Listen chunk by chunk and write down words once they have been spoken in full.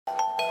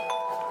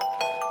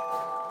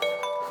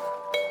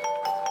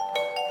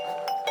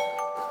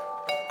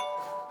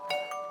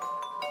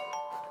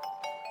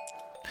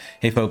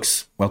Hey,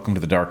 folks, welcome to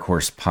the Dark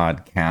Horse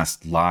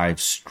Podcast live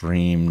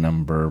stream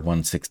number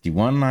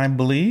 161, I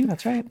believe.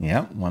 That's right.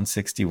 Yep,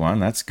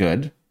 161. That's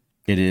good.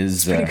 It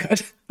is. Pretty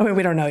good. I mean,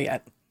 we don't know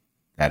yet.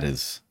 That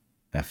is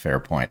a fair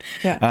point.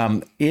 Yeah.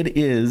 It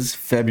is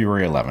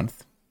February 11th.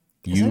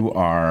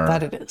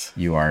 That it is.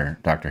 You are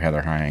Dr.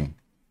 Heather Hying.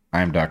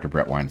 I'm Dr.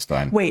 Brett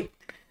Weinstein. Wait,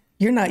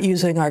 you're not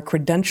using our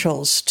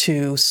credentials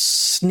to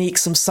sneak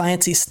some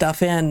sciencey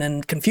stuff in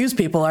and confuse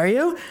people, are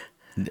you?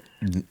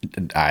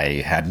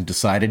 I hadn't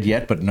decided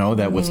yet, but no,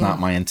 that was not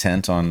my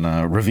intent on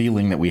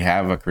revealing that we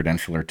have a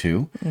credential or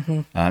two.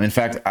 In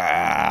fact,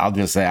 I'll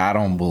just say I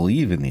don't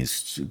believe in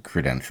these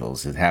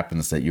credentials. It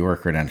happens that your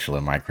credential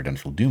and my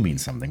credential do mean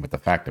something, but the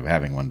fact of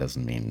having one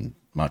doesn't mean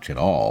much at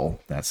all.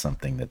 That's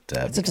something that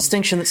it's a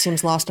distinction that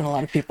seems lost on a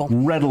lot of people.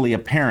 Readily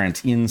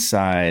apparent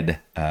inside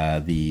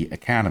the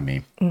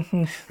academy.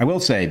 I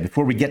will say,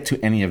 before we get to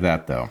any of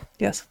that, though,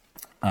 Yes.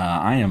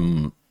 I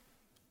am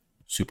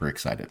super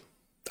excited.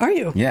 Are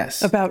you?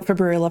 Yes. About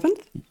February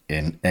 11th?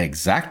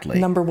 Exactly.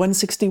 Number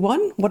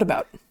 161? What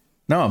about?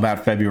 No,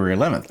 about February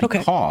 11th. Okay.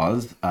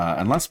 Because,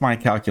 unless my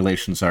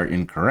calculations are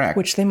incorrect...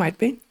 Which they might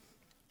be.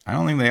 I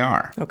don't think they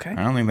are. Okay.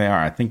 I don't think they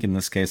are. I think in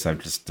this case,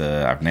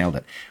 I've nailed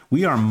it.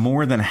 We are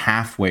more than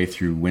halfway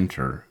through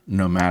winter,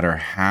 no matter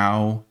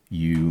how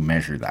you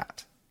measure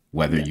that.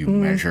 Whether you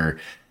measure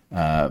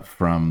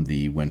from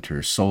the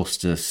winter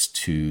solstice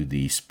to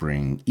the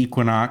spring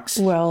equinox.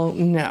 Well,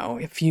 no.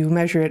 If you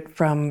measure it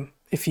from...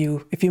 If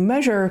you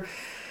measure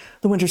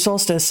the winter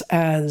solstice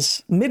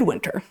as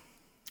midwinter,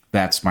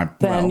 that's my...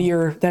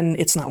 then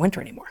it's not winter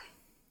anymore.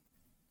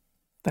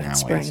 Then it's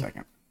spring. Wait a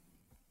second.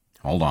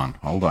 Hold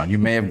on. You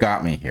may have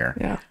got me here.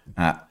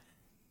 Yeah.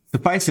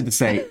 Suffice it to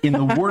say, in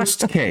the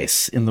worst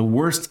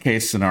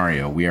case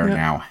scenario, we are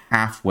now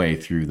halfway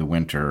through the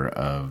winter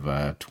of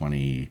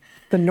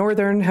the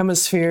northern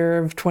hemisphere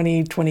of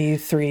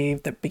 2023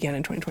 that began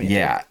in 2023.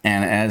 Yeah,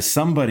 and as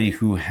somebody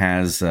who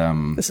has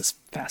this is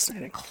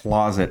fascinating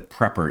closet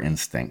prepper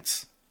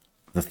instincts,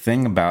 the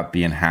thing about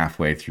being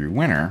halfway through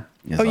winter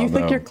is you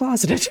think you're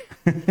closeted?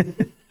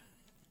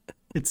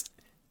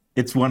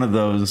 It's one of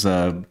those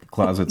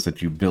closets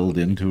that you build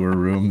into a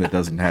room that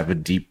doesn't have a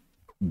deep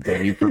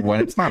bay for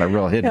when it's not a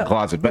real hidden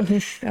closet, but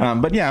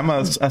but yeah, I'm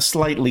a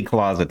slightly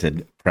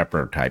closeted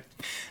prepper type.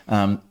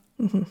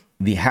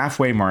 The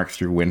halfway mark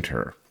through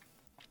winter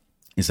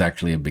is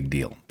actually a big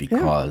deal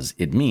because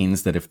it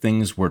means that if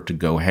things were to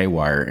go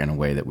haywire in a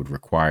way that would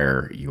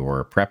require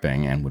your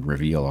prepping and would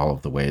reveal all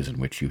of the ways in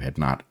which you had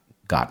not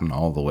gotten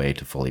all the way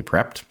to fully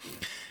prepped,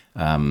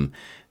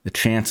 the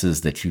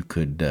chances that you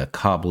could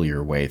cobble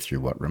your way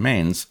through what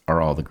remains are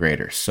all the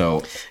greater.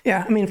 So,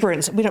 yeah, I mean, for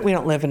instance, we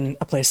don't live in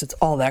a place that's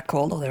all that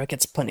cold, although it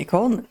gets plenty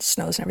cold and it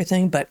snows and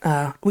everything. But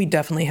we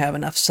definitely have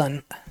enough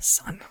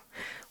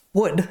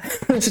wood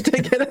to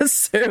get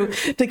us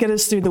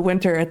through the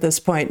winter at this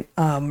point,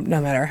 no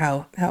matter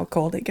how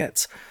cold it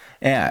gets.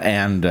 Yeah,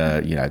 and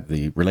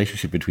the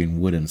relationship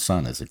between wood and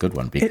sun is a good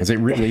one because it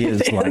really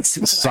is like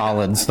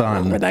solid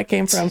sun. Where that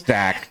came from?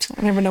 Stacked.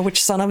 I never know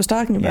which sun I was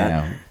talking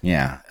about.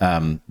 Yeah.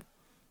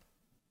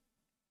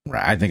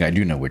 I think I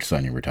do know which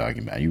sun you were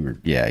talking about.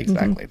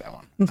 Exactly that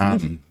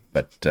one.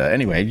 But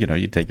anyway,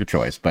 you take your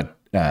choice. But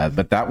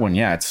that one,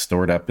 it's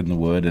stored up in the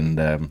wood,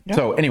 and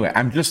so anyway,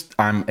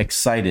 I'm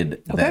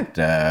excited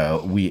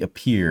that we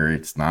appear.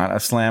 It's not a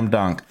slam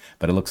dunk,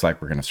 but it looks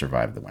like we're going to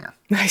survive the winter.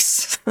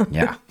 Nice.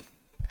 Yeah.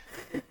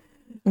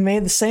 May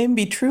the same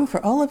be true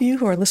for all of you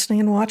who are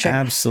listening and watching.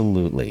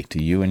 Absolutely, to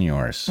you and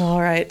yours.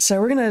 All right, so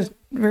we're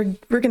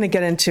gonna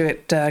get into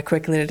it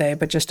quickly today,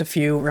 but just a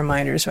few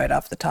reminders right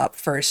off the top.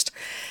 First,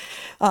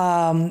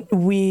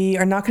 we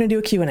are not going to do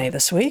a Q&A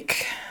this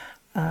week.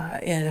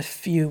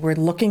 If you were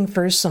looking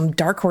for some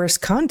Dark Horse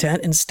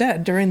content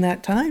instead during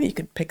that time, you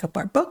could pick up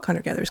our book,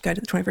 Hunter Gatherer's Guide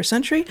to the 21st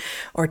Century,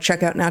 or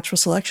check out Natural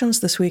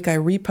Selections. This week I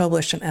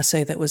republished an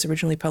essay that was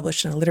originally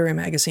published in a literary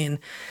magazine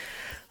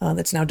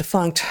that's now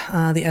defunct.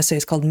 The essay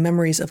is called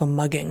Memories of a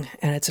Mugging,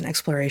 and it's an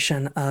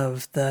exploration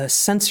of the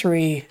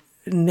sensory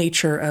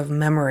nature of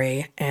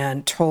memory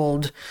and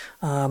told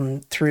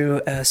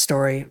through a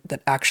story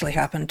that actually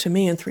happened to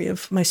me and three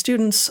of my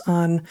students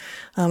on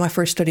my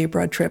first study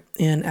abroad trip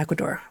in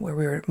Ecuador, where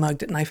we were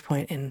mugged at knife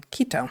point in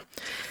Quito.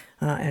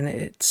 And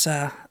it's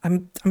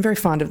I'm very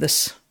fond of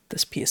this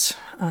piece,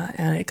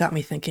 and it got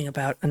me thinking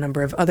about a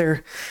number of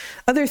other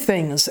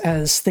things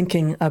as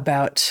thinking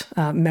about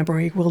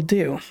memory will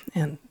do,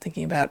 and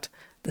thinking about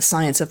the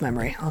science of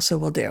memory also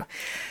will do.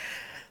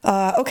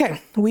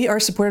 Okay, we are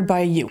supported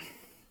by you.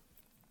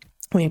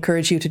 We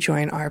encourage you to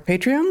join our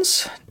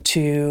Patreons,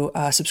 to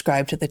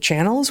subscribe to the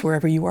channels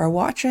wherever you are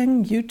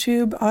watching,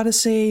 YouTube,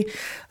 Odyssey.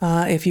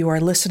 If you are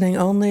listening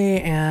only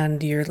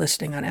and you're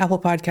listening on Apple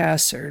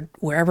Podcasts or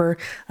wherever,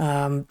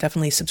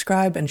 definitely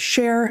subscribe and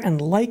share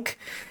and like.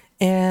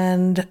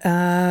 And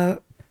a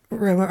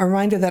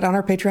reminder that on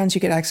our Patreons,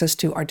 you get access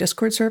to our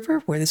Discord server,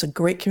 where there's a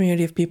great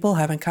community of people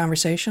having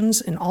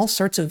conversations in all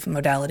sorts of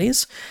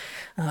modalities.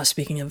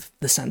 Speaking of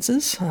the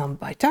senses,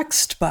 by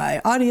text,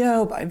 by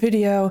audio, by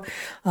video,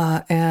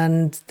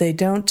 and they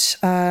don't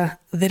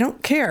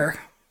care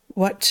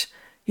what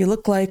you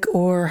look like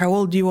or how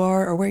old you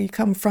are or where you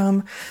come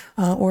from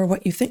or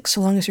what you think,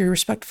 so long as you're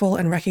respectful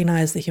and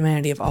recognize the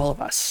humanity of all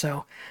of us.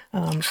 So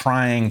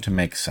trying to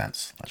make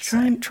sense.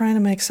 Trying to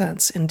make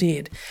sense,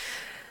 indeed.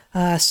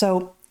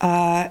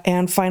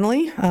 And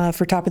finally,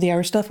 for top of the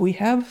hour stuff, we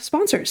have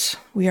sponsors.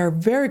 We are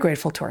very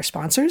grateful to our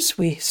sponsors.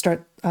 We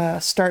start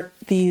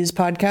these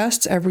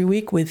podcasts every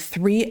week with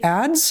 3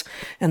 ads,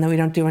 and then we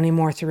don't do any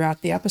more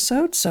throughout the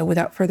episode. So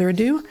without further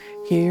ado,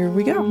 here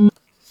we go.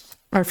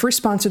 Our first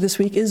sponsor this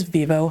week is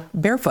Vivo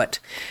Barefoot.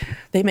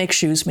 They make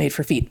shoes made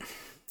for feet.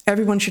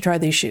 Everyone should try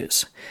these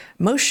shoes.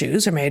 Most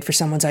shoes are made for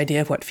someone's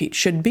idea of what feet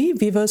should be.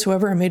 Vivos,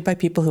 however, are made by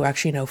people who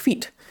actually know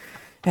feet.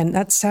 And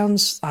that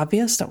sounds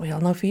obvious. Don't we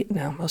all know feet?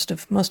 No, most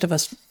of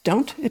us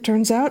don't, it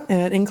turns out,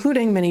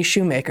 including many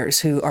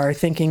shoemakers who are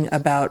thinking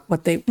about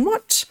what they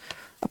want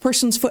a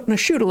person's foot in a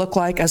shoe to look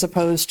like, as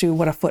opposed to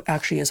what a foot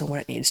actually is and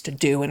what it needs to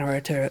do in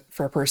order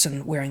for a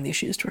person wearing these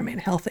shoes to remain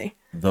healthy.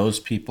 Those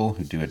people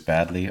who do it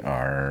badly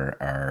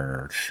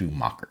are shoe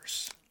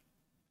mockers.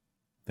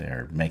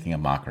 They're making a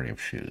mockery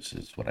of shoes,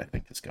 is what I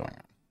think is going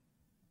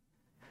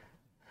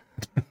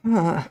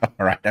on.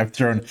 All right, I've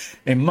thrown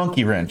a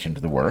monkey wrench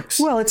into the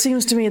works. Well, it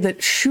seems to me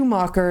that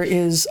Schumacher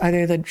is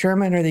either the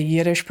German or the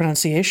Yiddish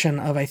pronunciation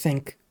of, I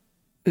think,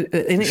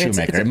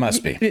 shoemaker. It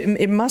must be.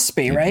 It must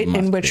be, right? Must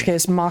in which be.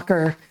 case,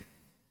 mocker.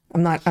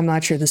 I'm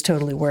not sure this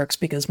totally works,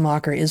 because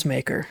mocker is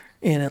maker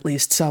in at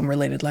least some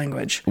related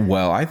language.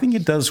 Well, I think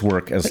it does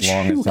work as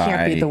long shoe as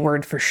can't be the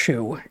word for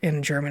shoe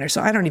in German, or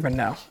so. I don't even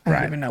know. I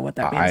don't even know what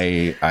that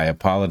means. I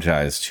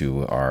apologize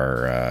to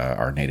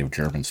our native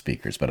German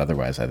speakers, but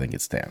otherwise, I think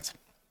it stands.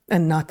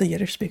 And not the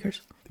Yiddish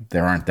speakers.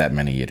 There aren't that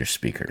many Yiddish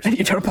speakers. And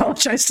you don't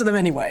apologize to them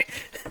anyway.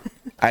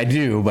 I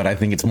do, but I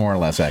think it's more or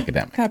less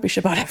academic. Happy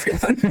Shabbat,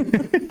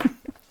 everyone.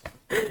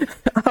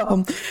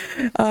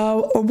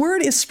 A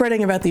word is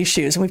spreading about these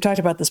shoes, and we've talked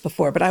about this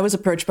before, but I was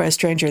approached by a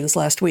stranger this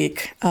last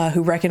week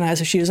who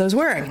recognized the shoes I was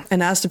wearing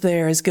and asked if they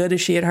are as good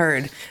as she had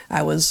heard.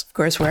 I was, of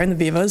course, wearing the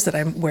Vivos that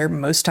I wear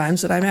most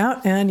times that I'm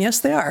out, and yes,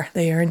 they are.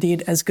 They are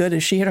indeed as good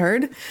as she had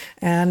heard,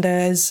 and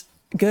as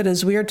good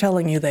as we are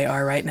telling you they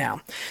are right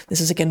now.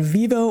 This is, again,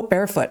 Vivo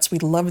Barefoots. We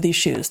love these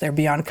shoes. They're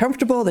beyond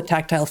comfortable. The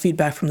tactile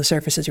feedback from the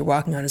surfaces you're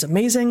walking on is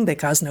amazing. They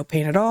cause no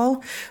pain at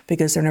all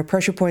because there are no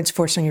pressure points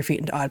forcing your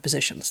feet into odd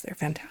positions. They're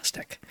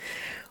fantastic.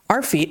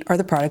 Our feet are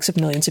the products of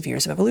millions of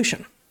years of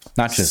evolution.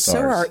 Not just so ours.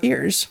 So are our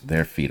ears.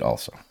 Their feet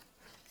also.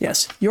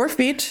 Yes. Your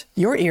feet,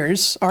 your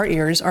ears, our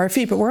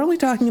feet, but we're only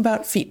talking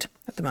about feet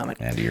at the moment.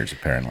 And ears,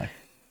 apparently.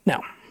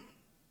 No.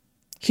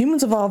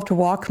 Humans evolved to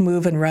walk,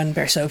 move, and run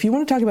bare. So if you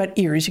want to talk about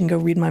ears, you can go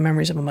read my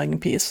Memories of a Mug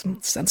and Peace,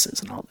 and senses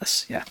and all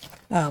this. Yeah.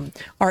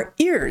 Our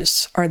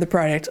ears are the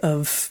product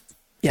of,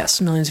 yes,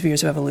 millions of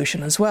years of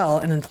evolution as well.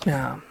 And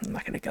no, I'm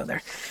not going to go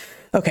there.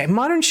 Okay,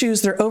 modern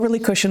shoes that are overly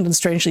cushioned and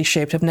strangely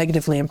shaped have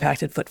negatively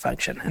impacted foot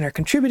function and are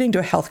contributing to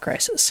a health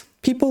crisis.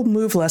 People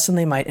move less than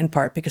they might, in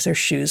part because their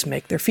shoes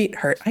make their feet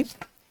hurt.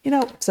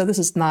 So this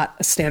is not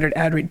a standard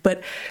ad read,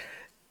 but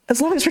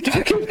as long as we're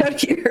talking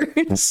about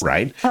ears.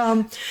 Right.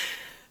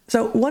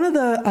 So one of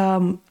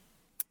the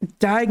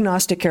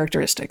diagnostic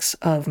characteristics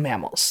of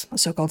mammals, the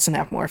so-called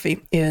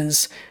synapomorphy,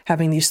 is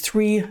having these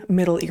 3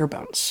 middle ear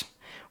bones,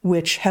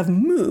 which have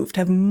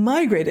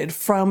migrated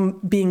from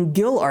being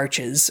gill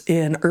arches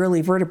in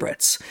early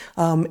vertebrates.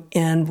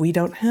 And we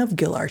don't have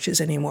gill arches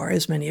anymore,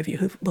 as many of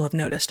you will have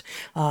noticed.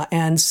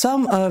 And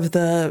some of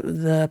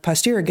the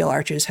posterior gill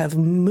arches have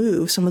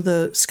moved, some of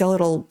the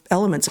skeletal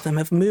elements of them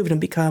have moved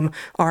and become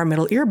our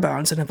middle ear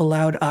bones and have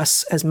allowed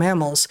us as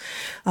mammals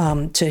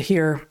to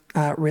hear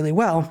really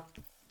well.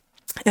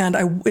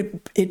 And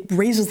it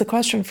raises the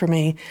question for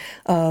me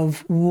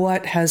of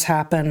what has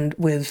happened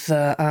with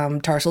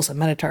tarsals and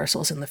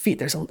metatarsals in the feet.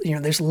 There's going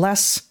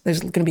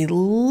to be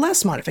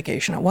less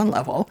modification at one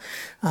level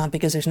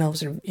because there's no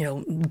sort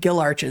of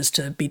gill arches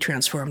to be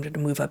transformed and to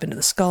move up into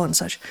the skull and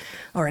such,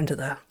 or into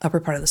the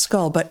upper part of the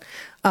skull. But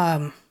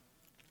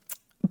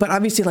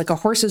obviously, like a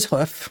horse's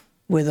hoof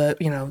with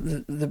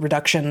the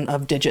reduction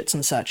of digits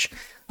and such,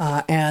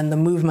 and the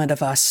movement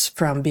of us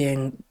from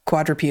being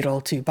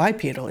quadrupedal to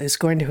bipedal is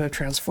going to have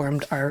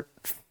transformed our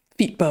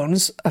feet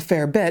bones a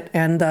fair bit,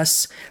 and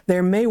thus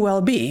there may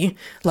well be,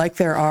 like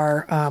there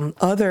are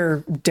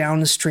other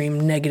downstream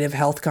negative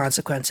health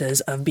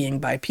consequences of being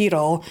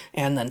bipedal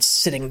and then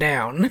sitting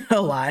down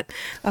a lot,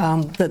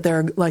 that there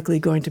are likely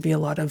going to be a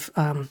lot of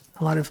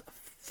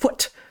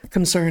foot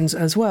concerns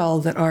as well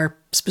that are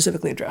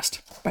specifically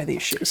addressed by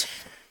these shoes.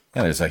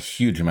 Yeah, there's a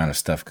huge amount of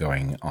stuff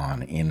going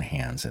on in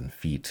hands and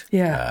feet,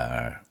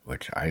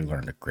 which I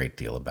learned a great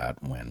deal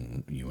about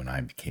when you and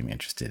I became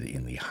interested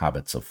in the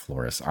hobbits of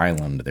Flores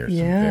Island. There's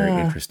some very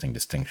interesting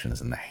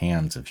distinctions in the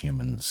hands of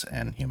humans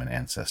and human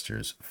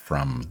ancestors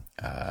from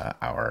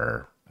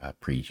our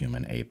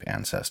pre-human ape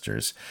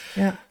ancestors.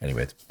 Yeah.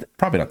 Anyway, it's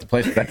probably not the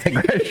place for that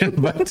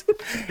digression, but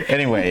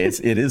anyway,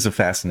 it is a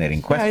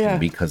fascinating question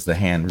because the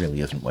hand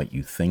really isn't what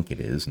you think it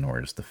is,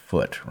 nor is the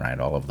foot, right?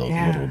 All of those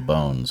little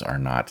bones are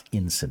not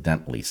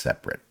incidentally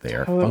separate. They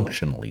are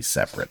functionally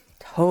separate.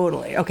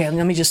 Totally. Okay,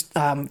 let me just,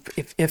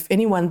 if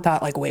anyone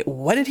thought like, wait,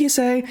 what did he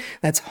say?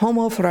 That's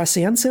Homo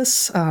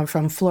floresiensis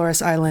from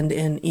Flores Island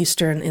in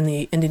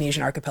the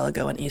Indonesian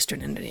archipelago in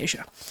eastern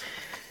Indonesia.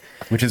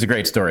 Which is a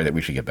great story that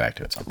we should get back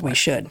to at some point. We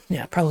should.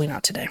 Yeah, probably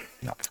not today.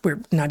 No.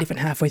 We're not even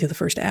halfway through the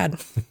first ad.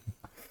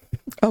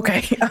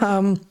 Okay.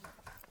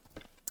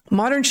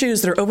 Modern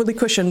shoes that are overly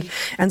cushioned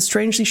and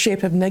strangely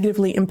shaped have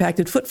negatively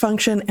impacted foot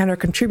function and are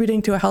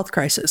contributing to a health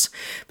crisis.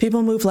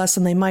 People move less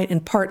than they might, in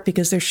part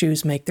because their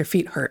shoes make their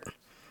feet hurt.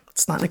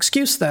 It's not an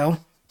excuse, though.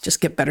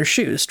 Just get better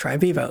shoes. Try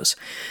Vivos.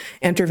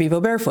 Enter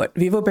Vivo Barefoot.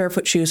 Vivo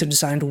Barefoot shoes are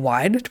designed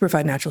wide to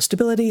provide natural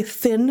stability,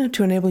 thin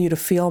to enable you to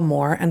feel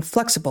more, and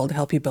flexible to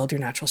help you build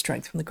your natural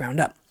strength from the ground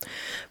up.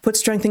 Foot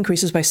strength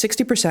increases by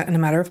 60% in a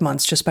matter of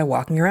months just by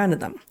walking around in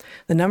them.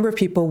 The number of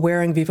people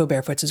wearing Vivo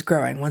Barefoots is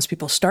growing. Once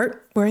people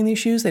start wearing these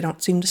shoes, they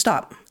don't seem to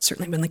stop. It's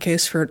certainly been the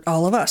case for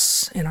all of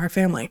us in our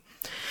family.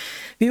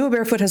 Vivo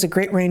Barefoot has a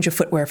great range of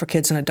footwear for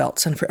kids and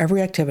adults, and for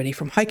every activity,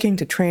 from hiking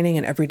to training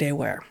and everyday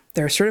wear.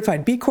 They're a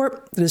certified B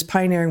Corp that is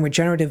pioneering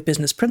regenerative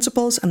business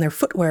principles, and their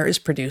footwear is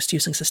produced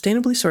using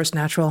sustainably sourced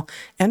natural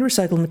and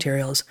recycled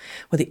materials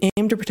with the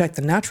aim to protect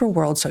the natural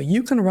world so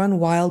you can run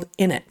wild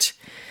in it.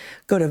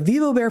 Go to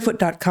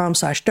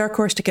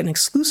vivobarefoot.com/darkhorse to get an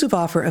exclusive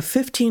offer of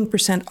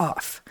 15%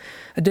 off.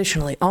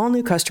 Additionally, all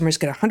new customers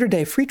get a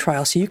 100-day free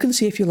trial so you can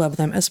see if you love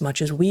them as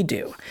much as we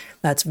do.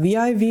 That's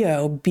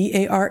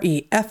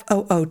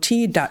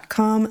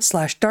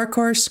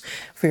vivobarefoot.com/darkhorse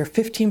for your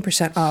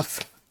 15% off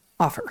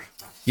offer.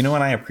 You know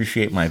when I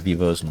appreciate my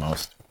Vivos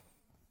most?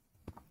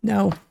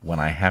 No. When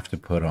I have to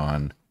put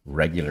on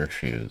regular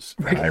shoes.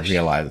 I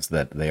realize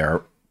that they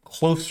are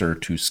closer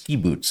to ski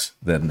boots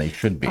than they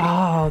should be.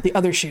 Oh, the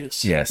other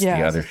shoes. Yes, the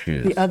other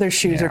shoes. The other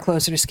shoes are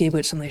closer to ski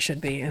boots than they should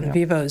be, and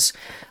Vivos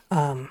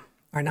are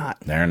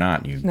not. They're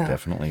not. You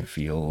definitely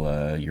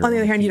feel your. On the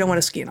other hand, you don't want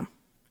to ski in them.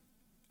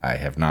 I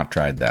have not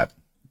tried that.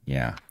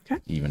 Yeah.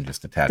 Okay. Even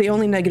just attaching. The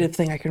only negative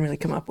thing I can really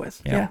come up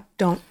with. Yeah.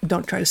 Don't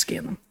try to ski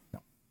in them. No.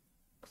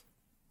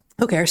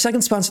 Okay, our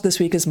second sponsor this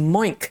week is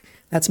Moink.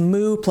 That's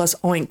moo plus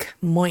oink.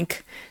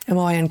 Moink.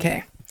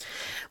 Moink.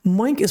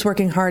 Moink is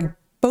working hard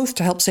both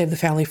to help save the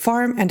family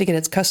farm and to get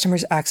its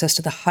customers access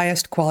to the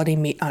highest quality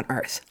meat on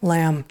earth: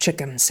 lamb,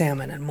 chicken,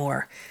 salmon, and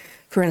more.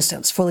 For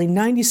instance, fully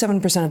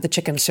 97% of the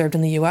chicken served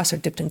in the U.S. are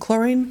dipped in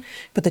chlorine,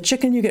 but the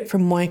chicken you get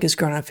from Moink is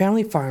grown on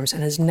family farms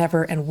and has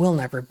never and will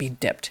never be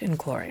dipped in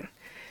chlorine.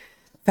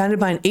 Founded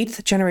by an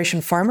 8th-generation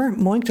farmer,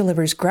 Moink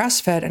delivers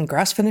grass-fed and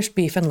grass-finished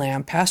beef and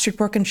lamb, pastured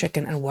pork and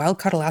chicken, and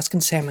wild-caught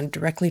Alaskan salmon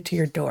directly to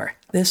your door.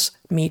 This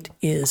meat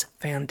is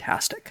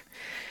fantastic.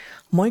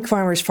 Moink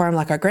farmers farm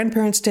like our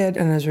grandparents did,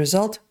 and as a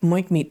result,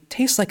 Moink meat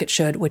tastes like it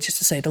should, which is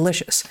to say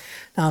delicious.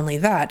 Not only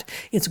that,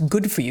 it's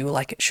good for you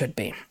like it should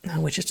be,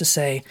 which is to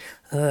say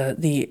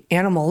the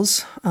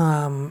animals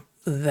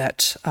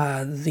that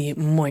the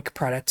Moink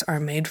products are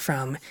made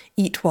from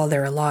eat while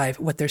they're alive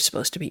what they're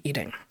supposed to be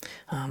eating.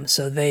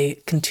 So they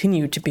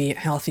continue to be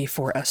healthy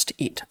for us to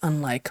eat,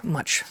 unlike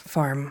much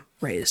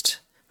farm-raised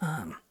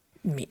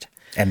meat.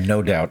 And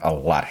no doubt a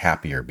lot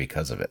happier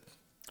because of it.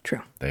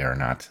 True. They are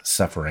not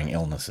suffering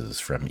illnesses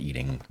from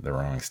eating the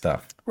wrong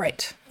stuff.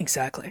 Right,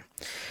 exactly.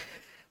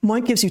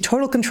 Moink gives you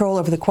total control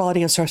over the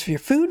quality and source of your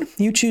food.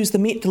 You choose the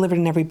meat delivered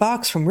in every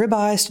box, from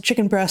ribeyes to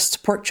chicken breasts,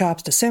 pork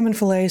chops to salmon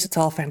fillets. It's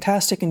all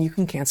fantastic, and you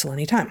can cancel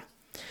anytime.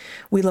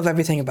 We love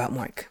everything about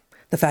Moink.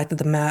 The fact that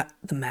the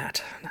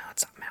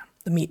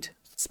meat,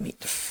 it's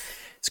meat.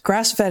 It's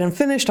grass-fed and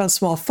finished on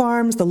small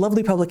farms, the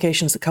lovely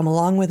publications that come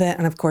along with it,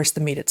 and of course the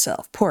meat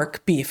itself.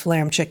 Pork, beef,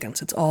 lamb,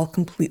 chickens. It's all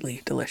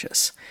completely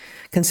delicious.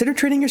 Consider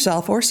treating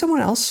yourself or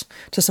someone else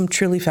to some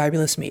truly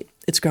fabulous meat.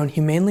 It's grown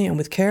humanely and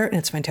with care, and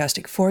it's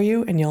fantastic for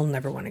you, and you'll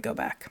never want to go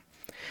back.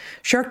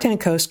 Shark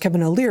Tank host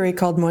Kevin O'Leary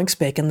called Moink's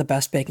bacon the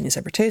best bacon he's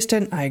ever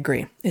tasted. I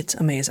agree. It's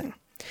amazing.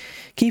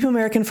 Keep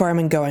American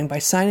farming going by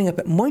signing up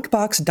at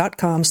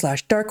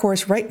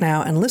moinkbox.com/darkhorse right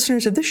now, and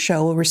listeners of this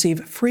show will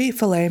receive free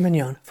filet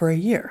mignon for a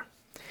year.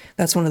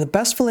 That's one of the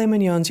best filet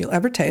mignons you'll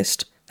ever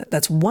taste.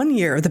 That's 1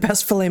 year of the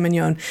best filet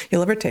mignon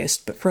you'll ever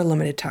taste, but for a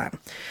limited time.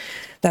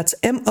 That's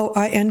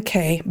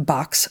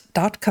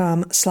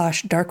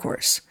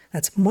moinkbox.com/darkhorse.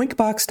 That's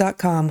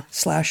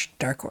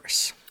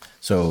moinkbox.com/darkhorse.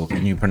 So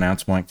can you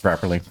pronounce Moink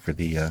properly for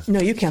the... No,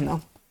 you can,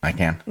 though. I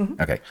can?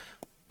 Mm-hmm. Okay.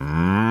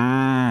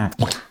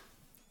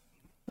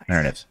 There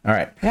it is. All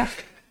right. Yeah.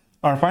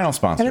 Our final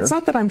sponsor. And it's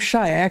not that I'm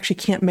shy. I actually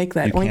can't make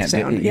that oink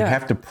sound. You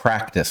have to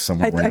practice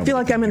somewhere. I feel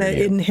like I'm going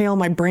to inhale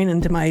my brain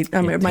into my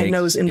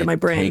nose into my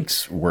brain. It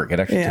takes work. It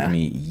actually took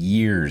me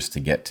years to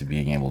get to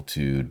being able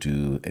to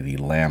do the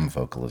lamb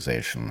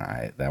vocalization.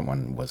 That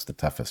one was the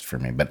toughest for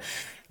me. But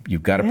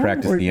you've got to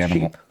practice the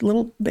animal. Sheep.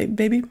 Little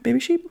baby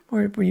sheep?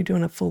 Or were you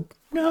doing a full...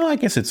 No, I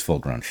guess it's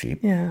full-grown sheep.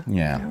 Yeah.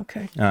 Yeah.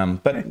 Okay.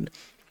 But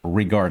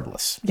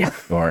regardless. Yeah.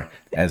 Or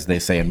as they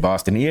say in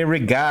Boston,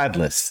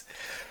 irregardless.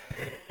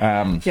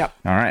 Yep.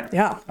 All right.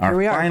 Yeah, Our here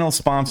we are. final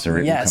sponsor,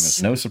 it will come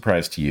as no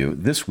surprise to you,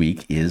 this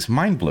week is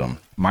MindBloom.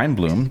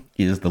 MindBloom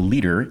is the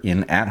leader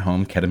in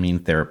at-home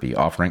ketamine therapy,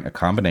 offering a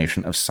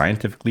combination of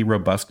scientifically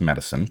robust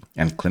medicine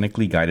and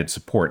clinically guided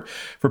support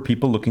for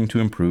people looking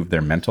to improve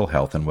their mental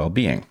health and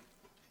well-being.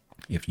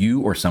 If you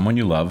or someone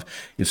you love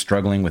is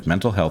struggling with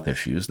mental health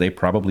issues, they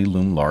probably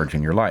loom large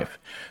in your life.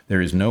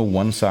 There is no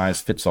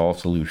one-size-fits-all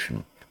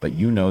solution, but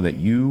you know that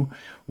you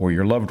or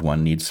your loved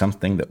one needs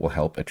something that will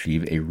help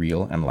achieve a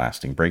real and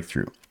lasting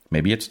breakthrough.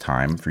 Maybe it's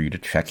time for you to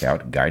check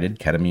out guided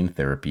ketamine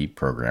therapy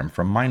program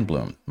from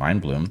MindBloom.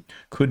 MindBloom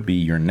could be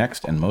your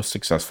next and most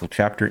successful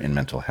chapter in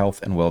mental health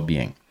and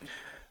well-being.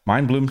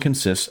 MindBloom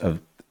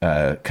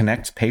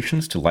connects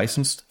patients to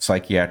licensed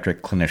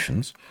psychiatric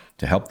clinicians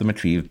to help them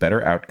achieve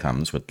better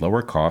outcomes with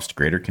lower cost,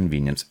 greater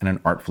convenience, and an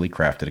artfully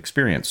crafted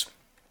experience.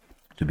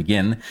 To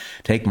begin,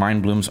 take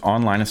MindBloom's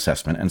online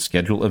assessment and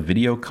schedule a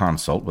video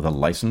consult with a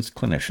licensed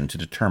clinician to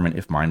determine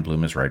if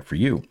MindBloom is right for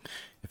you.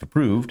 If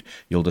approved,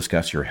 you'll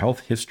discuss your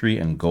health history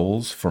and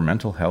goals for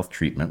mental health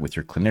treatment with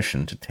your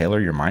clinician to tailor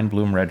your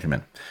MindBloom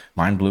regimen.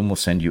 MindBloom will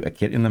send you a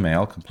kit in the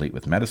mail complete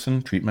with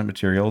medicine, treatment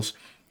materials,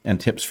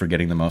 and tips for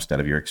getting the most out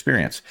of your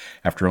experience.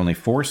 After only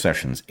 4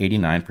 sessions,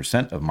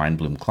 89% of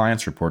MindBloom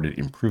clients reported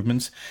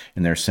improvements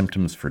in their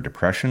symptoms for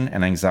depression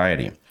and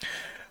anxiety.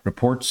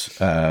 Reports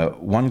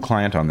one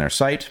client on their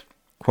site,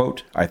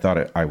 quote, "I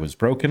thought I was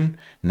broken.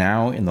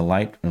 Now the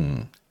light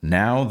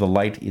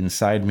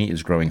inside me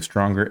is growing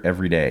stronger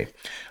every day.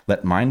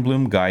 Let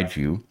MindBloom guide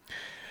you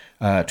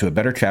to a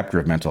better chapter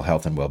of mental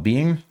health and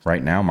well-being.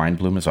 Right now,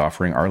 MindBloom is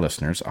offering our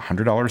listeners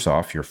 $100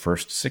 off your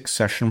first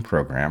 6-session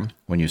program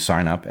when you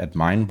sign up at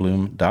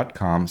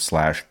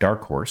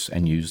mindbloom.com/darkhorse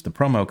and use the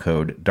promo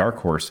code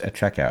darkhorse at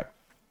checkout.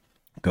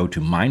 Go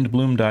to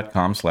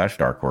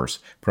mindbloom.com/darkhorse,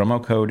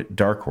 promo code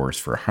darkhorse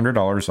for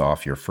 $100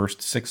 off your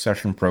first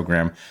 6-session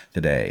program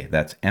today.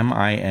 That's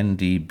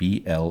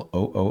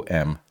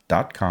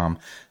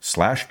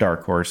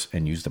mindbloom.com/darkhorse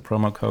and use the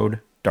promo code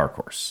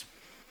darkhorse.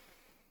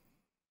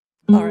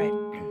 All right,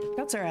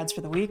 that's our ads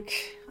for the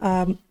week.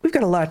 We've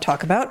got a lot to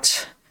talk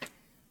about,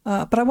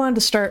 but I wanted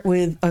to start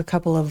with a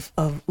couple of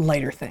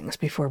lighter things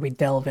before we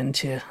delve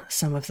into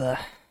some of the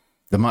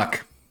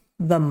muck.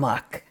 The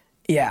muck.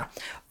 Yeah.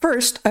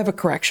 First, I have a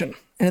correction,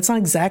 and it's not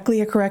exactly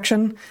a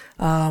correction,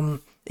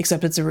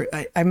 except it's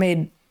I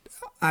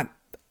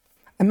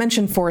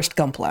mentioned Forrest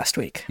Gump last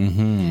week,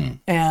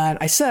 and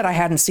I said I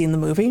hadn't seen the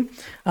movie.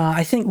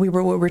 I think what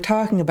we were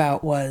talking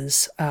about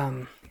was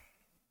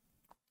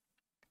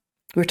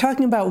we were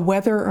talking about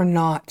whether or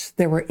not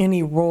there were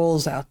any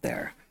roles out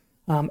there,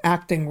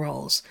 acting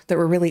roles that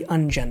were really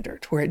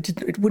ungendered, where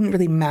it wouldn't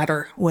really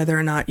matter whether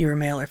or not you were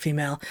male or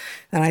female.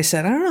 And I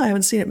said, I don't know, I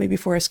haven't seen it. Maybe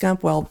Forrest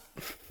Gump. Well,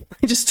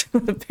 I just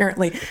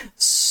apparently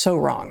so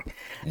wrong.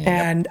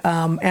 Yep.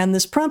 And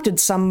this prompted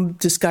some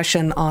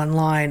discussion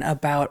online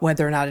about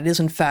whether or not it is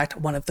in fact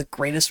one of the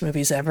greatest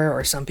movies ever,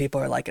 or some people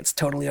are like it's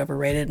totally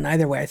overrated. And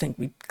either way, I think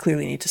we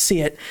clearly need to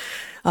see it.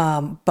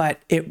 But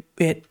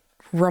it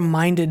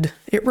reminded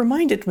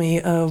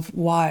me of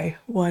why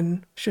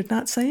one should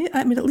not say it.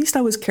 I mean, at least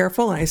I was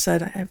careful, and I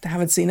said I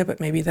haven't seen it, but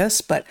maybe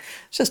this. But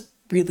it's just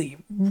really,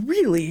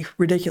 really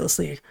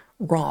ridiculously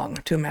wrong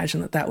to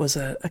imagine that was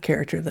a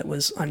character that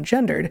was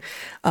ungendered.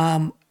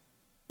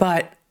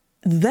 But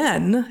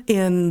then,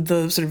 in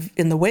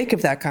the wake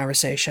of that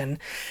conversation,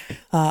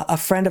 a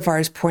friend of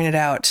ours pointed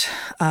out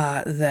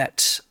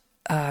that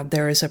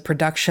there is a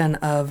production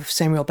of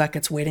Samuel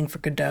Beckett's Waiting for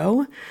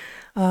Godot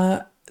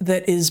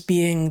that has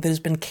been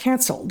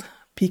canceled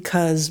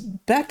because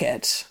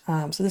Beckett.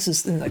 So this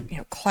is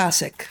like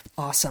classic,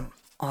 awesome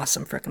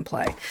frickin'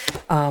 play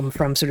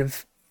from sort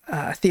of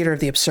theater of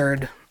the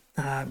absurd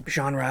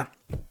genre,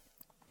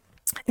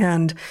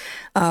 and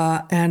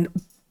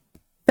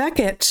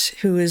Beckett,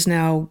 who is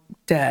now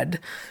dead,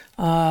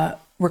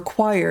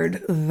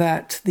 required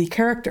that the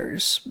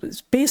characters,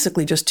 it's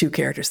basically just 2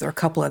 characters. There are a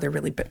couple other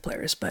really bit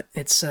players, but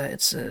it's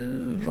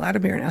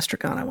Vladimir and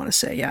Estragon, I want to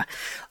say, yeah,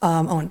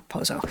 and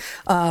Pozo,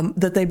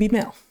 that they be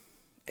male.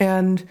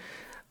 And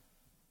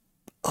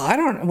I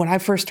don't know, when I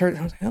first heard,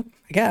 I was like, oh,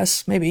 I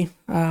guess, maybe,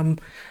 but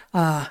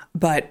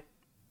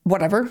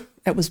whatever.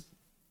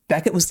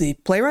 Beckett was the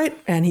playwright,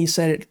 and he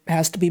said it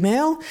has to be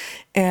male,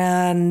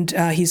 and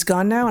he's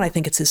gone now, and I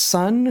think it's his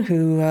son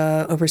who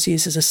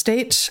oversees his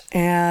estate,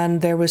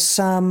 and there was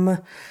some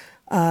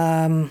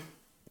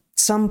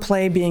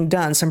play being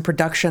done, some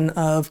production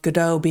of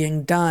Godot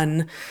being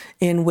done,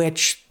 in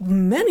which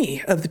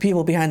many of the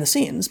people behind the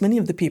scenes, many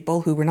of the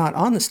people who were not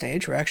on the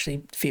stage were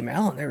actually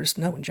female, and there was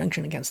no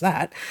injunction against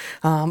that,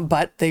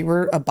 but they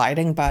were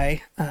abiding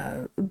by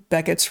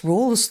Beckett's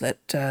rules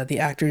that the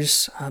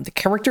actors, the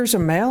characters are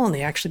male, and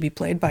they actually be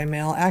played by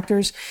male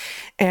actors,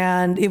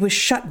 and it was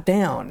shut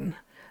down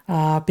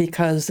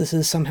because this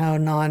is somehow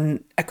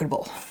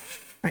non-equitable.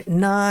 right?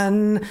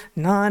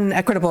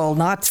 Non-equitable,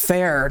 not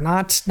fair,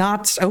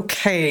 not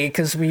okay,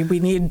 because we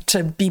need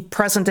to be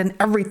present in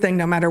everything,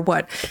 no matter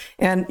what.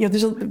 And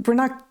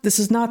this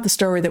is not the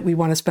story that we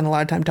want to spend a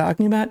lot of time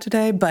talking about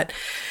today, but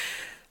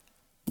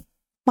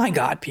my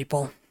God,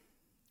 people,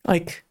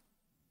 like,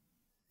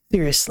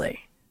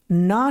 seriously,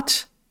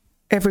 not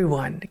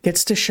everyone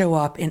gets to show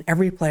up in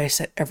every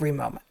place at every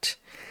moment.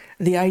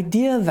 The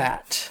idea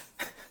that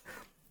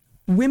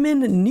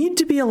women need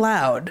to be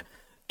allowed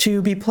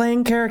to be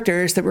playing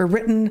characters that were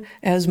written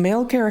as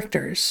male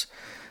characters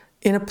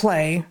in a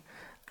play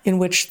in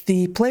which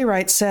the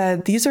playwright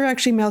said, these are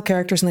actually male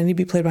characters and they need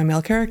to be played by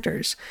male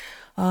characters,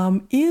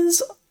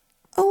 is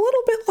a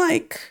little bit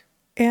like,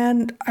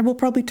 and I will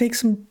probably take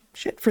some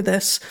shit for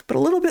this, but a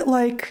little bit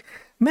like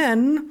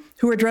men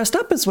who are dressed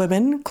up as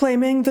women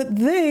claiming that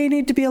they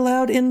need to be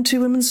allowed into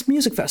women's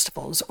music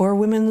festivals or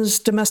women's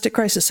domestic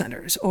crisis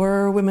centers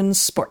or women's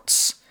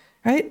sports,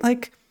 right?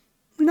 Like,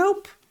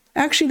 nope.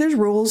 Actually, there's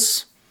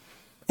rules.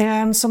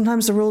 And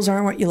sometimes the rules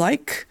aren't what you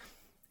like,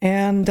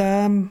 and you're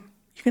going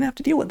to have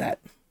to deal with that.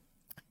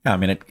 Yeah, I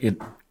mean, it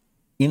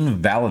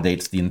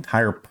invalidates the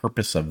entire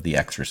purpose of the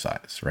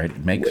exercise, right?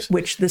 It makes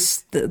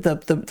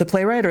the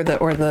playwright or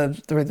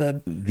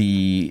the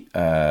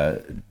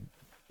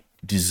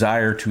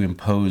desire to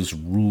impose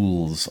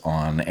rules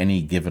on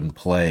any given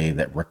play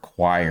that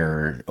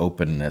require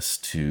openness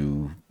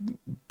to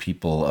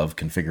people of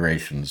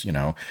configurations,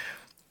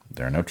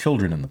 there are no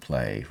children in the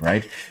play,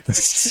 right?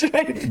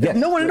 Right. Yes.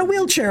 No one in a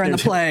wheelchair in the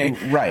play.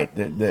 Right.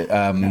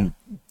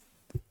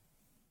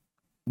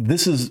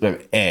 This is,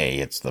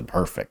 it's the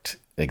perfect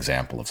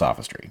example of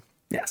sophistry.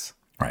 Yes.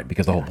 Right,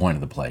 because the whole point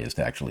of the play is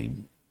to actually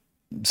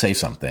say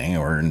something,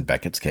 or in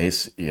Beckett's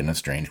case, in a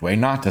strange way,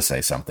 not to say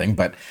something,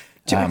 but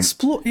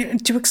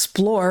to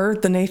explore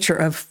the nature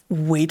of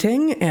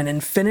waiting and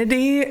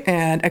infinity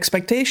and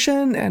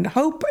expectation and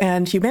hope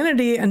and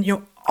humanity and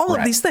all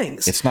of these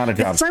things. It's not a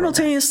job. It's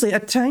simultaneously a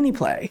tiny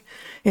play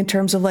in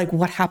terms of like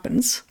what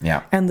happens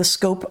and the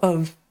scope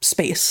of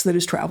space that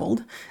is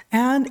traveled,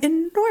 and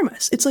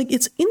enormous. It's like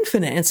it's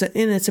infinite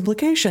in its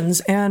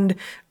implications. And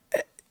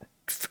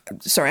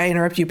sorry, I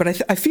interrupt you, but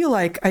I feel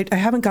like I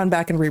haven't gone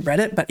back and reread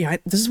it, but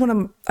this is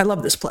when I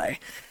love this play.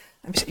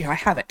 I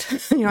have it.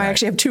 Right. I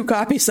actually have 2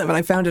 copies of it.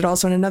 I found it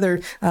also in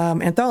another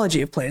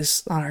anthology of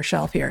plays on our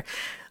shelf here.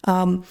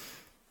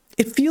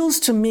 It feels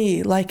to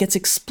me like it's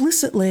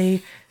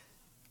explicitly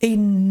a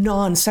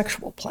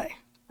non-sexual play,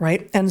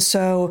 right? And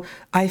so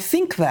I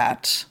think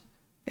that,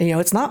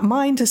 it's not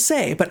mine to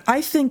say, but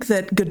I think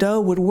that Godot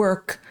would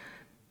work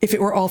if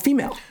it were all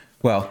female.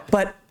 Well,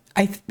 but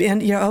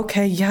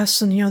okay,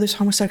 yes, and there's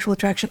homosexual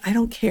attraction. I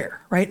don't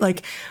care, right?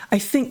 Like, I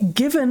think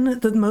given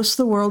that most of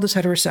the world is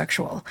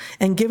heterosexual,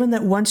 and given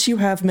that once you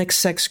have mixed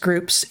sex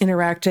groups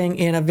interacting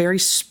in a very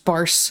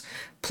sparse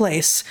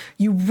place,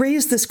 you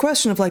raise this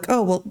question of like,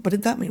 oh, well, what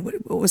did that mean?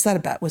 What was that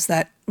about? Was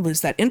that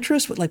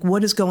interest?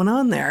 What is going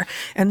on there?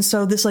 And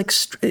so this like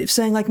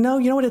saying like, no,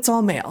 you know what? It's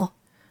all male.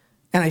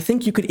 And I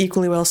think you could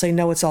equally well say,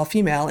 no, it's all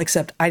female,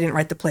 except I didn't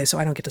write the play, so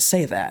I don't get to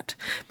say that.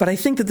 But I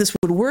think that this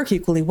would work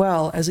equally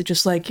well as it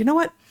just like, you know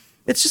what?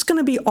 It's just going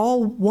to be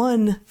all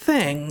one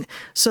thing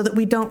so that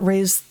we don't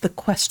raise the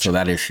question. So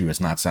that issue is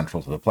not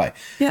central to the play.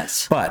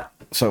 Yes. But,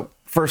 so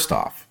first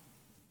off,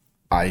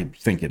 I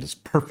think it is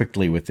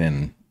perfectly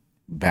within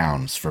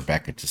bounds for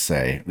Beckett to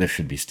say this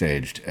should be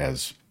staged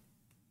as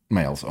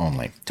males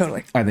only.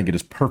 Totally. I think it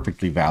is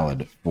perfectly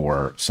valid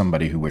for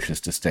somebody who wishes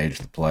to stage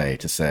the play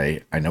to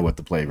say, I know what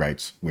the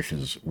playwright's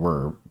wishes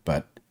were,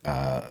 but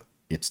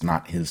it's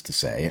not his to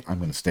say, I'm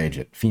going to stage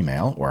it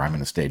female or I'm going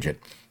to stage it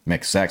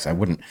mixed sex. I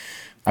wouldn't.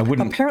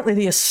 Apparently,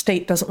 the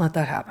estate doesn't let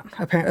that happen.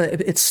 Apparently,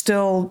 it's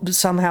still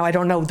somehow, I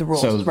don't know the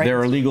rules. So right? there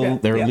are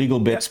legal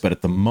bits, but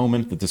at the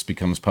moment that this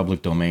becomes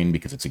public domain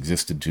because it's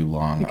existed too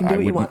long,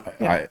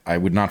 I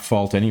would not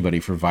fault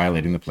anybody for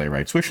violating the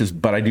playwright's wishes.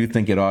 But I do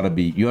think you ought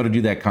to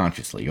do that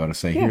consciously. You ought to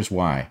say, here's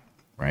why,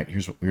 right?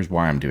 Here's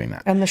why I'm doing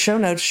that. And the show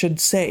notes should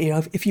say,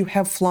 if you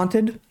have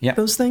flaunted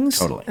those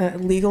things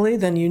legally,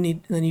 then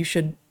you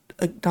should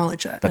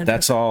acknowledge that. But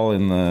that's all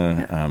in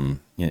the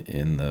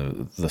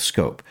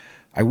scope.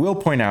 I will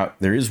point out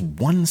there is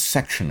one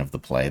section of the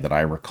play that I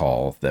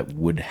recall that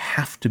would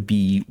have to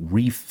be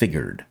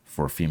refigured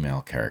for female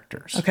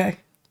characters. Okay.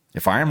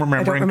 If I am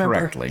remembering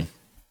correctly,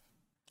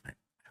 I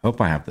hope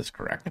I have this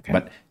correct. Okay.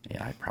 But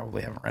I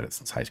probably haven't read it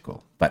since high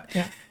school. But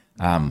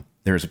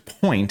there's a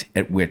point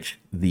at which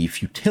the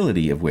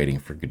futility of Waiting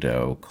for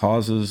Godot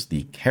causes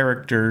the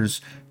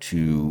characters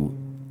to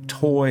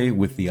toy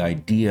with the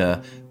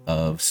idea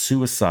of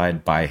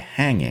suicide by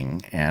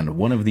hanging, and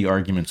one of the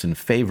arguments in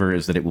favor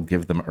is that it will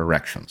give them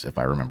erections, if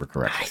I remember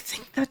correctly. I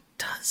think that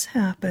does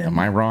happen. Am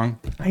I wrong?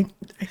 I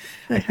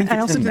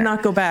also did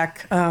not go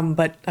back,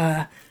 but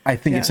I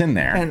think it's in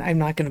there, and I'm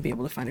not going to be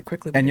able to find it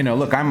quickly. And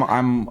look,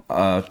 I'm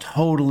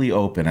totally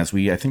open, as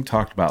we I think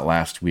talked about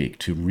last week,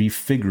 to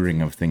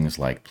refiguring of things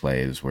like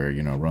plays where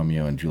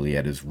Romeo and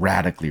Juliet is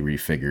radically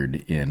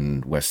refigured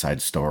in West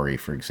Side Story,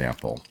 for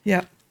example.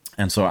 Yeah.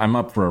 And so I'm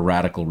up for a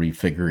radical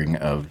refiguring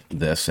of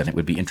this, and it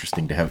would be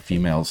interesting to have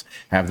females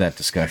have that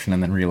discussion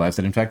and then realize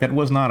that, in fact, that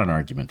was not an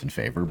argument in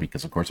favor,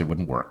 because, of course, it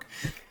wouldn't work.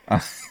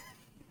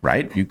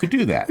 Right? You could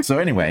do that. So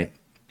anyway,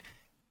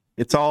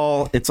 it's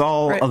all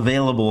right.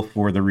 Available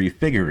for the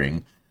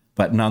refiguring,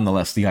 but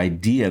nonetheless, the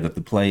idea that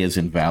the play is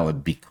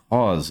invalid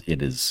because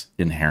it is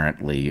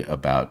inherently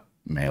about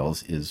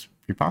males is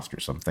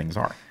preposterous. Some things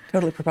are.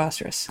 Totally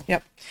preposterous.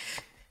 Yep.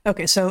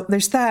 Okay, so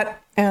there's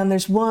that, and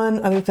there's one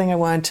other thing I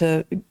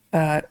wanted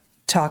to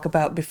talk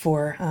about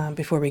before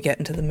we get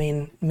into the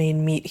main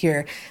meat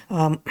here,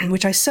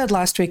 which I said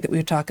last week that we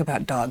would talk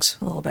about dogs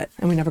a little bit,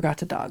 and we never got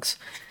to dogs.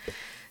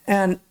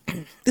 And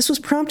this was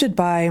prompted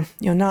by,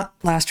 not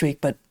last week,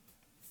 but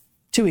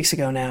 2 weeks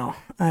ago now.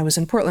 I was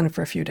in Portland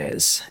for a few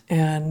days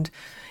and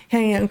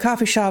hanging out in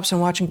coffee shops and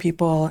watching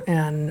people,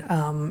 and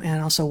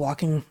also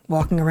walking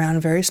around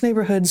various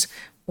neighborhoods,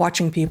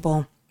 watching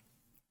people.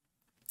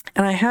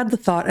 And I had the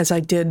thought, as I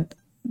did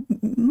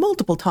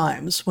multiple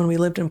times when we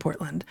lived in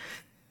Portland,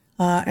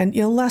 and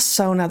less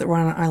so now that we're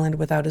on an island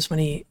without as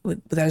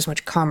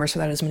much commerce,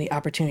 without as many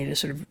opportunities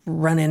to sort of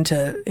run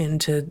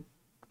into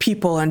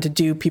people and to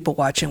do people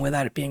watching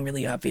without it being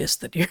really obvious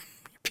that you're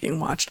being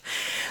watched.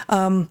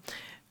 I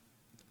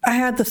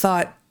had the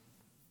thought,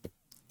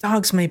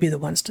 dogs may be the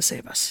ones to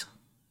save us.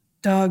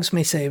 Dogs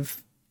may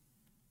save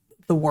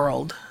the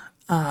world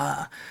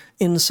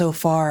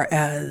insofar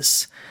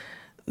as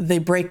they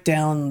break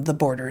down the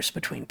borders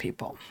between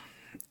people.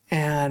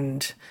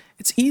 And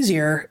it's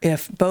easier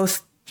if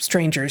both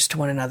strangers to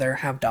one another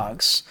have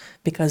dogs,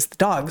 because the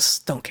dogs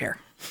don't care.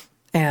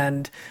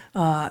 And,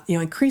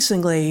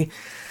 increasingly,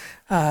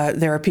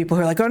 there are people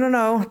who are like, oh,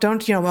 no,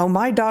 don't, well,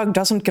 my dog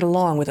doesn't get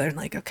along with it. And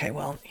like, okay,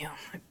 well,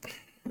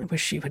 I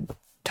wish you had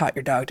taught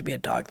your dog to be a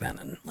dog then.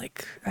 And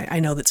like, I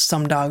know that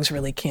some dogs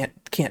really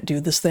can't do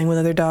this thing with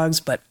other dogs,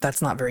 but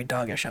that's not very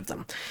doggish of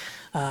them.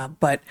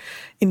 But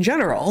in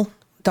general,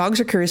 dogs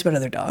are curious about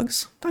other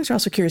dogs. Dogs are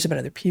also curious about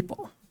other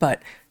people.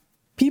 But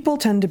people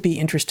tend to be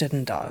interested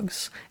in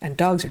dogs, and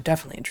dogs are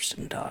definitely interested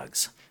in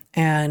dogs.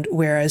 And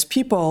whereas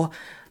people,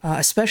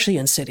 especially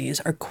in cities,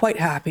 are quite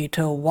happy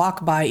to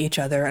walk by each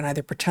other and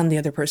either pretend the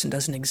other person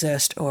doesn't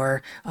exist,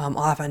 or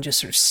often just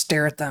sort of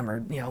stare at them,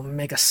 or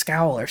make a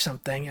scowl or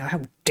something.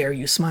 How dare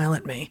you smile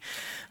at me?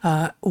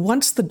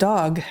 Once the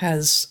dog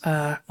has,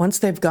 once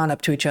they've gone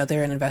up to each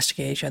other and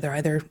investigated each other,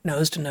 either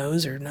nose to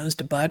nose or nose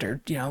to butt,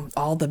 or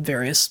all the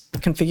various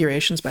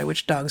configurations by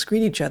which dogs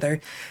greet each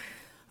other,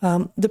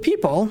 the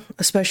people,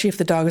 especially if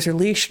the dogs are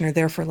leashed and are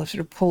therefore sort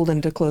of pulled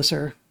into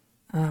closer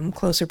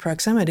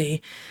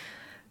proximity,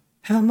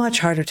 have a much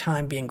harder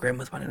time being grim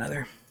with one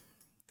another.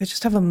 They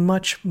just have a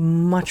much,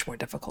 much more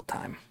difficult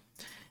time.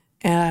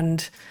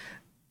 And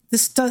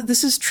this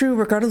is true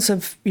regardless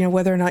of,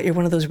 whether or not you're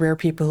one of those rare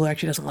people who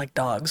actually doesn't like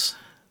dogs.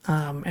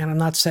 And I'm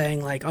not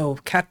saying like, oh,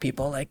 cat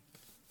people, like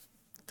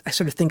I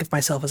sort of think of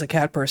myself as a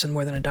cat person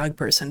more than a dog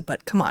person,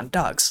 but come on,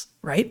 dogs,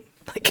 right?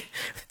 Like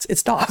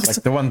it's dogs.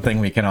 Like the one thing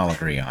we can all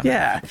agree on.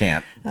 Yeah.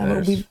 Can't.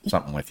 There's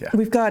something with you.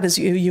 We've got, as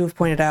you have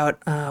pointed out,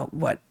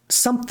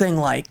 something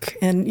like,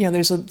 and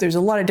there's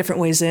a lot of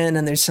different ways in,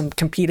 and there's some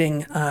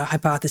competing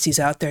hypotheses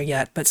out there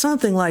yet, but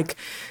something like,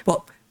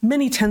 well,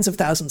 many tens of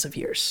thousands of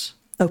years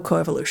of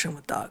coevolution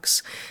with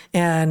dogs.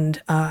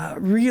 And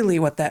really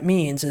what that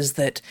means is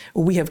that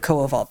we have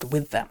co-evolved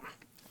with them.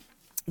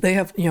 They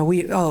have,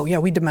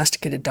 we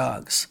domesticated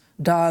dogs.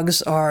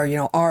 Dogs are,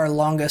 our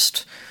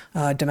longest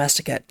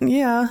domesticate.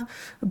 Yeah,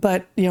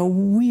 but,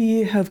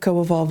 we have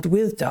co-evolved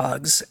with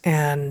dogs,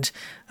 and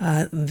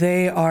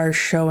they are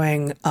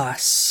showing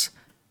us,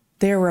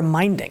 they're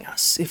reminding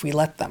us, if we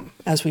let them,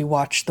 as we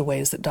watch the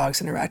ways that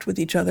dogs interact with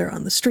each other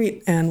on the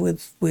street and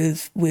with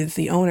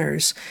the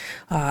owners,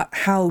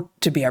 how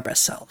to be our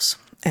best selves.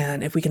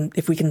 And if we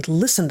can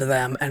listen to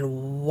them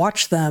and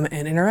watch them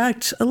and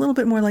interact a little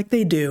bit more like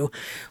they do,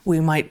 we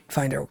might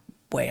find our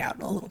way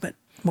out a little bit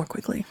more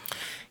quickly.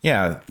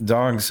 Yeah,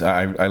 dogs,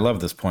 I love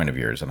this point of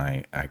yours, and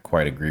I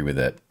quite agree with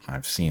it.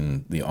 I've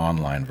seen the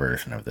online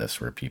version of this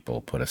where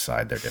people put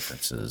aside their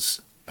differences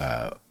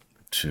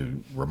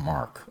to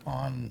remark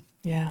on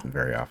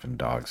very often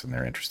dogs and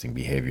their interesting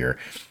behavior.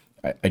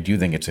 I do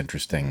think it's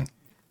interesting.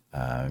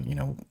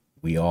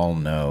 We all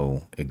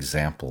know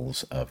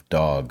examples of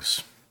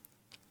dogs,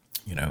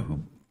 who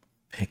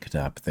picked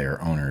up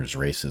their owner's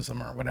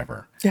racism or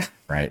whatever. Yeah.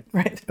 Right?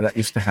 Right. That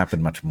used to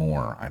happen much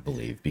more, I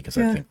believe, because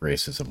I think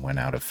racism went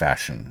out of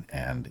fashion,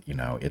 and,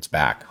 it's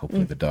back.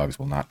 Hopefully the dogs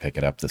will not pick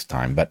it up this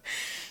time. But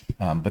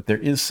there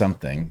is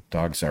something.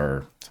 Dogs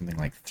are something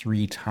like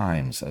 3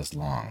 times as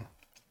long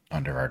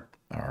under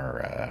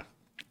our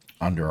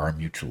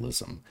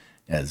mutualism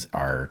as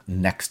our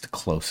next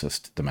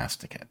closest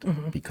domesticate,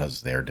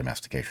 because their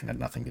domestication had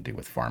nothing to do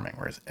with farming,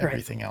 whereas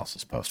everything else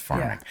is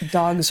post-farming. Yeah.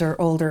 Dogs are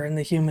older in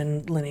the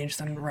human lineage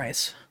than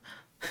rice.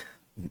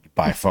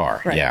 By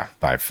far, yeah,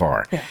 by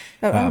far. Yeah,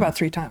 about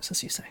 3 times,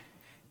 as you say.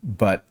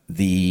 But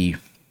there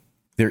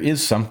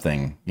is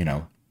something,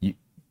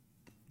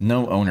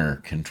 no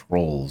owner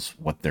controls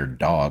what their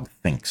dog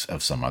thinks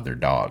of some other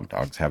dog.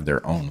 Dogs have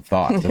their own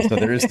thoughts. And so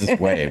there is this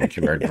way in which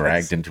you are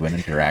dragged into an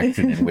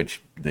interaction in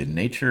which the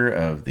nature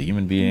of the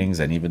human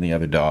beings and even the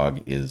other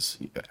dog is,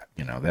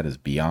 that is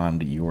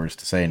beyond yours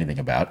to say anything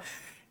about.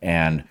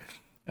 And,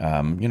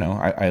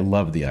 I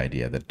love the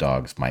idea that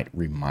dogs might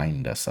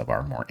remind us of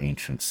our more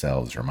ancient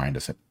selves, remind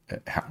us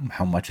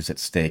how much is at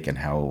stake and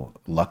how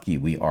lucky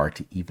we are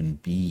to even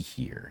be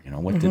here.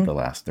 What did the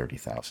last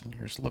 30,000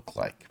 years look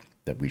like?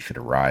 That we should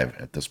arrive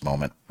at this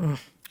moment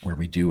where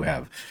we do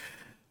have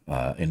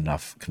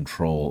enough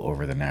control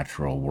over the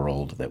natural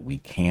world that we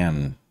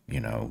can,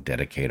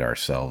 dedicate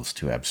ourselves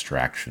to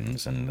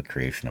abstractions and the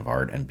creation of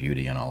art and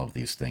beauty and all of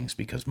these things,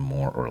 because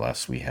more or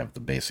less we have the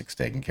basics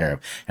taken care of.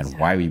 And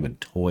why we would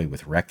toy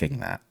with wrecking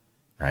that,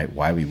 right?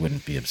 Why we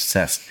wouldn't be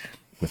obsessed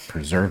with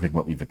preserving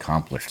what we've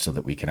accomplished so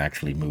that we can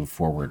actually move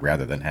forward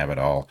rather than have it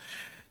all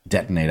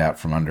detonate out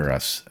from under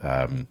us.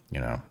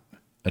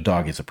 A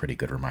dog is a pretty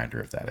good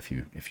reminder of that if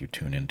you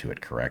tune into it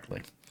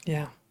correctly.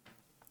 Yeah,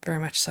 very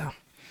much so.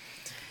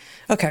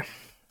 Okay.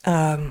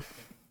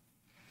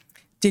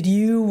 Did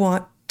you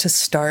want to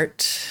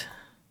start?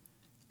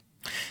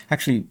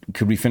 Actually,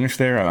 could we finish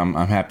there? I'm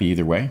happy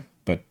either way,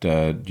 but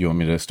do you want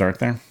me to start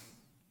there?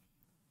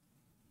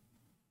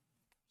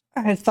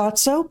 I had thought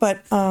so,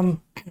 but you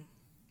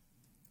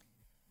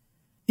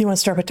want to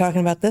start by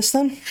talking about this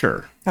then?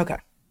 Sure. Okay.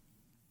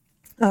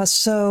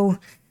 So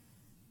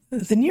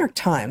the New York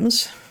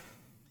Times,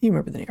 you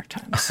remember the New York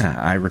Times?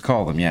 I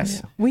recall them,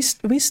 yes. Yeah. We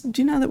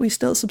do you know that we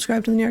still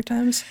subscribe to the New York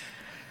Times?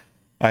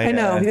 I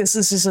know this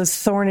is a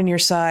thorn in your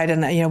side,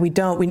 and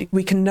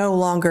we can no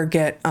longer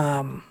get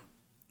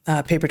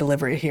paper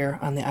delivery here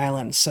on the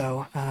island.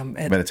 So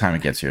by the time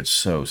it gets here, it's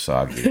so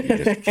soggy you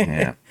just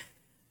can't.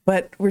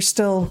 But we're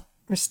I'm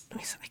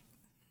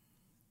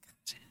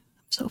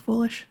so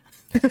foolish.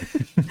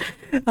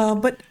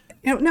 But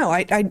no,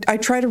 I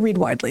try to read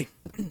widely.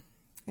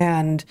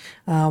 And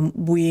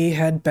we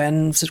had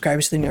been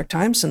subscribers to the New York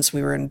Times since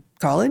we were in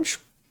college,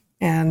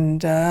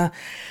 and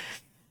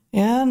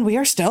we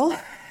are still.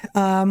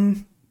 Back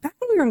when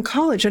we were in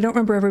college, I don't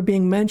remember ever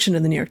being mentioned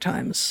in the New York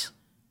Times.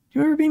 Do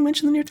you remember being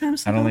mentioned in the New York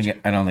Times? I don't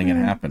think it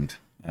happened.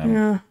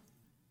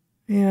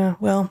 Yeah.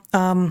 Well,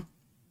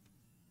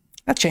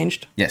 that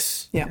changed.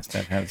 Yes. Yeah. Yes,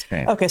 that has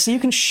changed. Okay, so you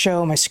can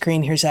show my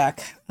screen here,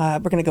 Zach. We're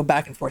going to go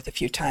back and forth a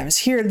few times.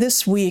 Here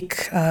this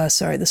week,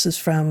 this is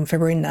from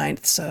February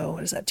 9th, so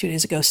what is that, 2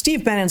 days ago?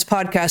 Steve Bannon's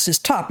podcast is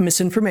top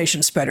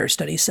misinformation spreader,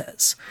 study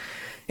says.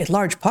 A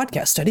large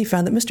podcast study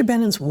found that Mr.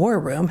 Bannon's War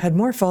Room had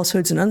more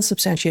falsehoods and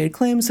unsubstantiated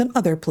claims than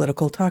other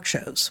political talk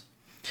shows.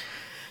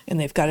 And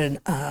they've got an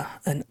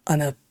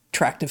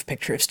unattractive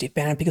picture of Steve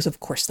Bannon because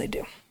of course they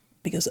do.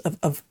 Because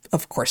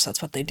of course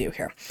that's what they do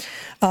here.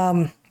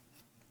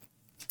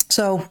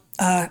 So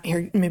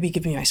here, maybe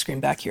give me my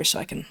screen back here so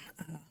I can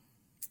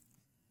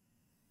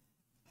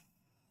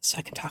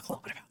talk a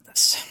little bit about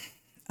this.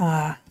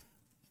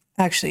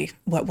 Actually,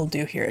 what we'll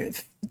do here,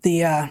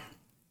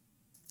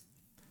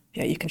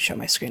 you can show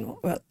my screen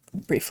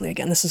briefly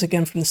again. This is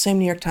again from the same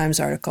New York Times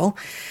article.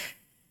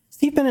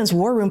 Steve Bannon's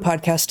War Room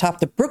podcast topped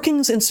the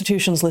Brookings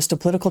Institution's list of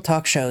political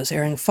talk shows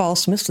airing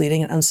false,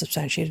 misleading, and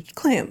unsubstantiated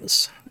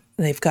claims.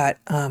 They've got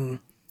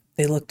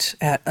they looked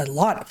at a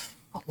lot of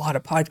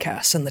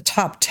podcasts, and the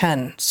top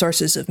 10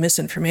 sources of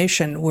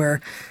misinformation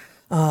were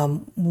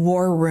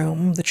War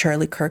Room, The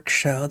Charlie Kirk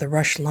Show, The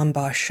Rush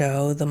Limbaugh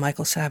Show, The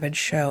Michael Savage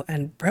Show,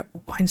 and Brett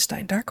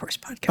Weinstein Dark Horse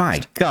Podcast.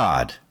 My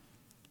God.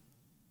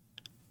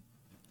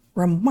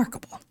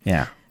 Remarkable.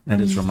 Yeah,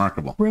 that is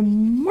remarkable.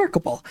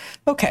 Remarkable.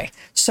 Okay,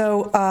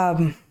 so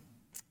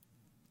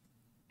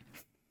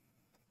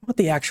what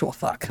the actual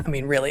fuck? I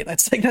mean, really,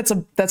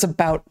 that's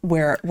about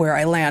where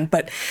I land.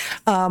 But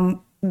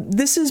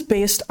this is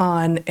based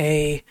on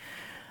a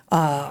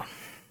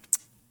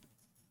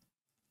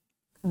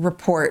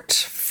report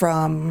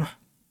from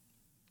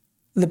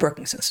the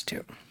Brookings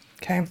Institute.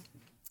 Okay,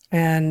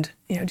 and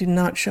do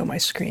not show my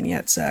screen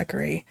yet,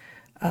 Zachary.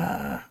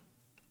 I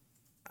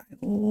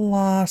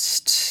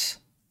lost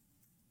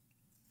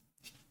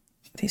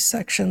the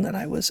section that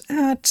I was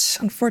at,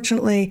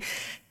 unfortunately.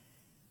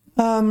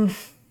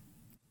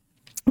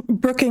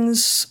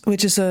 Brookings,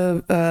 which is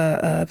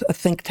a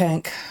think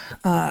tank,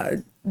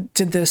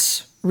 did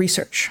this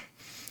research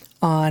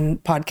on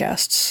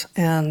podcasts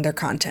and their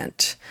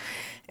content,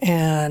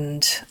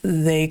 and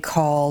they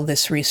call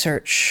this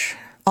research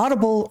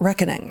Audible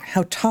Reckoning: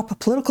 How Top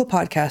Political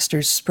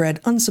Podcasters Spread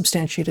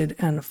Unsubstantiated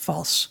and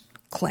False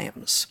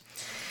Claims.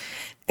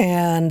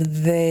 And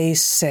they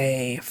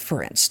say,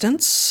 for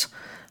instance,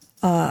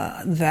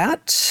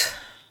 that...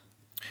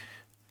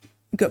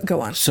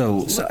 Go on.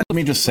 So let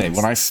me just say,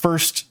 when I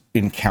first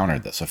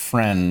encountered this, a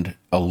friend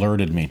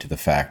alerted me to the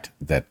fact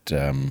that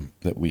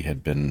that we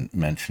had been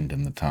mentioned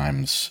in the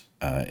Times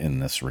in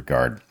this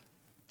regard.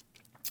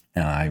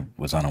 And I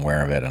was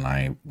unaware of it, and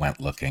I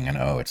went looking, and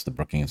it's the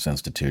Brookings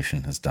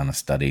Institution has done a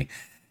study.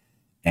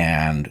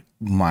 And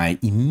my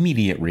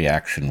immediate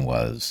reaction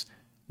was,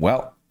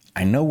 well,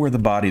 I know where the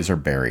bodies are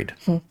buried,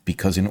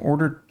 because in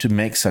order to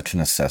make such an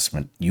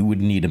assessment, you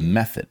would need a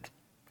method.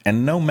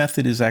 And no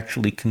method is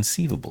actually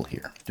conceivable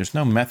here. There's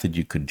no method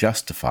you could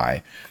justify,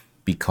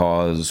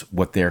 because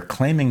what they're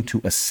claiming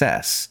to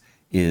assess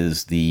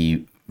is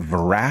the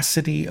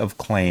veracity of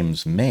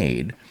claims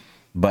made.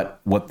 But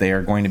what they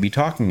are going to be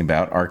talking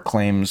about are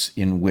claims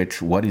in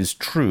which what is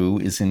true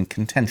is in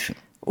contention.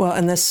 Well,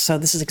 and this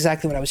is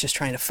exactly what I was just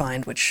trying to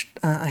find, which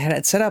I had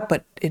it set up,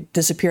 but it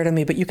disappeared on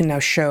me. But you can now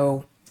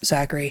show,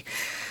 Zachary.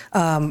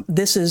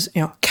 This is,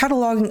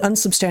 cataloging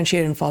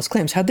unsubstantiated and false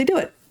claims. How'd they do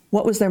it?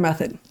 What was their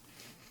method?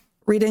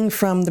 Reading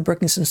from the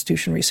Brookings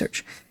Institution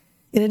research.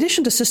 In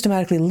addition to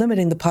systematically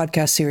limiting the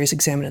podcast series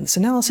examined in this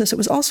analysis, it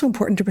was also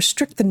important to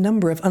restrict the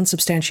number of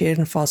unsubstantiated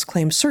and false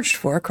claims searched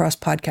for across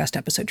podcast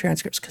episode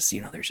transcripts, because,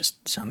 there's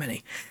just so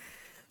many.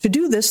 To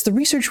do this, the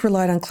research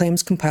relied on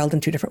claims compiled in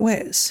two different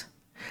ways.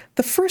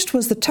 The first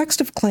was the text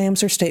of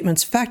claims or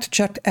statements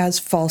fact-checked as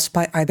false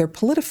by either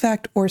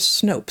PolitiFact or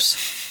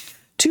Snopes,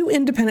 two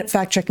independent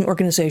fact-checking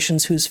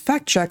organizations whose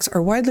fact-checks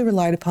are widely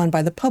relied upon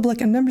by the public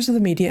and members of the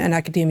media and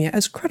academia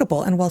as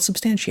credible and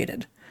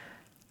well-substantiated.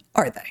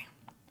 Are they?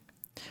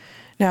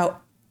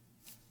 Now,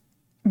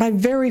 my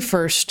very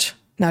first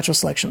natural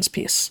selections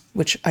piece,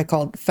 which I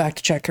called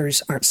Fact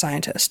Checkers Aren't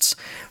Scientists,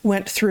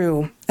 went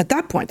through, at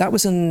that point, that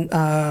was in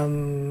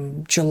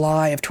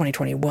July of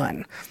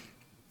 2021,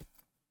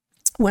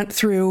 went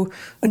through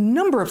a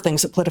number of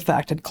things that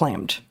PolitiFact had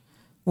claimed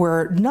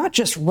were not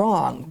just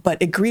wrong, but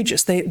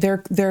egregious.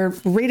 Their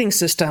rating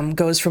system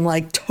goes from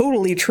like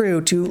totally true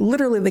to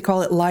literally they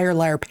call it liar,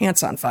 liar,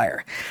 pants on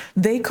fire.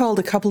 They called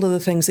a couple of the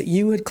things that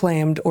you had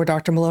claimed or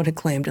Dr. Malone had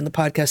claimed in the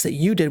podcast that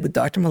you did with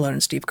Dr. Malone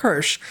and Steve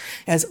Kirsch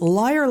as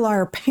liar,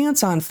 liar,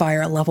 pants on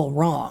fire level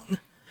wrong,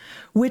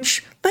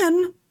 which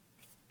then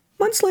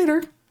months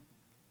later,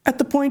 at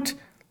the point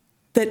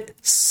that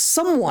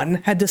someone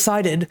had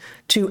decided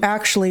to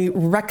actually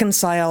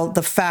reconcile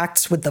the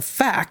facts with the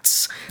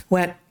facts,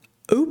 went,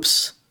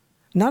 oops,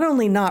 not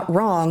only not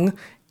wrong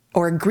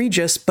or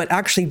egregious, but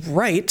actually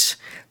right.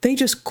 They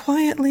just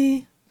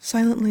quietly,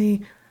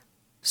 silently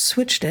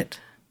switched it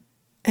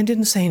and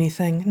didn't say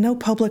anything. No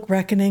public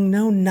reckoning,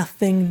 no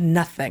nothing,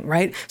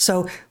 right?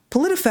 So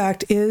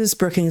PolitiFact is,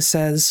 Brookings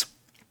says,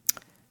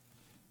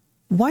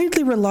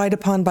 widely relied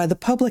upon by the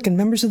public and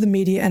members of the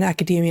media and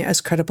academia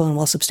as credible and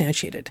well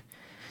substantiated.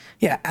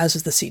 Yeah, as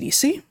is the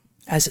CDC,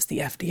 as is the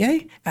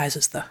FDA, as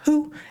is the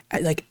WHO,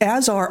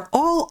 as are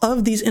all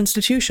of these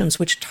institutions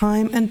which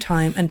time and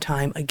time and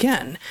time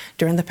again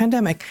during the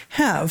pandemic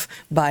have,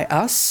 by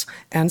us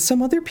and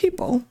some other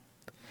people,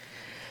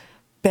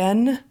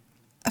 been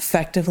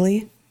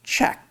effectively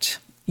checked.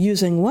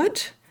 Using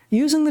what?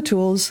 Using the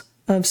tools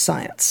of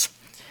science.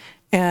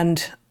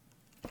 And,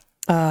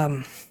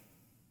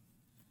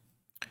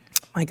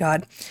 my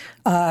God.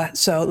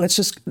 So let's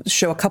just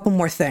show a couple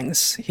more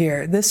things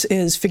here. This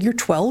is figure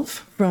 12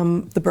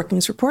 from the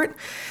Brookings report.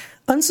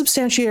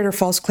 Unsubstantiated or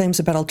false claims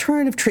about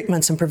alternative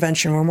treatments and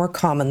prevention were more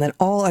common than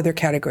all other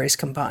categories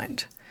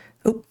combined.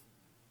 Oop,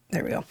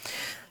 there we go.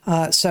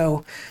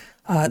 So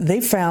they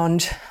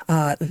found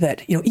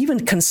that,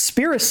 even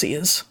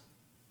conspiracies,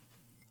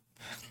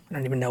 I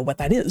don't even know what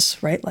that is,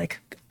 right? Like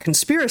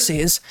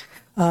conspiracies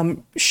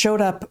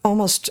showed up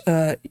almost,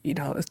 a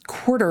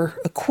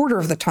quarter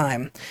of the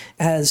time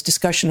as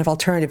discussion of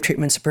alternative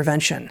treatments and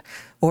prevention,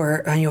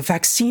 or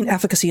vaccine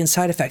efficacy and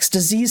side effects,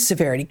 disease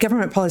severity,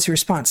 government policy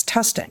response,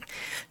 testing.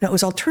 Now, it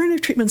was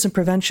alternative treatments and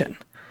prevention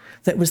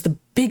that was the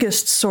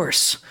biggest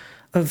source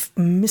of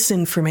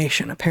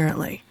misinformation,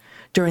 apparently,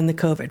 during the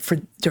COVID.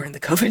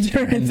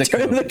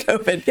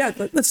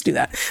 Yeah, let's do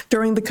that.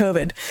 During the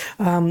COVID,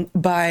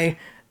 by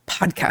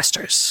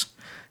podcasters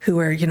who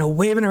are,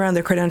 waving around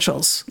their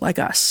credentials like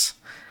us.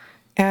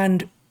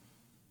 And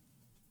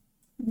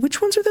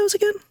which ones are those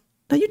again?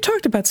 Now, you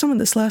talked about some of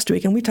this last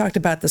week, and we talked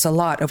about this a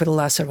lot over the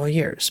last several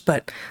years.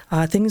 But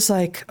things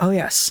like, oh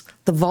yes,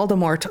 the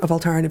Voldemort of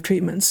alternative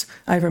treatments,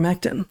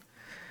 ivermectin,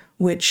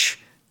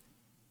 which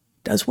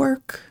does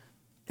work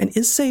and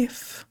is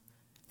safe.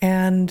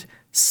 And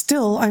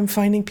still, I'm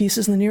finding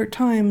pieces in the New York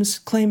Times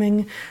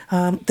claiming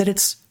that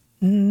it's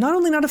not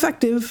only not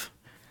effective,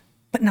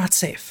 but not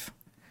safe.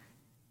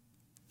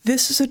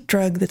 This is a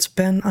drug that's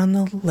been on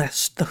the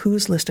list, the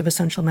WHO's list of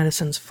essential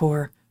medicines,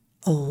 for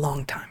a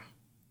long time.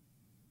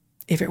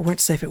 If it weren't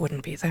safe, it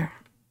wouldn't be there.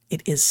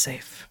 It is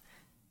safe.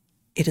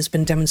 It has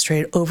been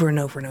demonstrated over and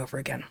over and over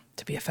again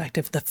to be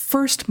effective. The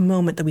first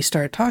moment that we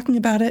started talking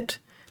about it,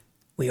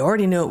 we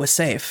already knew it was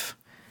safe.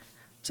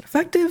 Was it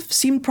effective?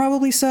 Seemed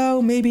probably so,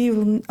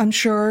 maybe,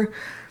 unsure.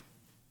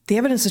 The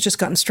evidence has just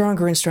gotten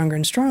stronger and stronger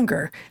and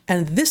stronger.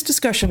 And this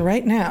discussion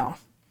right now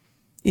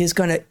is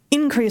going to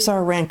increase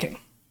our ranking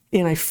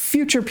in a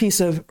future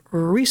piece of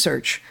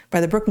research by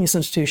the Brookings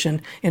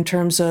Institution in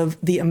terms of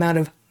the amount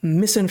of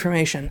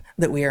misinformation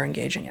that we are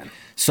engaging in.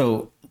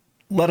 So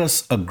let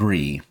us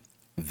agree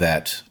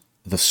that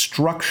the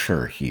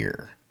structure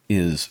here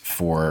is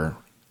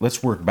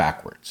let's work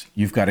backwards.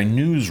 You've got a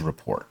news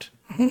report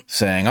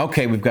saying,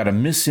 okay, we've got a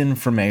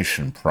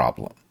misinformation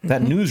problem.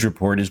 That news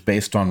report is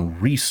based on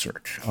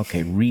research.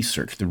 Okay,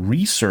 research. The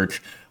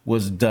research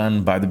was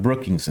done by the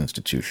Brookings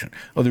Institution.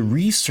 Oh, the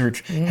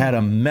research had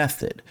a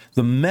method.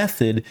 The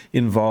method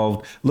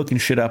involved looking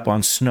shit up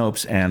on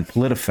Snopes and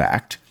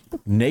PolitiFact,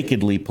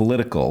 nakedly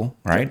political,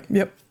 right?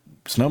 Yep.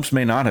 Snopes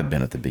may not have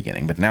been at the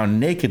beginning, but now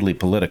nakedly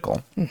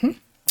political.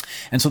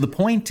 And so the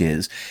point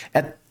is,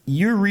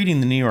 you're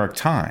reading the New York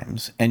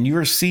Times and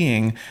you're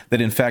seeing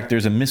that, in fact,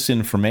 there's a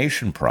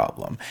misinformation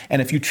problem.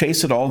 And if you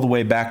chase it all the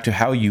way back to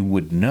how you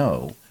would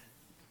know,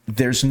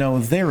 there's no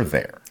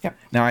there. Yep.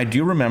 Now, I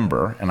do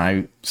remember, and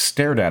I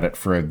stared at it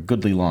for a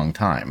goodly long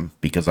time,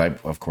 because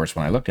of course,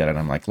 when I looked at it,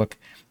 I'm like, look,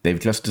 they've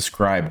just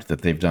described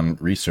that they've done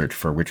research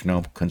for which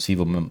no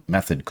conceivable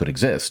method could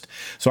exist.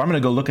 So I'm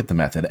going to go look at the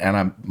method,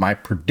 and my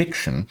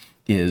prediction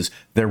is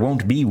there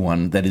won't be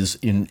one that is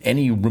in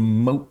any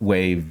remote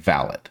way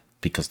valid,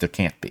 because there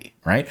can't be,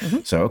 right?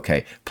 So,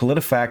 okay,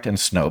 PolitiFact and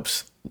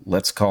Snopes,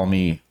 let's call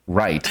me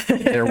right.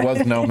 There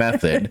was no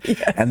method.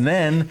 Yes. And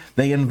then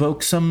they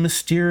invoke some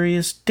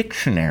mysterious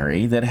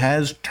dictionary that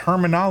has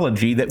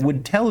terminology that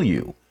would tell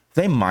you.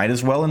 They might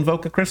as well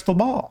invoke a crystal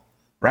ball,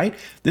 right?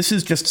 This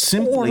is just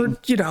simply...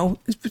 Or,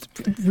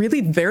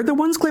 really, they're the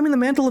ones claiming the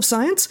mantle of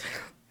science?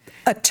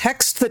 A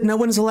text that no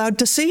one's allowed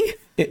to see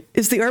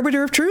is the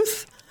arbiter of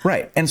truth?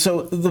 Right. And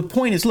so the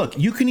point is, look,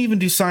 you can even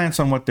do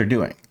science on what they're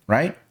doing,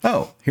 right?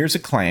 Oh, here's a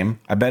claim.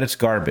 I bet it's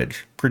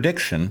garbage.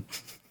 Prediction.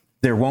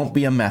 There won't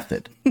be a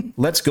method.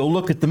 Let's go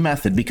look at the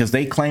method, because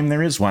they claim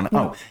there is one.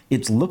 Oh,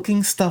 it's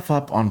looking stuff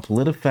up on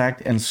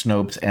PolitiFact and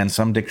Snopes and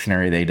some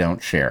dictionary they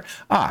don't share.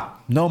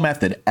 No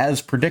method,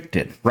 as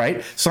predicted,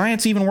 right?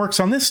 Science even works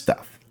on this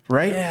stuff,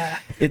 right? Yeah.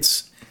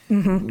 It's...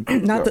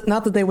 Not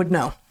that they would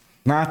know.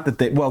 Not that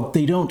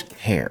they don't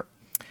care.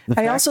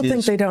 I also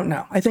think they don't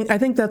know. I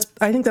think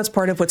that's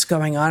part of what's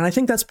going on. I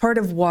think that's part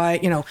of why,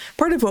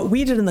 part of what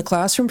we did in the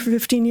classroom for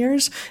 15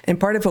 years and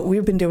part of what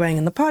we've been doing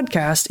in the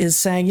podcast is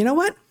saying, you know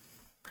what?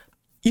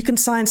 You can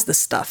science this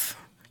stuff.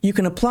 You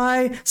can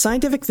apply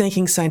scientific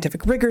thinking,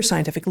 scientific rigor,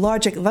 scientific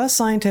logic, the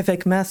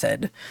scientific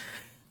method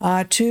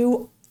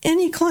to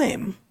any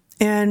claim.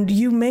 And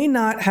you may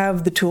not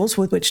have the tools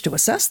with which to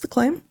assess the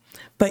claim,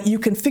 but you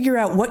can figure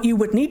out what you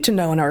would need to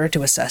know in order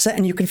to assess it,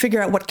 and you can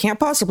figure out what can't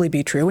possibly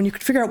be true, and you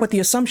can figure out what the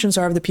assumptions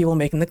are of the people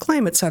making the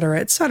claim, et cetera,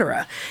 et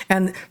cetera.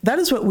 And that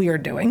is what we are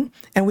doing,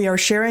 and we are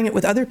sharing it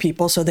with other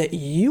people so that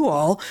you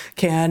all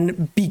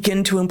can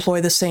begin to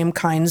employ the same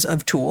kinds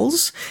of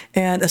tools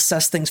and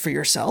assess things for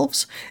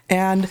yourselves.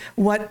 And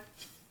what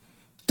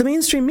the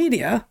mainstream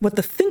media, what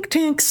the think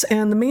tanks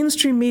and the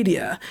mainstream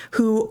media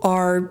who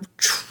are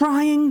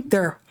trying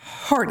their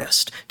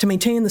hardest to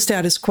maintain the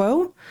status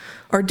quo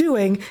are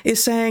doing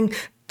is saying,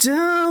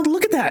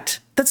 look at that.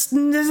 This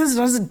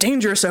is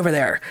dangerous over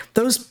there.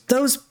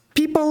 Those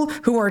people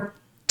who are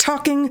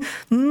talking,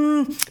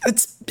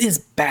 it's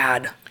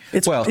bad.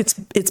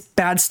 It's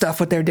bad stuff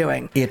what they're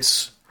doing.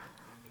 It's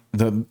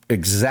the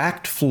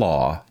exact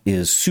flaw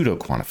is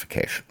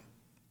pseudo-quantification,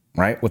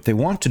 right? What they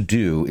want to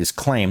do is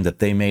claim that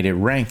they made a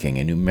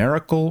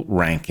numerical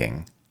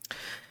ranking,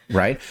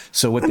 right?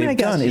 So what they've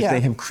done is they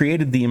have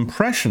created the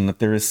impression that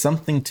there is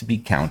something to be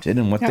counted,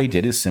 and what they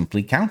did is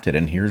simply count it.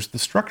 And here's the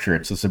structure.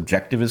 It's as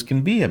objective as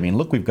can be. I mean,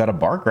 look, we've got a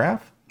bar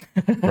graph,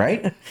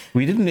 right?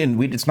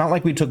 It's not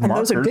like we took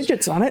markers. Those are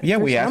digits on it. Yeah,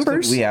 we asked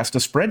a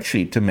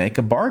spreadsheet to make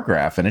a bar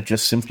graph, and it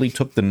just simply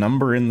took the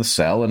number in the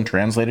cell and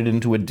translated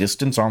into a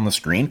distance on the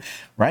screen,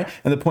 right?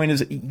 And the point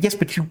is, yes,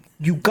 but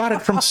you got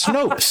it from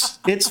Snopes.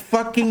 It's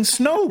fucking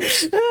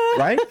Snopes,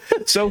 right?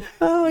 So,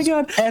 oh my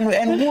God.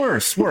 And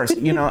worse.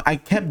 I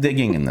kept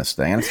digging in this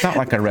thing, and it's not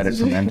like I read it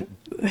from end.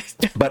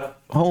 But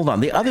hold on.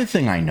 The other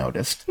thing I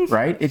noticed,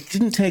 right? It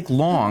didn't take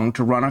long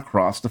to run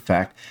across the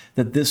fact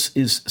that this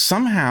is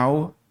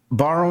somehow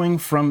borrowing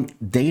from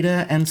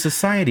Data and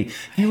Society.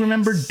 You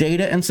remember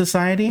Data and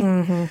Society?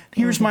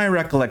 Here's my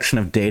recollection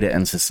of Data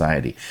and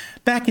Society.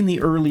 Back in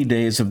the early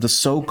days of the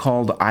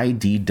so-called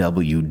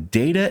IDW,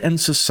 Data and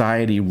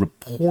Society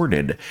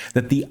reported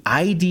that the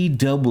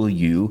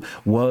IDW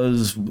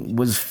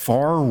was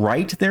far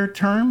right, their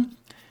term.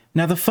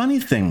 Now, the funny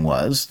thing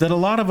was that a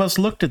lot of us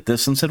looked at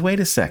this and said,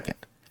 wait a second.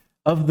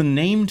 Of the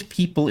named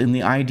people in the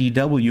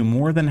IDW,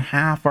 more than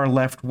half are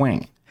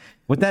left-wing.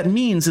 What that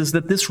means is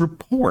that this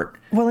report...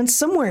 Well, and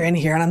somewhere in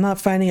here, and I'm not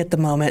finding it at the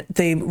moment,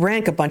 they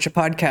rank a bunch of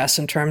podcasts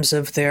in terms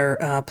of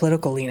their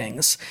political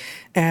leanings.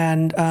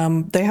 And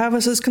they have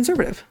us as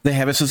conservative. They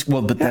have us as...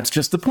 Well, but that's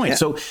just the point. Yeah.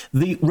 So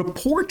the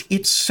report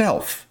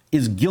itself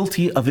is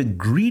guilty of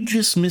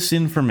egregious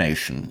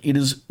misinformation. It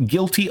is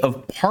guilty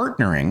of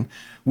partnering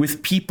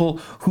with people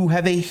who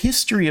have a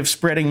history of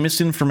spreading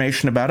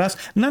misinformation about us.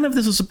 None of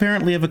this is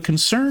apparently of a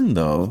concern,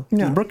 though, to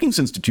the Brookings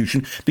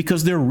Institution,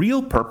 because their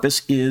real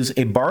purpose is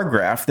a bar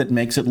graph that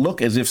makes it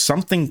look as if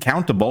something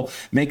countable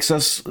makes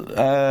us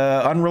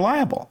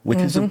unreliable, which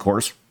is, of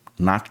course,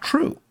 not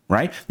true,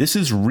 right? This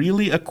is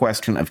really a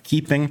question of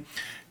keeping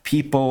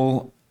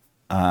people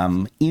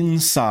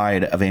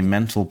inside of a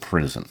mental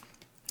prison.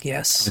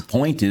 Yes. The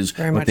point is,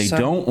 Very what much they so.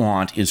 don't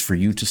want is for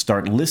you to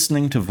start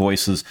listening to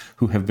voices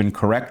who have been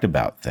correct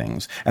about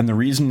things. And the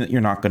reason that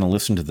you're not going to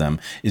listen to them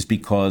is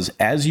because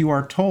as you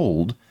are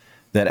told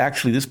that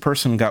actually this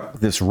person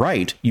got this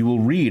right, you will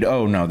read,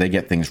 oh, no, they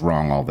get things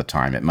wrong all the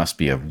time. It must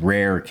be a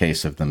rare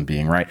case of them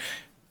being right.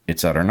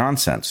 It's utter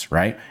nonsense,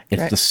 right?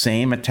 It's Right. the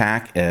same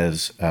attack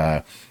as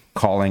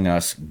calling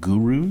us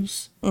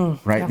gurus,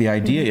 right? yeah. The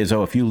idea is,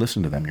 oh, if you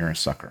listen to them, you're a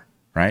sucker,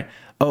 right?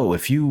 Oh,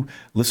 if you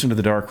listen to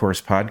the Dark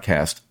Horse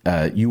podcast,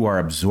 you are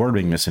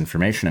absorbing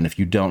misinformation. And if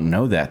you don't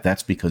know that,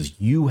 that's because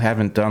you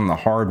haven't done the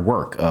hard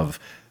work of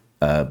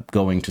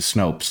going to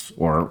Snopes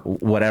or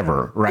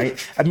whatever,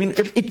 right? I mean,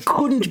 it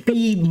couldn't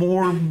be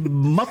more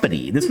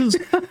muppety.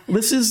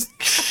 This is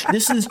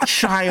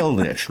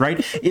childish, right?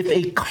 If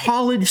a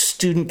college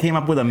student came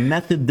up with a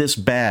method this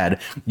bad,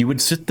 you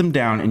would sit them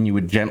down and you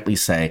would gently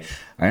say,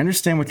 I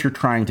understand what you're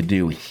trying to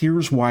do.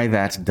 Here's why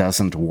that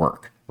doesn't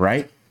work,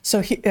 right?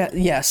 So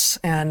yes,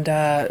 and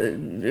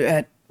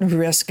at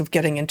risk of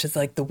getting into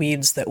like the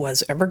weeds that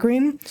was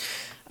Evergreen,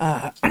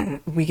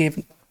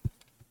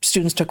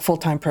 students took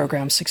full-time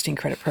programs, 16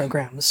 credit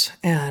programs,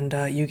 and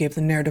you gave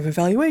them narrative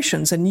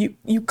evaluations. And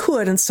you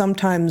could, and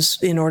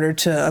sometimes in order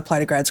to apply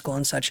to grad school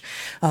and such,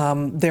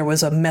 there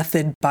was a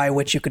method by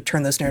which you could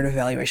turn those narrative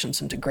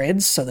evaluations into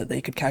grades so that they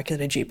could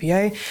calculate a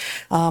GPA.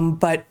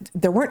 But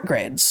there weren't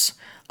grades.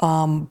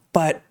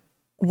 But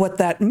what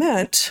that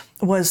meant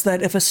was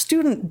that if a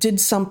student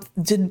did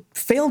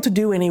fail to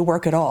do any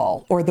work at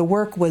all, or the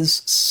work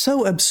was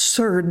so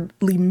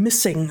absurdly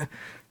missing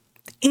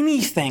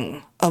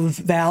anything of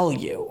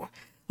value,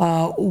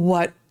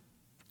 what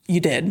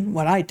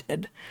I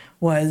did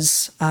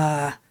was,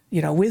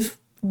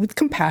 with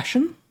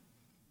compassion,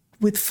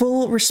 with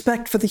full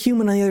respect for the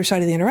human on the other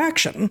side of the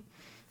interaction,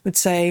 would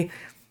say,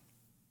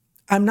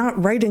 I'm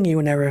not writing you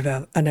a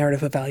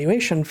narrative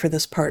evaluation for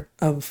this part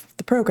of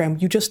the program.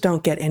 You just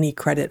don't get any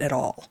credit at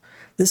all.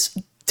 This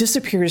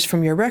disappears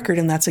from your record,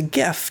 and that's a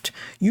gift.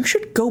 You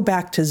should go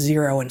back to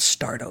zero and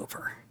start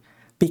over,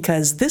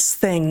 because this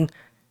thing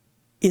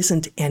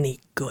isn't any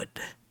good.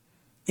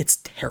 It's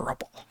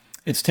terrible.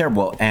 It's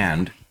terrible.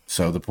 And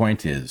so the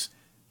point is,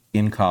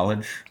 in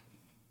college,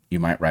 you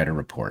might write a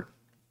report.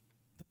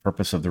 The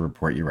purpose of the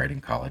report you write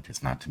in college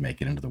is not to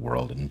make it into the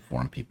world and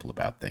inform people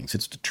about things.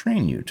 It's to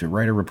train you to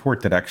write a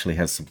report that actually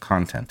has some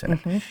content in it.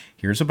 Mm-hmm.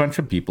 Here's a bunch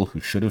of people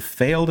who should have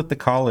failed at the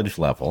college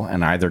level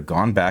and either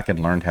gone back and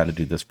learned how to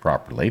do this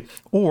properly,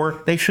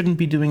 or they shouldn't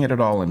be doing it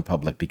at all in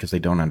public because they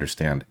don't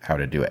understand how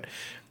to do it.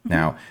 Mm-hmm.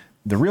 Now,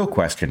 the real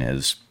question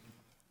is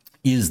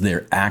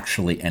there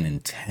actually an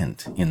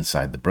intent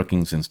inside the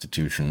Brookings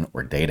Institution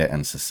or Data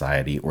and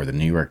Society or the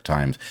New York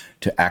Times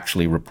to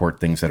actually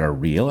report things that are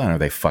real, and are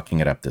they fucking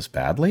it up this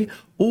badly?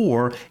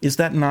 Or is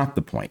that not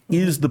the point?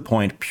 Is the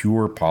point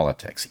pure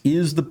politics?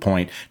 Is the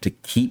point to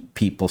keep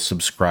people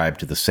subscribed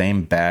to the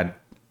same bad,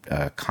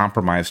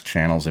 compromised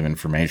channels of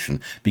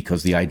information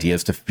because the idea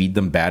is to feed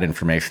them bad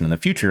information in the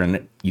future,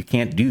 and you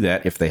can't do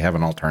that if they have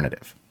an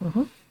alternative?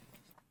 Mm-hmm.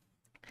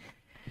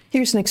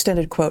 Here's an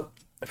extended quote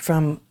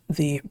from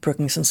the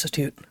Brookings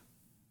Institute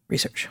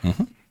research.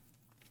 Mm-hmm.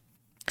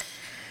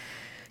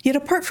 Yet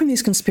apart from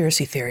these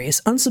conspiracy theories,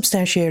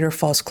 unsubstantiated or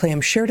false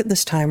claims shared at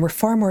this time were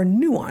far more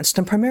nuanced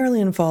and primarily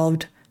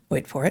involved,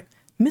 wait for it,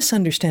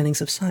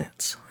 misunderstandings of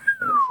science.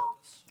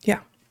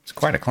 Yeah. It's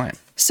quite a claim.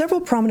 Several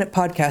prominent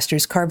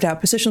podcasters carved out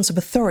positions of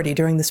authority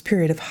during this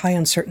period of high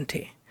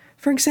uncertainty.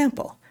 For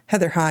example,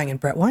 Heather Heying and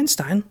Brett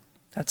Weinstein,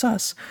 that's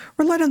us,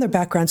 relied on their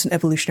backgrounds in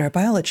evolutionary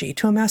biology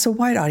to amass a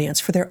wide audience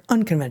for their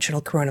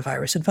unconventional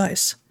coronavirus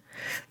advice.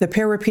 The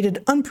pair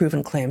repeated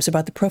unproven claims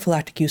about the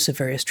prophylactic use of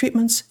various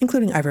treatments,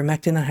 including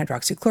ivermectin and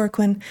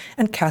hydroxychloroquine,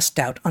 and cast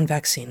doubt on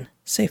vaccine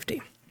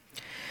safety.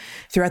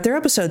 Throughout their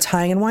episodes,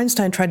 Heying and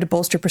Weinstein tried to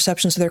bolster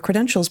perceptions of their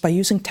credentials by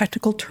using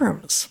technical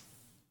terms.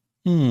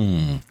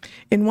 In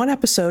one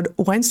episode,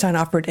 Weinstein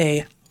offered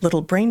a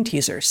little brain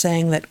teaser,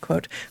 saying that,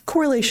 quote,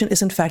 correlation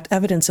is in fact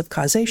evidence of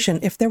causation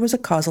if there was a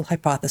causal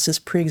hypothesis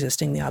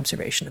pre-existing the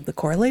observation of the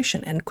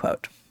correlation, end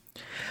quote.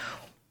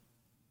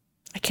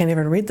 I can't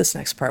even read this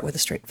next part with a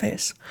straight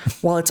face.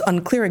 While it's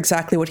unclear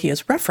exactly what he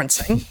is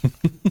referencing,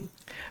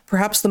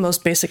 perhaps the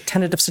most basic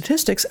tenet of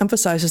statistics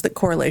emphasizes that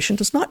correlation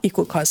does not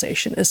equal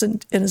causation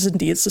and is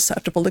indeed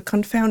susceptible to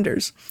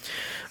confounders.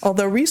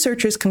 Although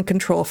researchers can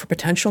control for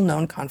potential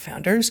known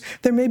confounders,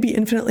 there may be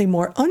infinitely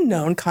more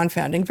unknown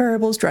confounding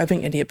variables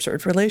driving any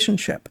observed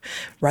relationship.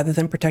 Rather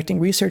than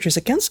protecting researchers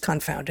against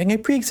confounding, a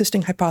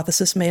pre-existing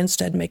hypothesis may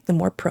instead make them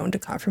more prone to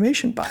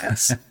confirmation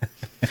bias.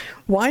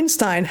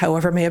 Weinstein,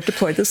 however, may have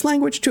deployed this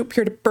language to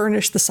appear to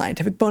burnish the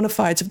scientific bona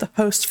fides of the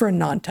hosts for a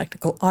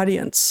non-technical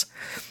audience.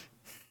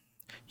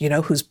 You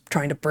know who's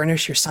trying to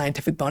burnish your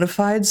scientific bona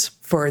fides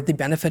for the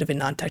benefit of a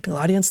non-technical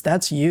audience?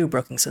 That's you,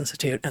 Brookings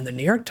Institute, and the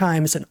New York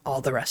Times, and all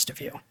the rest of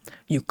you.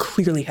 You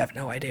clearly have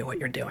no idea what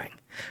you're doing.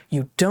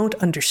 You don't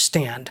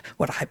understand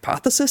what a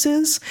hypothesis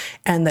is,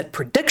 and that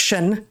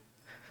prediction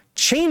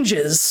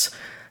changes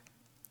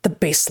the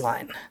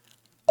baseline.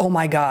 Oh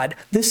my God,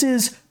 this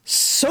is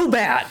so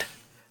bad.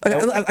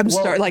 I'm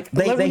sorry. Let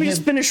me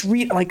just finish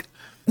reading.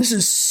 This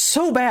is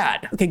so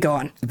bad. Okay, go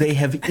on. They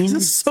have This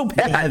is so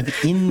bad. They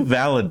have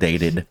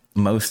invalidated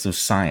most of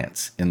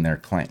science in their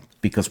claim,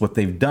 because what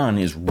they've done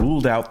is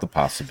ruled out the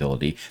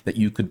possibility that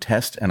you could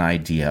test an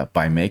idea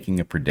by making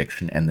a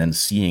prediction and then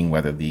seeing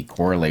whether the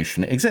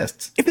correlation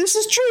exists. If this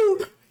is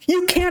true,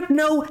 you can't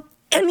know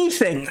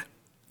anything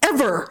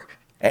ever.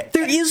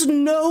 There is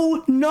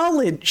no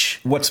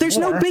knowledge. There's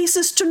no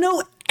basis to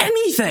know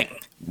anything.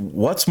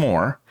 What's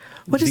more,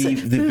 what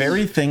is the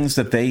very things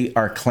that they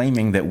are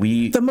claiming that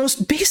the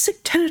most basic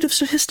tenet of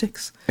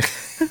statistics.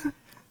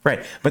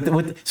 Right.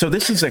 But so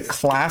this is a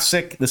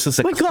classic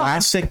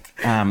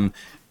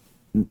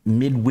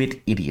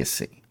midwit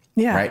idiocy.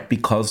 Yeah. Right.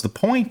 Because the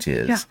point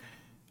is,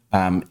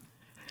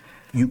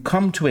 you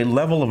come to a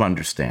level of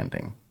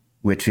understanding,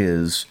 which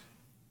is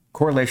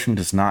correlation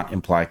does not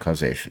imply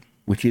causation,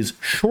 which is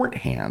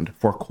shorthand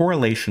for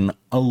correlation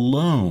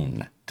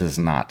alone does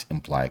not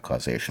imply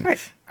causation. Right.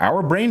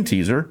 Our brain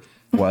teaser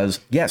was,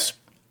 yes,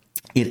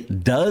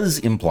 it does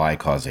imply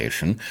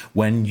causation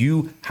when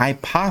you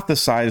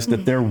hypothesize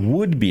that there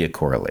would be a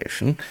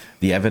correlation.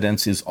 The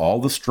evidence is all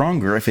the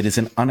stronger if it is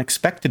an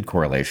unexpected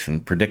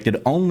correlation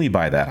predicted only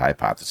by that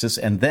hypothesis.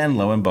 And then,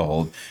 lo and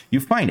behold, you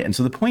find it. And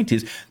so the point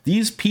is,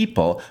 these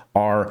people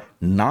are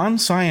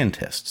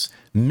non-scientists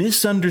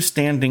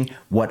misunderstanding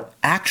what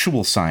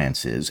actual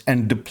science is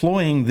and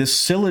deploying this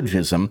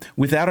syllogism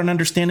without an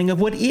understanding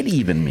of what it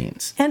even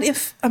means. And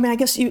I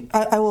guess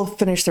I will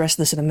finish the rest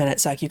of this in a minute,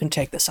 Zach. You can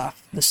take this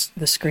off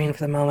the screen for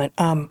the moment.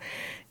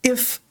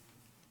 If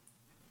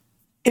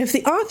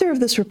the author of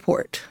this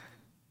report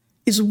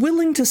is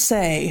willing to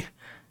say,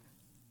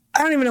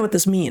 I don't even know what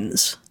this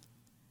means,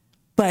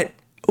 but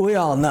we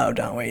all know,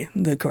 don't we,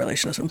 the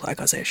correlation doesn't imply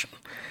causation.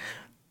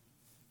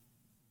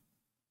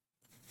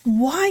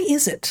 Why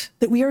is it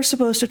that we are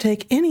supposed to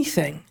take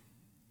anything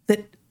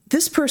that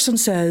this person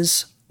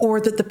says, or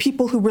that the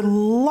people who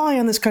rely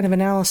on this kind of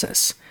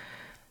analysis,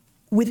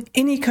 with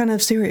any kind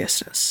of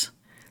seriousness?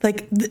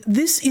 Like,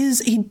 this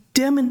is a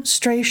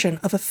demonstration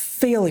of a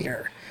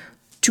failure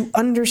to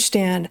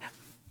understand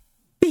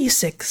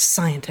basic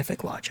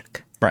scientific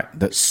logic. Right.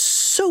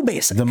 So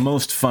basic. The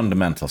most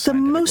fundamental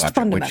scientific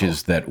logic, which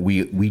is that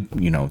we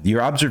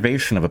your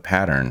observation of a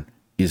pattern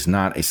is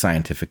not a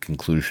scientific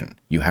conclusion.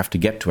 You have to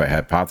get to a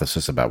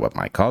hypothesis about what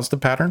might cause the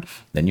pattern.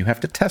 Then you have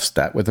to test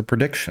that with a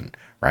prediction,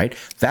 right?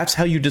 That's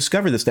how you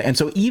discover this. And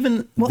so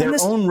even their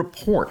own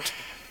report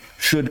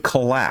should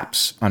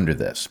collapse under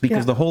this,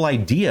 because the whole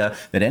idea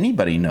that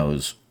anybody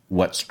knows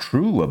what's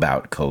true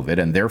about COVID,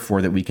 and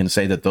therefore that we can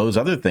say that those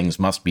other things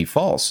must be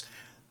false,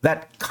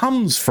 that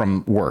comes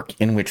from work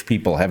in which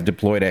people have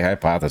deployed a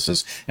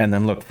hypothesis and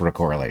then looked for a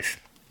correlation.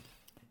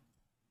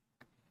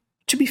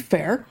 To be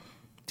fair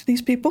to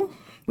these people,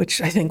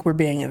 which I think we're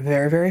being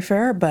very, very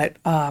fair, but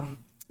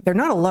they're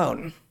not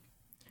alone.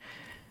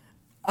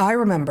 I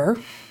remember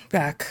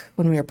back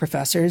when we were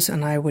professors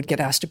and I would get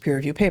asked to peer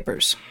review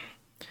papers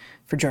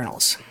for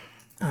journals,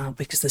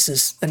 because this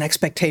is an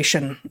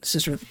expectation. This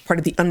is part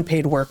of the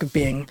unpaid work of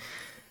being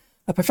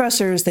a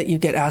professor, is that you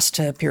get asked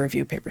to peer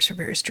review papers for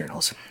various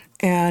journals.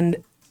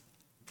 And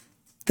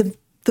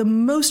the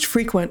most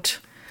frequent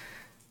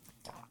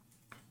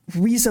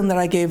reason that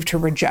I gave to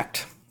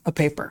reject a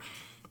paper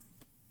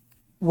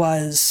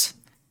was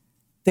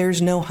there's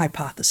no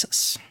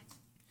hypothesis.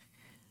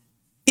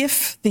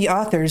 If the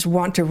authors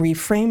want to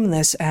reframe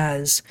this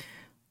as,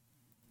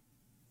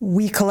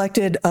 we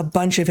collected a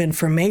bunch of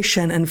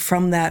information and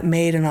from that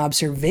made an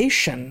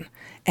observation,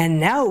 and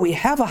now we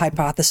have a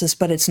hypothesis,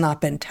 but it's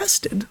not been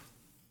tested,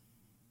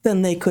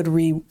 then they could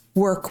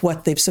rework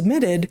what they've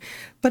submitted.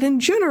 But in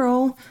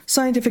general,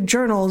 scientific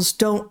journals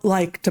don't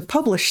like to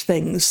publish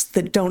things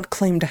that don't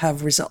claim to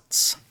have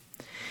results.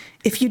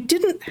 If you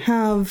didn't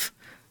have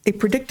a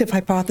predictive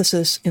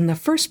hypothesis in the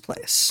first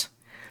place,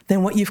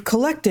 then what you've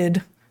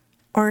collected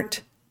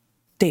aren't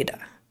data.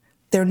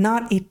 They're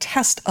not a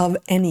test of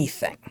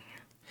anything.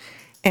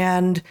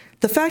 And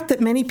the fact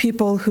that many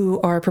people who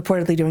are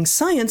purportedly doing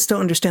science don't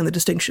understand the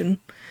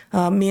distinction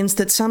means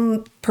that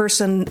some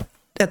person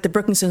at the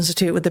Brookings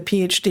Institute with a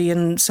PhD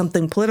in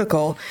something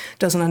political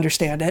doesn't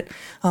understand it.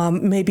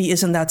 Maybe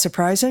isn't that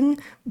surprising,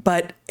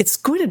 but it's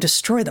going to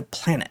destroy the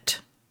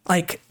planet.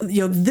 Like,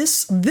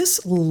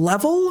 this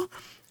level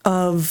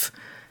of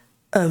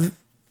the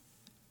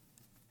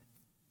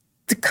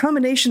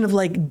combination of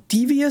like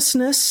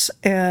deviousness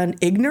and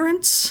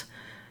ignorance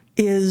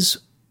is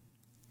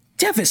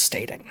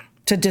devastating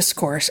to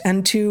discourse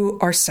and to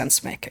our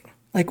sense making.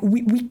 Like,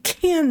 we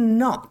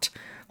cannot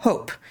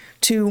hope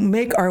to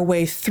make our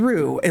way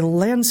through a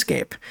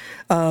landscape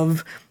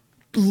of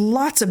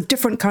lots of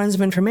different kinds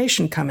of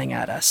information coming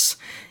at us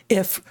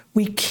if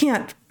we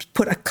can't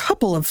put a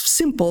couple of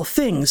simple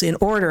things in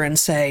order and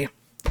say,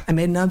 I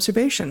made an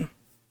observation.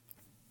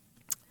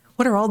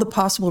 What are all the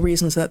possible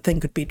reasons that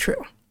thing could be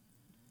true?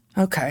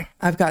 Okay,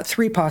 I've got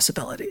 3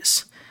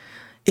 possibilities.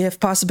 If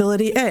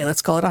possibility A,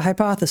 let's call it a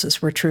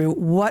hypothesis, were true,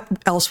 what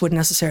else would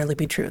necessarily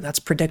be true? That's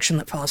prediction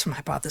that follows from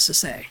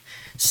hypothesis A.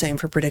 Same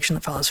for prediction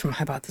that follows from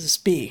hypothesis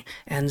B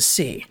and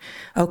C.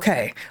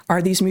 Okay,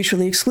 are these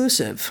mutually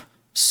exclusive?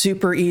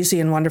 super easy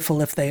and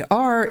wonderful if they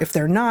are. If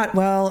they're not,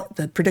 well,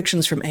 the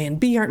predictions from A and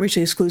B aren't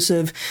mutually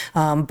exclusive.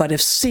 But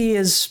if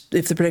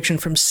the prediction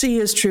from C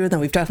is true, then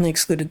we've definitely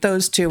excluded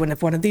those two. And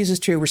if one of these is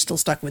true, we're still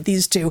stuck with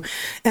these two.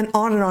 And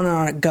on and on and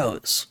on it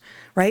goes,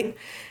 right?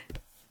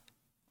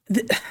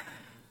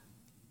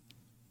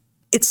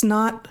 It's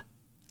not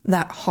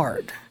that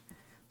hard.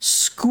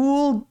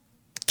 School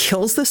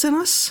kills this in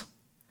us.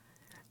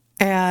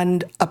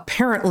 And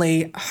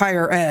apparently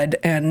higher ed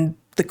and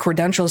the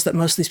credentials that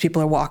most of these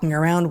people are walking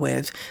around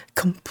with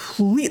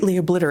completely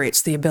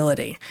obliterates the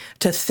ability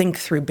to think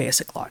through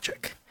basic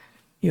logic.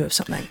 You have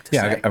something to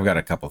say. I've got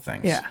a couple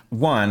things. Yeah.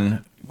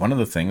 One of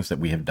the things that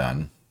we have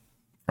done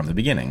from the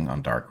beginning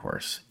on Dark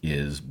Horse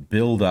is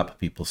build up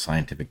people's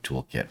scientific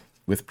toolkit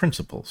with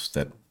principles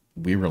that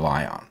we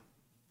rely on.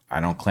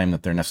 I don't claim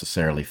that they're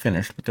necessarily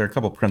finished, but there are a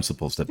couple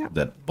principles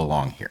that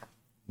belong here.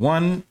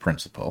 One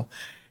principle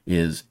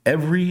is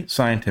every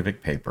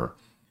scientific paper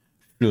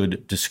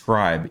should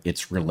describe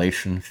its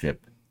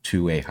relationship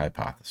to a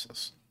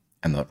hypothesis.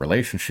 And the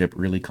relationship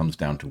really comes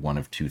down to one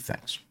of two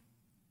things.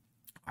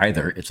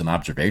 Either it's an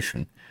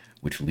observation,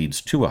 which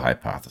leads to a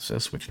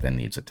hypothesis, which then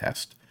needs a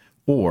test,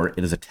 or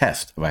it is a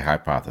test of a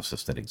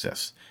hypothesis that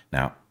exists.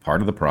 Now,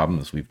 part of the problem,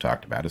 as we've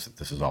talked about, is that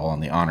this is all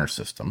on the honor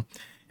system.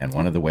 And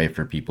one of the ways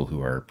for people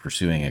who are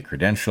pursuing a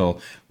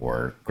credential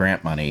or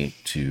grant money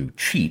to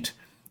cheat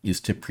is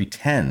to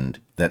pretend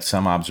that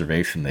some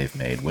observation they've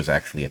made was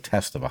actually a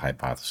test of a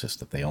hypothesis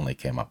that they only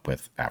came up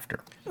with after.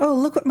 Oh,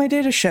 look what my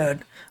data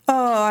showed.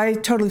 Oh, I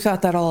totally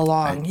thought that all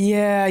along. Right.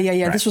 Yeah.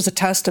 Right. This was a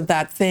test of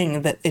that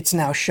thing that it's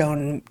now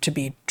shown to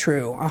be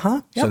true.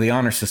 Yep. So the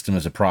honor system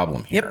is a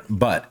problem here. Yep.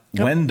 But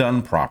when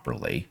done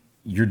properly,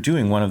 you're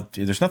doing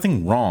there's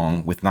nothing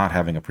wrong with not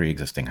having a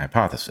pre-existing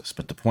hypothesis.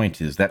 But the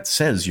point is that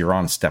says you're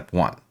on step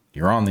one.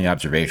 You're on the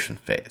observation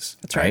phase.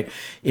 That's right.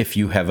 If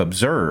you have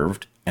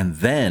observed and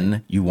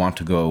then you want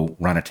to go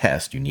run a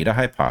test, you need a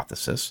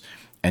hypothesis,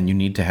 and you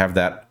need to have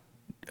that.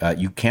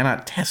 You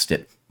cannot test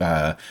it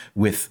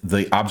with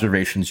the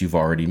observations you've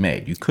already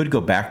made. You could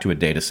go back to a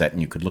data set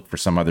and you could look for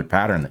some other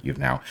pattern that you've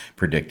now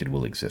predicted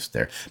will exist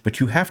there. But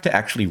you have to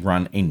actually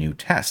run a new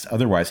test.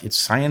 Otherwise, it's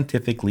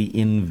scientifically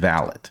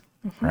invalid,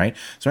 right?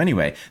 So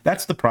anyway,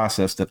 that's the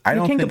process that I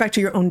don't think... You can't go back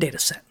to your own data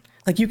set.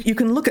 Like you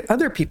can look at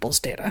other people's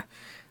data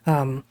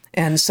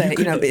and say,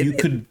 you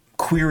could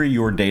query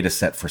your data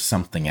set for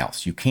something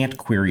else. You can't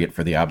query it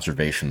for the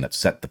observation that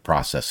set the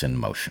process in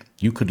motion.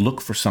 You could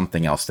look for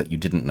something else that you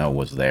didn't know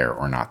was there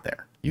or not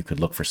there. You could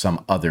look for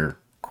some other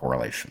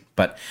correlation.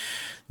 But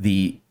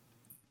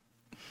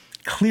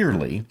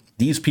clearly,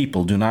 these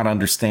people do not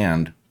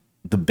understand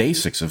the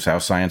basics of how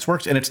science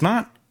works. And it's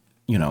not,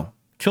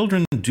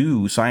 children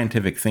do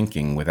scientific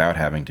thinking without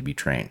having to be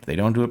trained. They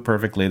don't do it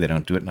perfectly. They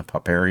don't do it in a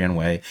Popperian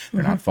way.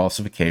 They're not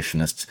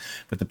falsificationists.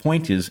 But the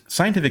point is,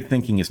 scientific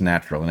thinking is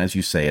natural. And as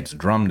you say, it's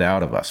drummed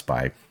out of us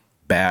by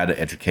bad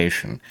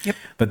education. Yep.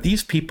 But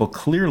these people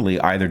clearly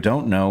either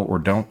don't know or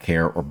don't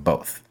care or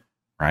both,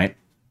 right?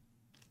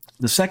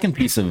 The second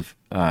piece of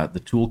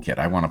the toolkit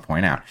I want to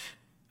point out,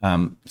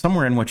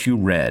 somewhere in what you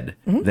read,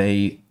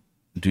 they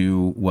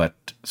do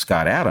what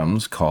Scott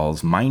Adams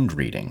calls mind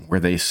reading, where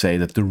they say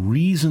that the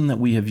reason that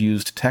we have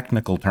used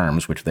technical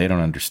terms which they don't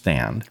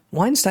understand.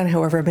 Weinstein,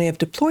 however, may have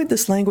deployed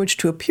this language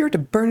to appear to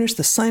burnish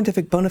the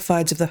scientific bona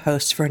fides of the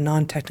hosts for a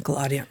non-technical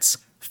audience.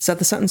 Is that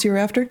the sentence you were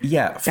after?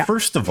 Yeah.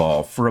 First of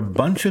all, for a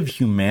bunch of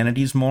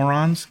humanities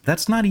morons,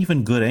 that's not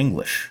even good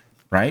English,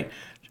 right?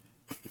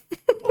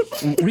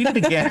 Read it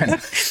again.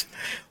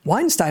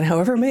 Weinstein,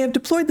 however, may have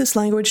deployed this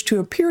language to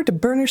appear to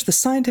burnish the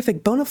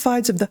scientific bona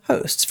fides of the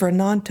hosts for a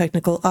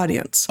non-technical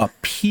audience.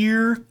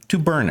 Appear to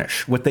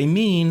burnish. What they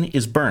mean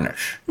is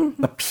burnish.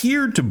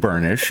 Appear to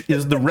burnish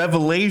is the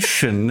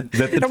revelation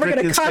that the we're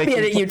going to copy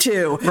it at you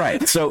too.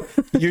 Right. So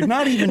you're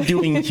not even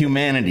doing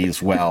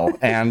humanities well,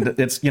 and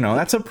it's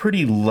that's a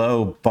pretty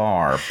low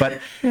bar.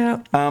 But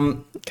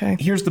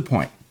here's the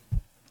point.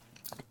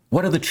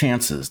 What are the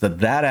chances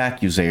that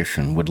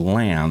accusation would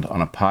land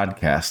on a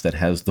podcast that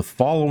has the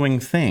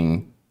following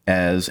thing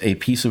as a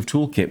piece of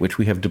toolkit which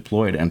we have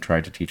deployed and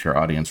tried to teach our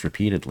audience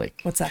repeatedly?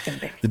 What's that going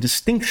to be? The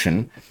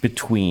distinction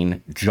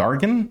between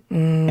jargon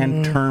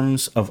and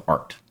terms of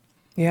art.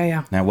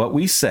 Yeah. Now, what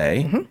we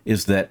say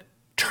is that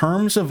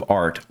terms of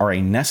art are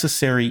a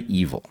necessary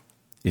evil.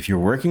 If you're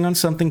working on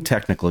something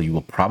technical, you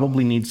will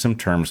probably need some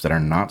terms that are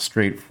not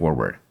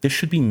straightforward. This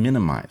should be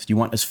minimized. You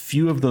want as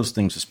few of those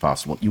things as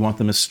possible. You want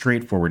them as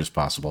straightforward as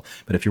possible.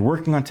 But if you're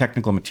working on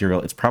technical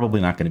material, it's probably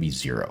not going to be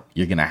zero.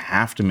 You're going to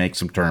have to make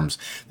some terms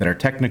that are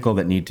technical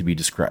that need to be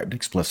described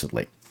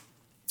explicitly.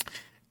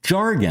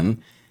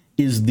 Jargon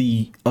is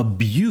the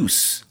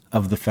abuse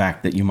of the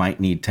fact that you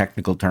might need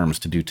technical terms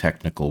to do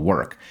technical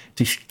work,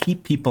 to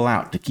keep people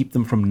out, to keep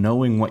them from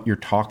knowing what you're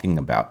talking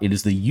about. It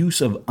is the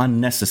use of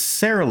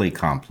unnecessarily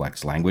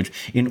complex language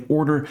in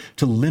order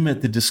to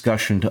limit the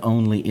discussion to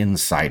only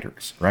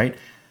insiders, right?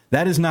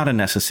 That is not a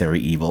necessary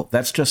evil.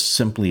 That's just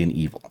simply an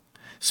evil.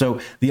 So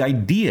the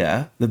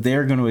idea that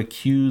they're going to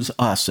accuse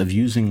us of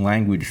using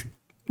language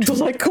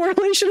Like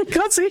correlation and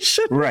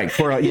causation. Right.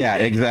 Yeah,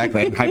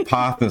 exactly.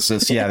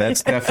 Hypothesis. Yeah,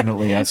 that's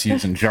definitely us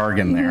using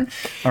jargon there.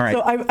 All right.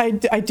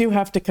 So I do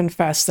have to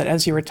confess that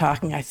as you were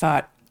talking, I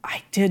thought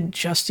I did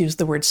just use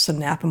the word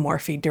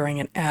synapomorphy during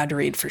an ad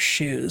read for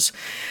shoes,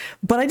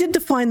 but I did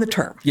define the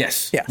term.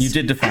 Yes. You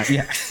did define.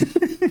 Yeah.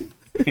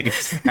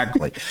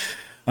 Exactly.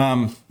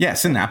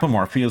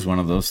 Synapomorphy is one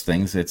of those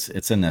things.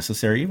 It's a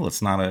necessary evil.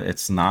 It's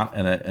not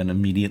an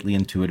immediately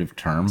intuitive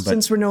term. But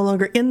since we're no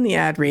longer in the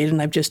ad read, and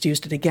I've just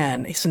used it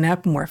again, a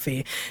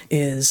synapomorphy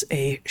is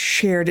a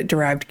shared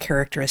derived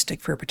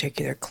characteristic for a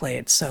particular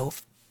clade. So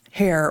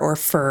hair or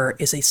fur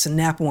is a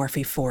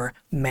synapomorphy for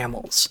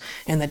mammals.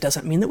 And that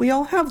doesn't mean that we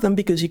all have them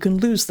because you can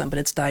lose them, but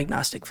it's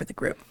diagnostic for the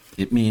group.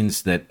 It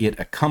means that it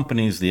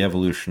accompanies the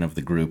evolution of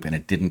the group and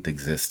it didn't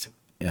exist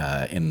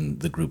in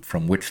the group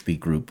from which the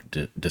group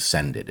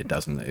descended. It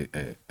doesn't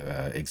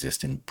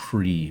exist in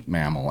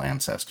pre-mammal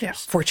ancestors. Yeah,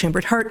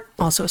 four-chambered heart,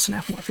 also a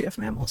synapomorphy of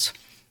mammals.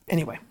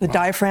 Anyway, the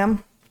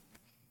diaphragm.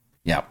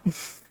 Yeah.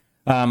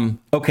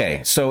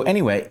 Okay, so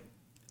anyway,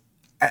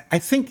 I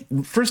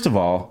think, first of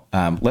all,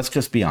 let's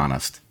just be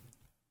honest.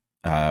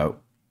 If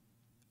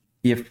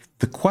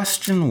the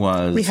question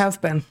was... We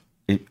have been.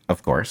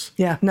 Of course.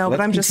 Yeah, no,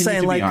 but I'm just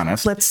saying, like,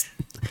 honest.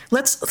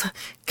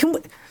 can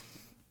we...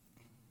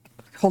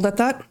 Hold that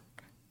thought.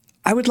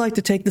 I would like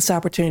to take this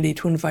opportunity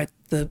to invite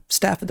the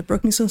staff at the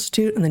Brookings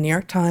Institute and the New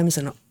York Times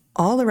and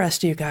all the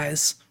rest of you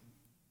guys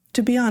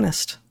to be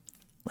honest.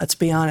 Let's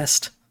be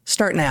honest.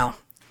 Start now.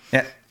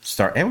 Yeah,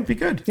 start. It would be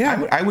good.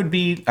 Yeah, I would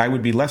be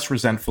less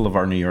resentful of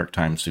our New York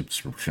Times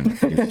subscription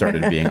if you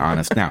started being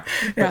honest now.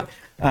 Yeah.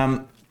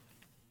 But,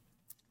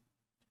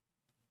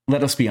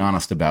 let us be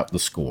honest about the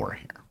score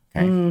here.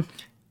 Okay.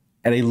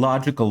 At a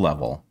logical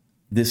level,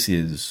 this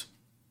is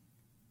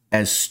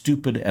as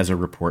stupid as a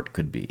report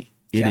could be.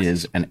 It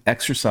is an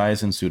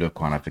exercise in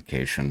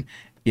pseudo-quantification.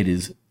 It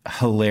is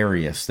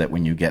hilarious that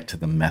when you get to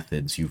the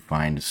methods, you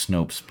find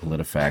Snopes,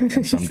 PolitiFact,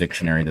 and some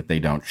dictionary that they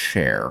don't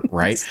share,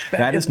 right?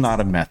 That is not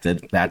a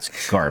method.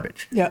 That's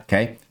garbage. Yeah.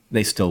 Okay?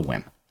 They still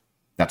win.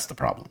 That's the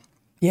problem.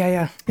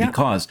 Yeah.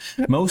 Because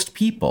most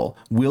people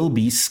will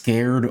be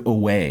scared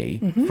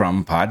away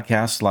from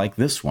podcasts like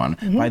this one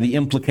by the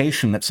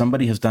implication that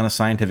somebody has done a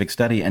scientific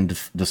study and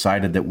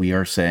decided that we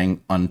are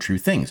saying untrue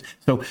things.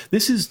 So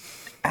this is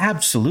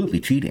absolutely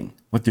cheating.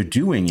 What they're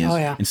doing is,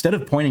 instead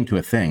of pointing to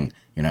a thing,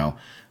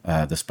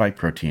 the spike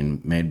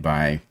protein made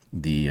by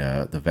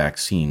the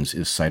vaccines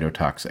is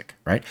cytotoxic,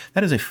 right?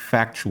 That is a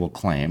factual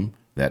claim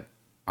that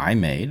I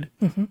made,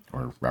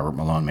 or Robert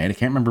Malone made. I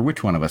can't remember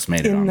which one of us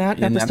made it in that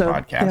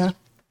podcast. Yeah.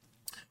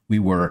 We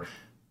were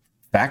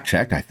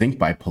fact-checked, I think,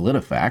 by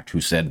PolitiFact,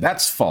 who said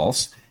that's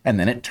false. And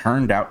then it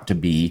turned out to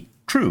be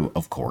true,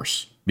 of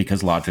course,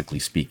 because logically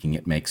speaking,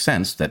 it makes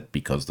sense that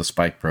because the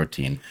spike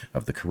protein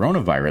of the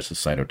coronavirus is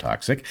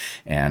cytotoxic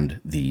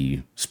and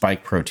the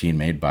spike protein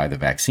made by the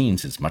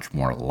vaccines is much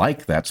more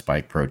like that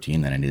spike protein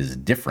than it is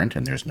different,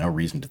 and there's no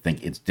reason to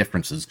think its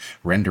differences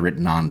render it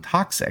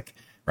non-toxic,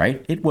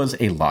 right? It was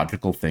a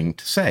logical thing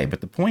to say.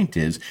 But the point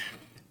is,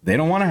 they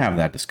don't want to have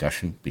that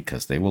discussion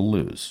because they will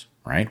lose.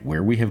 Right?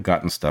 Where we have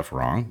gotten stuff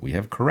wrong, we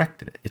have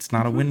corrected it. It's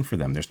not a win for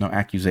them. There's no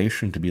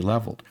accusation to be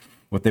leveled.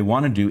 What they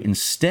want to do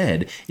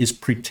instead is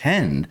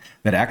pretend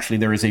that actually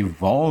there is a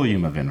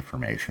volume of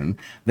information,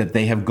 that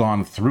they have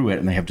gone through it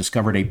and they have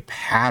discovered a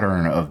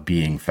pattern of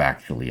being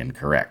factually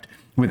incorrect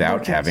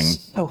without having...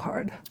 So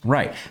hard.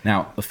 Right.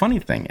 Now, the funny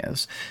thing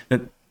is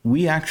that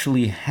we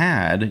actually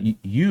had,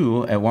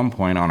 you at one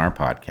point on our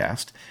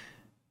podcast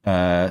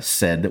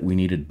said that we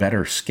needed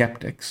better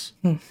skeptics.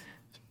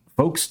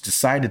 Folks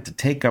decided to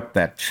take up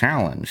that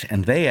challenge,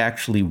 and they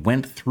actually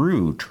went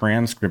through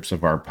transcripts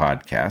of our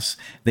podcasts.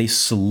 They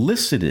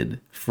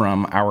solicited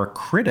from our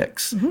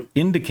critics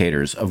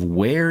indicators of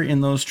where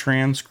in those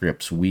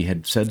transcripts we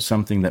had said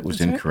something that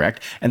was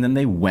incorrect, and then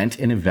they went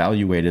and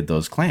evaluated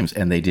those claims,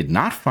 and they did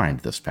not find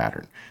this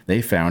pattern.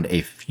 They found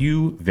a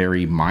few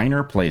very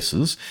minor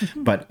places,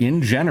 but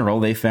in general,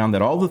 they found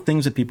that all the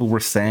things that people were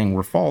saying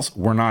were false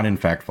were not in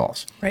fact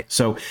false. Right.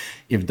 So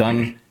if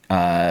done...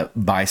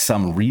 by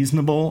some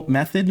reasonable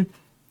method,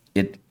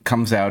 it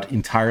comes out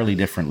entirely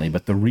differently.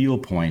 But the real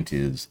point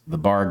is the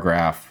bar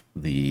graph,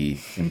 the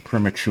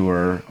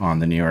imprimatur on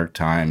the New York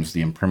Times,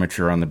 the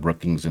imprimatur on the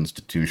Brookings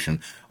Institution,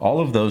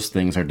 all of those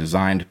things are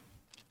designed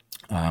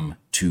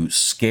to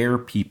scare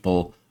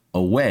people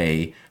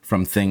away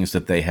from things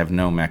that they have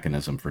no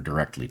mechanism for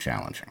directly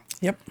challenging.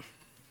 Yep.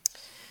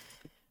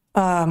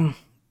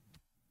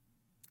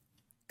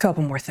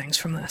 Couple more things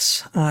from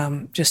this.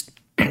 Just...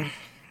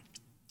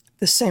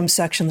 the same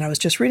section that I was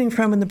just reading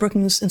from in the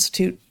Brookings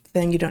Institute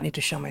thing. You don't need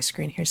to show my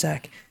screen here,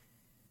 Zach.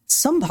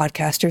 Some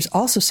podcasters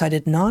also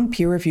cited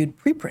non-peer-reviewed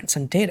preprints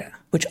and data,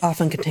 which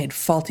often contained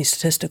faulty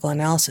statistical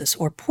analysis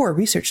or poor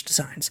research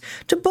designs,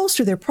 to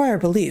bolster their prior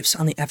beliefs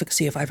on the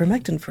efficacy of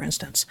ivermectin, for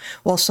instance,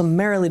 while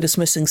summarily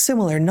dismissing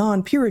similar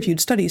non-peer-reviewed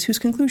studies whose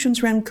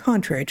conclusions ran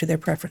contrary to their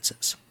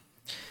preferences.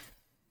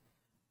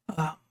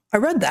 I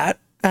read that,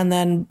 and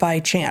then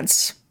by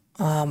chance,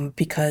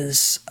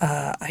 because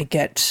I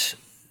get...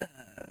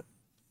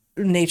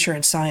 Nature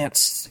and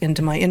Science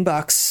into my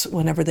inbox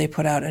whenever they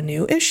put out a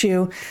new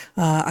issue,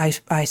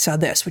 I saw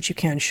this, which you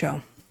can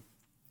show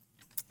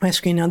my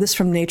screen now. This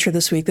from Nature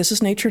this week. This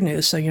is Nature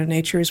News. So,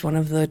 Nature is one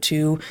of the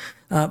two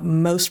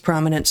most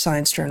prominent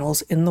science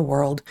journals in the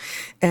world.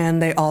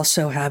 And they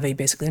also have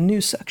basically a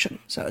news section.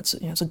 So it's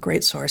a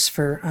great source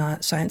for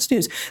science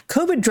news.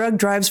 COVID drug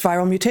drives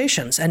viral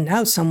mutations, and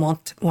now some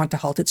want to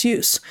halt its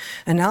use.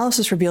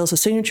 Analysis reveals the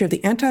signature of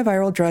the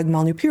antiviral drug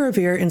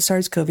molnupiravir in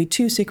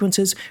SARS-CoV-2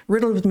 sequences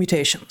riddled with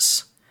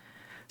mutations.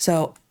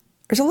 So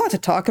there's a lot to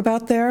talk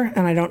about there,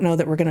 and I don't know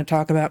that we're going to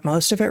talk about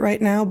most of it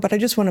right now, but I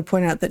just want to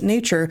point out that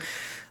Nature,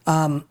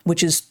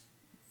 which is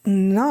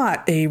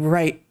not a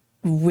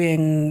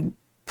right-wing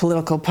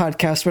political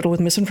podcast riddled with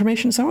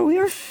misinformation, is that what we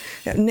are?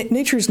 Yeah,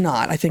 Nature's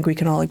not. I think we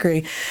can all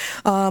agree.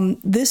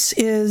 This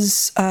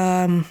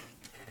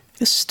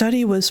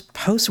study was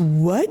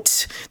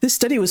This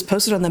study was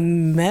posted on the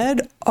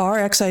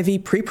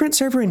medRxiv preprint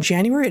server in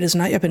January. It has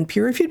not yet been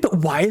peer-reviewed, but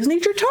why is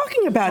Nature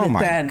talking about it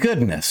then? Oh, my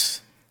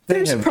goodness.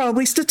 There's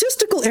probably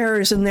statistical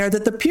errors in there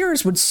that the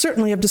peers would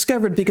certainly have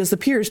discovered, because the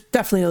peers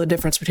definitely know the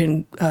difference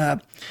between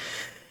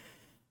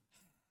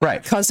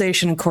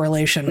causation and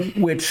correlation.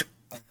 Which,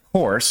 of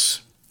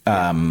course,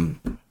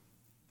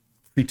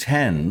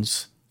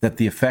 pretends that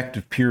the effect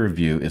of peer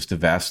review is to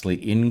vastly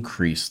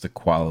increase the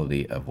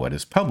quality of what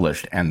is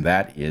published, and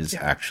that is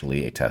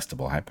actually a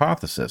testable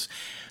hypothesis.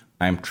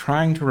 I'm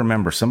trying to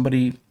remember,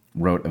 somebody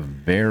wrote a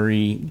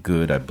very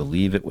good, I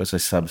believe it was a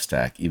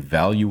Substack,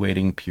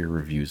 evaluating peer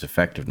review's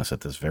effectiveness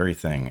at this very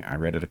thing. I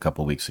read it a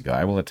couple weeks ago.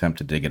 I will attempt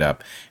to dig it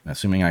up, and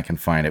assuming I can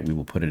find it, we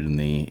will put it in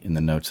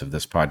the notes of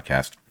this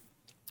podcast.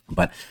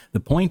 But the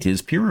point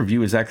is, peer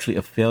review is actually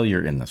a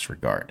failure in this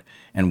regard.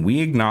 And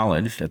we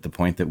acknowledged at the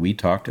point that we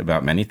talked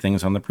about many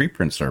things on the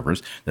preprint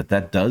servers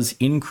that does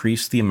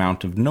increase the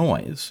amount of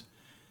noise.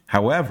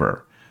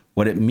 However,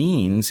 what it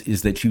means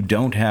is that you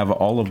don't have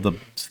all of the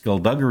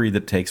skullduggery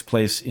that takes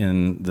place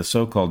in the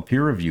so-called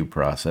peer review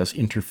process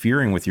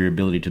interfering with your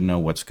ability to know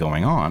what's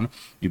going on.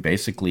 You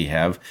basically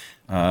have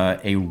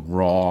a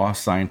raw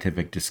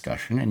scientific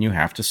discussion, and you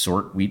have to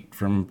sort wheat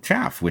from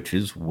chaff, which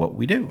is what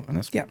we do. And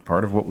that's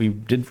part of what we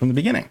did from the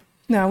beginning.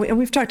 Now,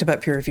 we've talked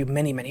about peer review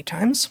many, many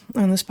times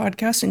on this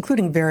podcast,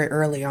 including very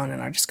early on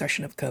in our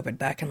discussion of COVID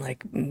back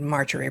in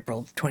March or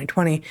April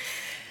 2020.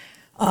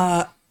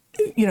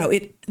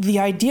 The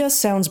idea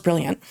sounds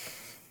brilliant.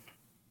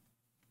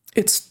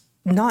 It's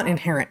not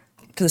inherent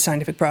to the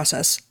scientific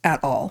process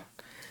at all.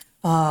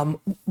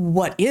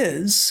 What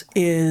is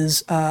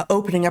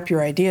opening up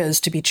your ideas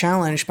to be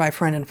challenged by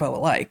friend and foe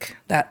alike.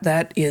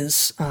 That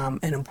is an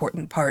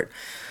important part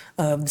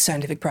of the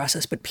scientific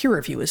process, but peer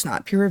review is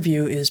not. Peer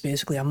review is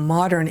basically a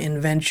modern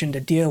invention to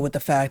deal with the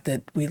fact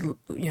that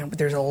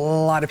there's a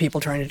lot of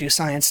people trying to do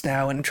science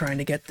now and trying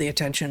to get the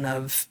attention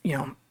of,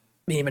 an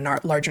even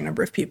larger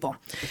number of people.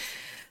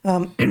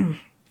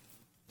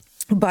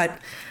 But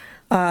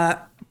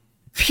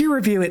peer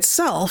review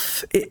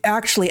itself, it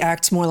actually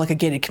acts more like a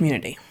gated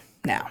community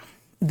now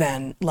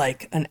than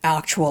like an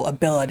actual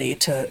ability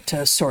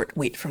to sort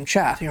wheat from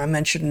chaff. I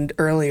mentioned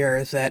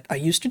earlier that I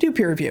used to do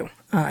peer review,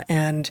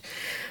 and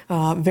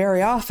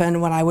very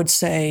often when I would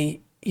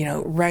say,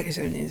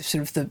 sort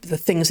of the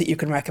things that you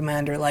can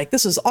recommend are like,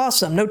 this is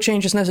awesome, no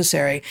change is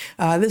necessary.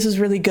 This is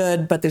really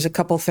good, but there's a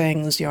couple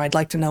things, I'd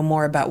like to know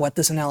more about what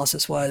this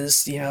analysis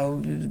was.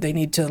 They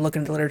need to look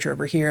into the literature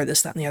over here,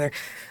 this, that, and the other,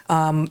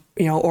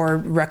 or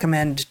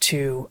recommend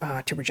to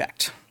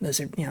reject. Those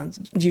are,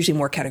 usually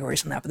more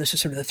categories than that, but this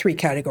is sort of the three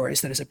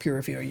categories that as a peer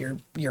reviewer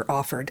you're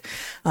offered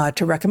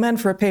to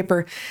recommend for a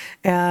paper.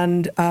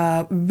 And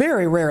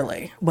very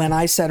rarely, when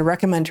I said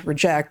recommend to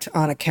reject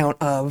on account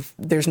of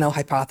there's no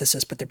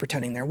hypothesis, but they're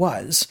pretending there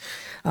was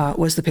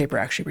the paper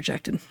actually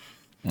rejected.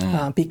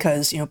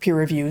 Because, peer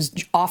review is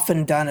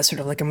often done as sort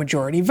of like a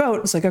majority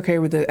vote. It's like, okay,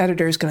 well, the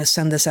editor is going to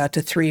send this out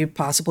to 3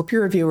 possible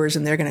peer reviewers,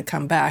 and they're going to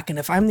come back. And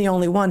if I'm the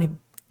only one who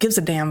gives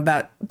a damn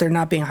about there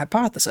not being a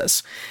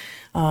hypothesis,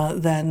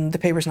 then the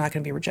paper's not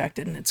going to be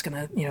rejected, and it's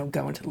going to,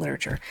 go into the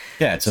literature.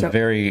 Yeah, it's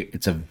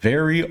a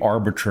very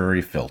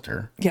arbitrary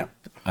filter. Yeah.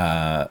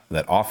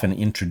 That often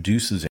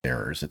introduces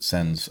errors. It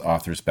sends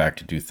authors back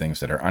to do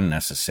things that are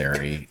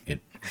unnecessary.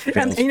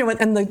 And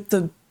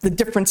the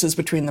differences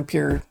between the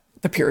peer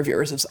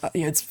reviewers is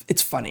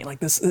it's funny. Like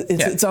this,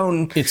 its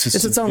own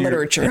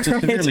literature. It's a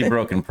severely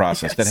broken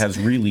process that has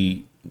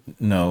really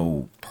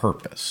no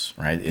purpose,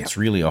 right? It's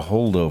really a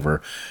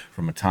holdover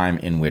from a time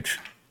in which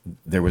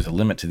there was a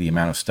limit to the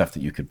amount of stuff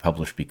that you could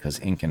publish because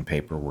ink and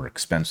paper were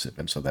expensive,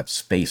 and so that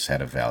space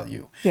had a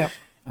value. Yeah.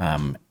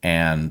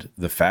 And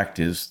the fact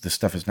is, this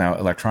stuff is now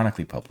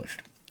electronically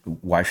published.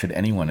 Why should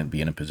anyone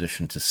be in a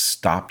position to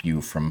stop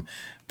you from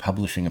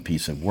publishing a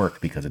piece of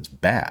work because it's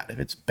bad? If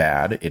it's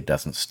bad, it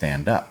doesn't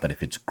stand up. But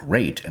if it's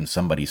great and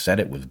somebody said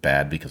it was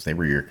bad because they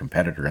were your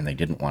competitor and they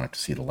didn't want it to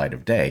see the light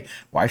of day,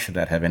 why should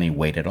that have any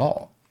weight at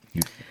all?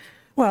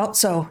 Well,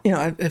 so,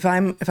 if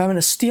I'm going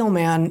to steel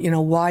man,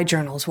 why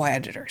journals, why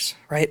editors,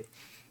 right?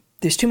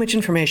 There's too much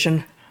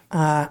information,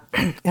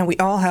 and we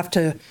all have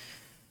to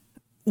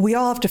we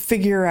all have to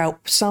figure out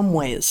some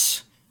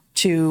ways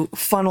to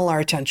funnel our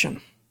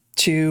attention,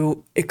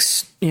 to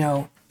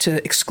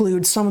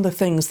exclude some of the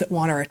things that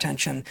want our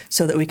attention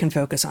so that we can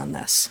focus on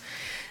this.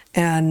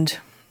 And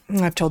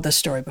I've told this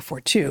story before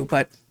too,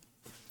 but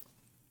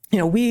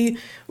we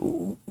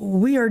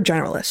are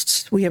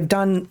generalists. We have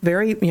done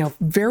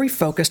very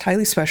focused,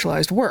 highly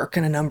specialized work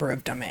in a number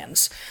of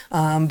domains,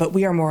 but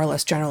we are more or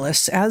less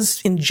generalists,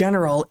 as in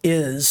general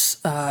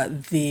is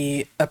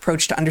the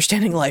approach to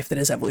understanding life that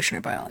is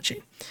evolutionary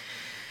biology.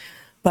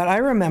 But I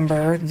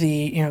remember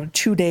the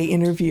 2-day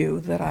interview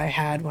that I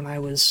had when I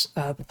was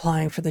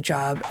applying for the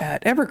job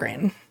at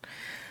Evergreen.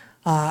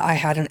 I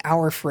had an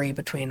hour free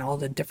between all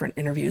the different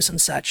interviews and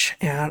such,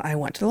 and I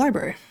went to the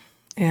library.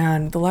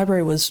 And the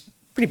library was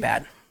pretty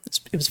bad.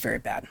 It was very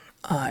bad.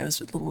 It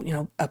was a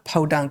little, a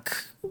podunk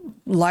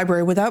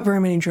library without very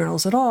many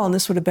journals at all. And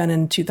this would have been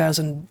in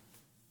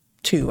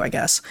 2002, I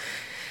guess.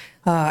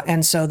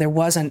 And so there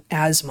wasn't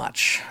as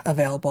much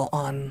available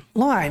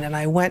online. And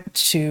I went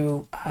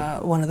to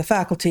one of the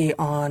faculty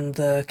on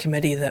the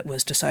committee that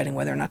was deciding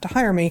whether or not to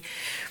hire me,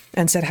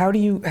 and said, "How do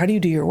you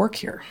do your work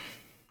here?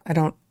 I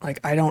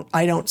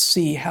don't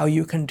see how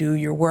you can do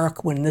your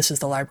work when this is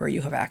the library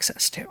you have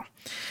access to."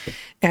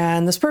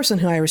 And this person,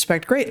 who I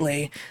respect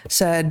greatly,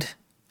 said,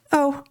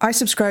 "Oh, I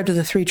subscribe to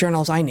the 3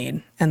 journals I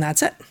need, and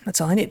that's it.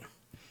 That's all I need."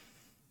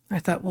 I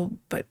thought, well,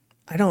 but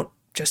I don't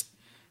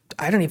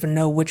even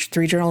know which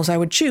 3 journals I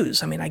would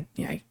choose. I mean, I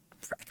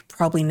could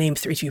probably name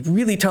 3. If you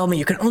really told me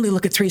you could only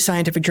look at 3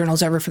 scientific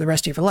journals ever for the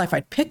rest of your life,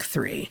 I'd pick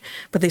 3.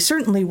 But they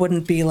certainly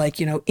wouldn't be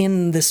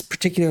in this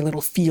particular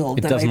little field.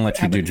 It doesn't let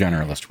you do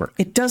generalist work.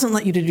 It doesn't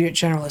let you do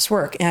generalist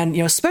work. And,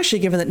 especially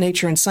given that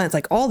Nature and Science,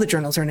 all the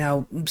journals are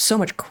now so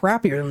much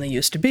crappier than they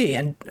used to be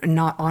and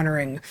not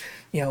honoring,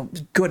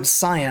 good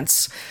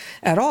science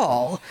at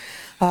all.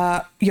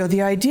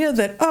 The idea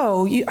that,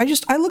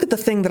 I look at the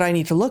thing that I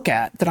need to look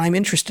at, that I'm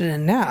interested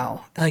in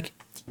now,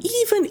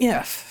 even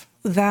if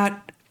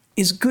that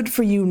is good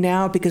for you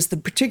now because the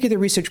particular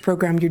research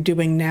program you're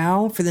doing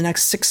now for the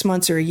next 6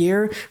 months or a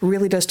year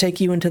really does take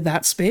you into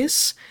that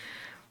space,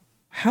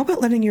 how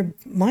about letting your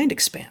mind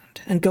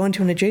expand and go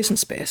into an adjacent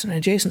space and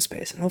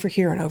over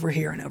here and over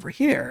here and over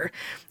here?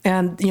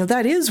 And,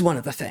 that is one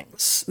of the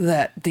things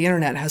that the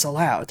internet has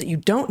allowed, that you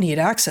don't need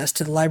access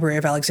to the Library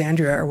of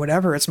Alexandria or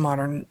whatever its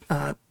modern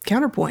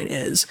counterpoint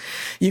is.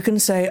 You can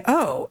say,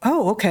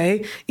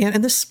 okay.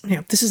 And this,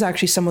 this is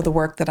actually some of the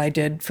work that I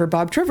did for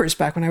Bob Trivers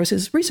back when I was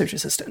his research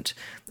assistant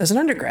as an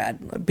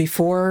undergrad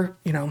before,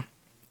 in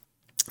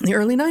the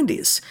early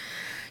 90s.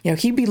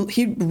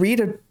 He'd read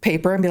a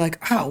paper and be like,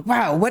 "Oh,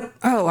 wow,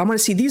 I want to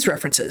see these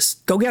references.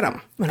 Go get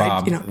them." And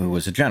Bob, who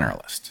was a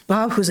generalist.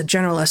 Bob, who's a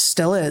generalist,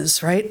 still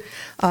is, right?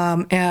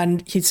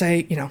 And he'd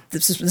say,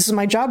 this is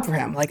my job for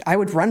him. I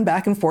would run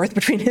back and forth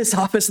between his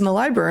office and the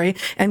library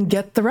and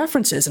get the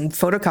references and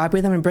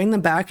photocopy them and bring them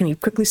back. And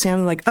he'd quickly say,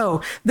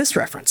 this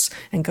reference,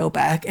 and go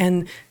back.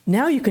 And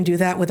now you can do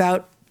that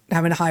without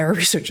having to hire a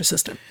research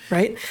assistant,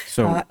 right?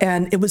 So,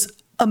 and it was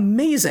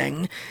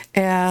amazing.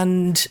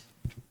 And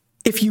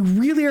if you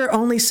really are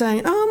only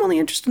saying, I'm only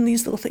interested in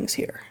these little things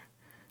here,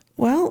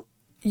 well,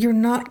 you're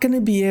not going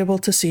to be able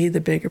to see the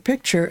bigger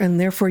picture,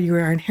 and therefore you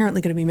are inherently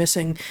going to be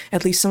missing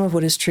at least some of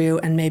what is true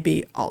and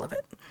maybe all of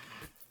it.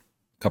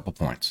 Couple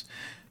points.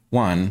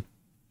 One,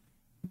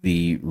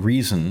 the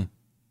reason,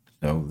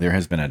 so there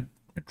has been a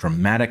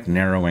dramatic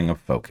narrowing of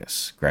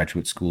focus.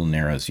 Graduate school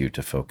narrows you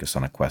to focus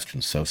on a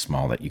question so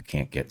small that you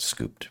can't get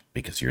scooped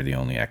because you're the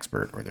only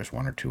expert, or there's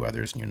 1 or 2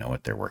 others and you know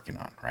what they're working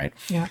on, right?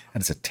 Yeah.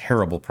 And it's a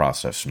terrible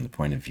process from the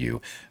point of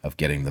view of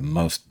getting the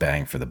most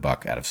bang for the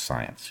buck out of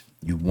science.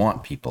 You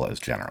want people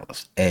as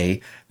generalists.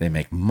 They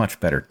make much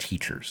better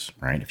teachers,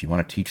 right? If you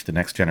want to teach the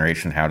next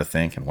generation how to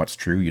think and what's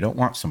true, you don't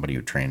want somebody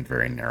who trained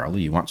very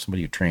narrowly. You want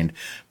somebody who trained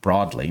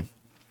broadly.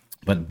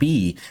 But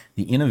B,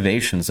 the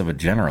innovations of a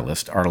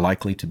generalist are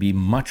likely to be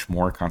much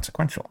more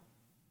consequential,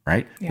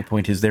 right? Yeah. The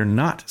point is they're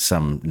not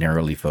some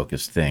narrowly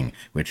focused thing,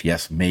 which,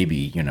 yes,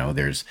 maybe,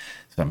 there's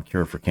some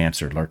cure for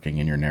cancer lurking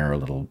in your narrow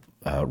little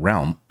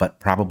realm, but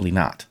probably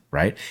not,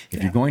 right?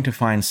 If you're going to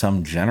find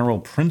some general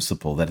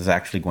principle that is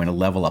actually going to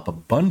level up a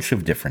bunch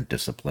of different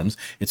disciplines,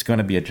 it's going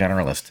to be a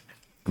generalist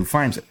who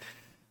finds it.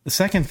 The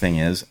second thing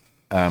is,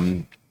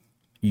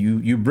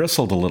 You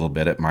bristled a little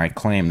bit at my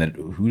claim that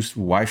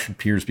why should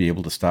peers be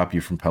able to stop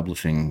you from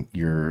publishing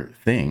your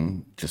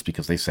thing just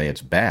because they say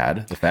it's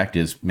bad? The fact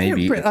is,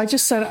 maybe... I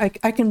just said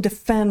I can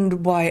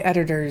defend why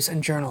editors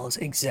and journals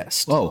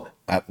exist. Oh,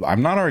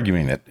 I'm not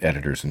arguing that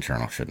editors and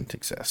journals shouldn't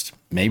exist.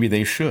 Maybe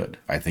they should.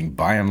 I think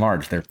by and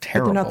large they're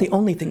terrible. But they're not the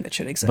only thing that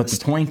should exist. But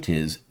the point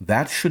is,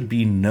 that should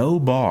be no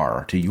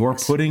bar to your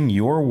putting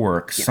your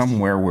work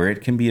somewhere where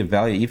it can be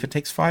evaluated. If it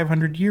takes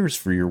 500 years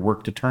for your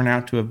work to turn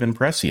out to have been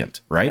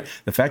prescient, right?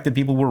 The fact that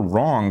people were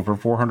wrong for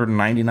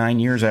 499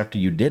 years after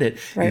you did it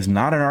is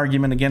not an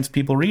argument against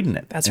people reading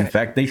it. That's In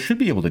fact, they should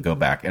be able to go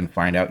back and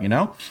find out,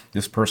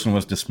 this person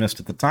was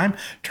dismissed at the time.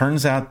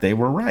 Turns out they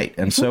were right.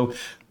 And so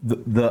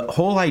the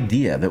whole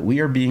idea that we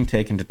are being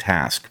taken to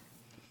task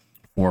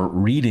or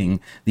reading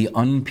the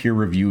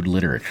unpeer-reviewed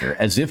literature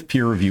as if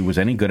peer review was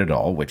any good at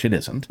all, which it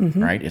isn't,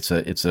 right? It's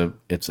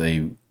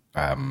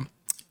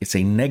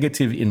a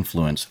negative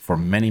influence for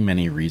many,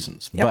 many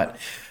reasons. Yep. But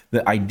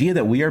the idea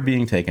that we are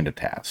being taken to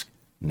task,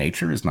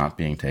 nature is not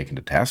being taken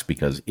to task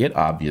because it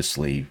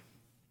obviously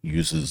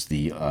uses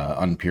the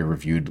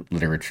unpeer-reviewed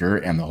literature,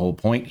 and the whole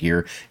point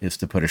here is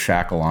to put a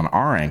shackle on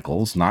our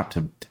ankles, not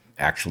to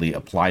actually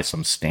apply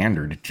some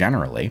standard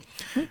generally.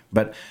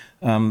 But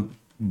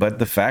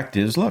the fact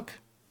is, look,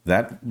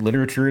 that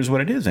literature is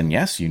what it is. And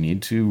yes, you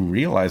need to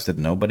realize that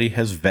nobody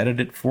has vetted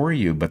it for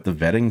you, but the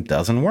vetting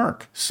doesn't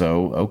work.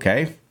 So,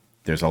 okay,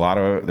 there's a lot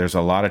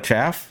of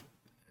chaff.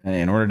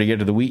 In order to get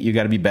to the wheat, you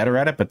got to be better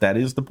at it. But that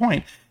is the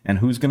point. And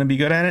who's going to be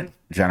good at it?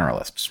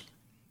 Generalists.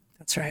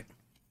 That's right.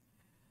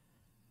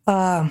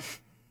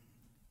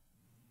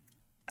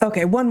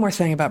 Okay, one more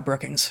thing about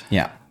Brookings.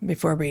 Yeah.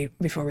 Before we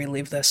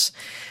leave this.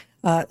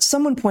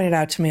 Someone pointed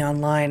out to me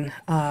online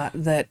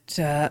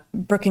that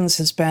Brookings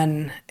has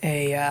been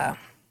a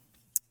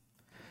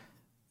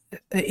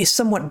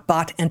somewhat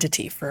bought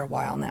entity for a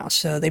while now.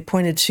 So they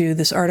pointed to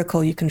this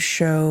article. You can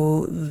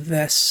show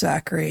this,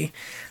 Zachary.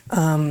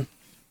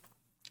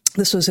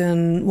 This was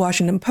in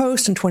Washington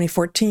Post in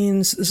 2014.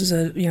 This is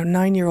a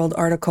 9-year-old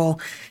article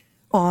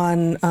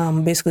on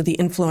basically the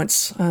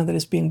influence that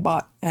is being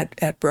bought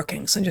at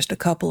Brookings. And just a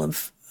couple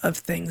of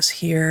things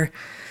here.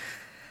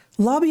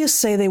 Lobbyists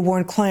say they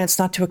warn clients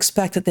not to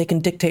expect that they can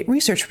dictate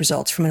research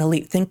results from an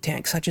elite think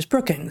tank such as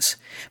Brookings,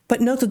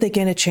 but note that they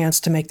gain a chance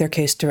to make their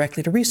case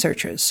directly to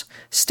researchers,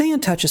 stay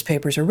in touch as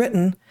papers are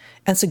written,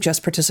 and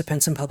suggest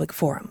participants in public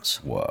forums.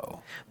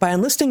 Whoa. By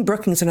enlisting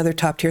Brookings and other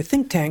top-tier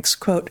think tanks,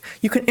 quote,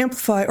 you can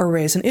amplify or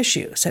raise an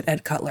issue, said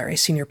Ed Cutler, a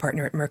senior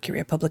partner at Mercury,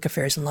 a public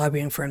affairs and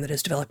lobbying firm that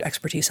has developed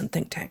expertise in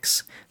think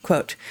tanks.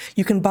 Quote,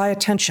 you can buy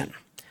attention,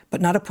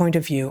 but not a point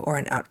of view or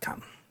an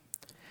outcome.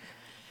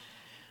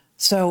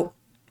 So,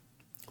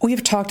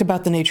 we've talked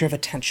about the nature of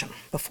attention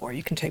before.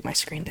 You can take my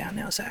screen down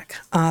now, Zach.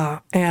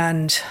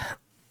 And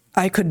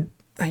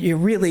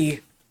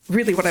really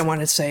what I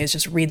want to say is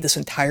just read this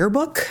entire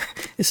book.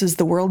 This is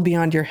The World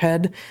Beyond Your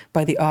Head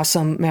by the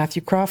awesome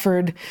Matthew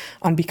Crawford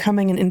on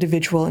becoming an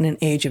individual in an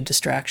age of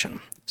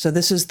distraction. So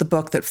this is the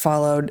book that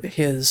followed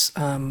his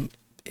amazing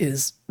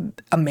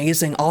book,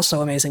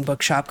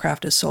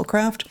 Shopcraft is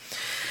Soulcraft.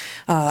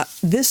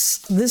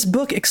 This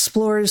book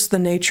explores the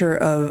nature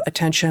of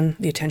attention,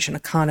 the attention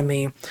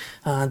economy,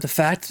 the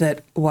fact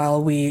that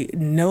while we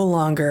no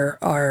longer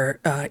are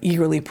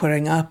eagerly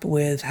putting up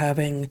with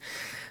having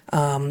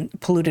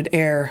polluted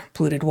air,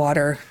 polluted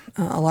water,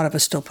 a lot of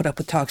us still put up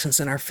with toxins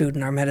in our food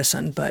and our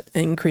medicine, but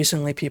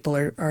increasingly people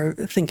are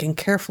thinking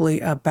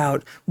carefully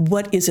about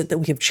what is it that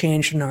we have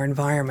changed in our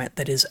environment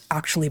that is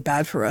actually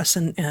bad for us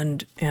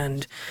and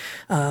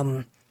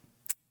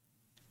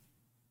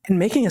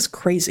making us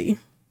crazy.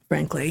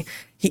 Frankly,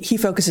 he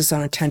focuses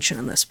on attention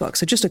in this book.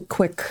 So just a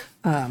quick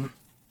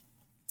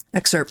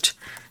excerpt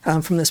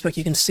from this book.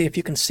 You can see, if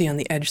you can see on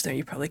the edge there,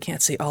 you probably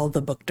can't see all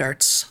the book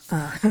darts.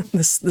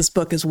 This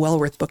book is well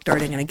worth book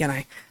darting, and again,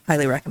 I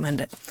highly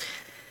recommend it.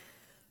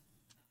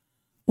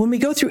 When we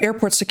go through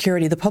airport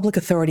security, the public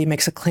authority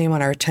makes a claim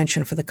on our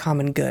attention for the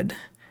common good.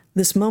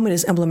 This moment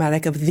is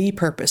emblematic of the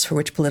purpose for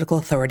which political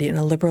authority in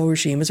a liberal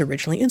regime was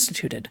originally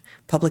instituted,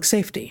 public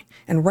safety,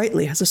 and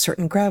rightly has a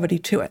certain gravity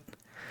to it.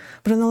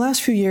 But in the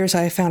last few years,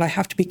 I have found I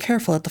have to be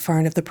careful at the far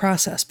end of the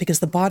process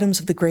because the bottoms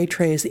of the gray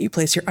trays that you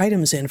place your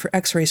items in for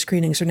X-ray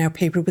screenings are now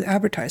papered with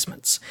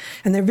advertisements,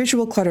 and their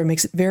visual clutter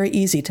makes it very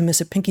easy to miss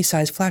a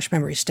pinky-sized flash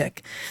memory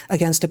stick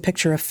against a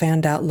picture of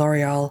fanned-out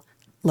L'Oreal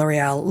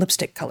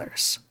lipstick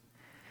colors.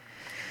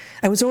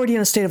 I was already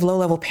in a state of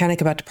low-level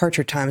panic about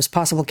departure times,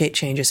 possible gate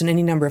changes, and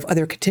any number of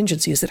other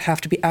contingencies that have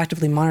to be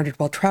actively monitored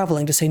while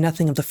traveling, to say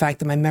nothing of the fact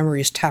that my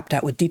memory is tapped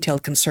out with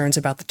detailed concerns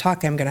about the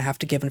talk I'm going to have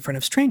to give in front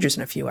of strangers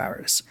in a few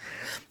hours.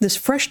 This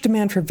fresh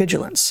demand for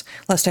vigilance,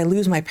 lest I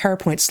lose my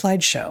PowerPoint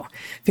slideshow,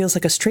 feels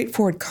like a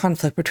straightforward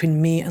conflict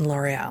between me and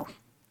L'Oreal.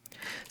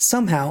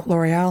 Somehow,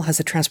 L'Oreal has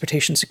the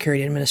Transportation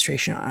Security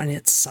Administration on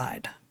its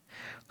side.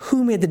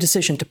 Who made the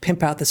decision to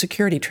pimp out the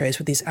security trays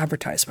with these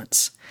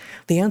advertisements?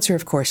 The answer,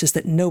 of course, is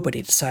that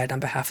nobody decided on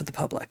behalf of the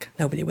public.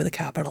 Nobody with a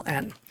capital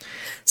N.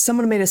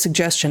 Someone made a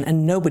suggestion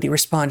and nobody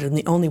responded in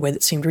the only way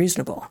that seemed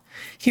reasonable.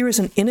 Here is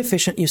an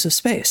inefficient use of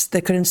space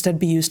that could instead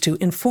be used to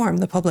inform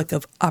the public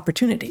of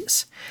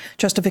opportunities.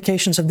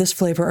 Justifications of this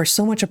flavor are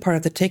so much a part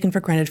of the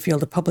taken-for-granted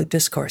field of public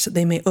discourse that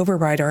they may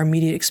override our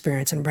immediate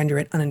experience and render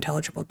it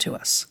unintelligible to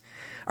us.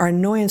 Our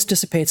annoyance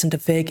dissipates into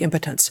vague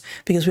impotence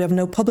because we have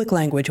no public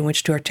language in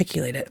which to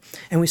articulate it,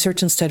 and we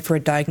search instead for a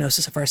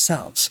diagnosis of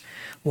ourselves.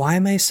 Why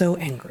am I so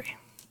angry?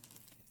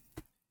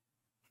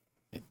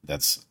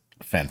 That's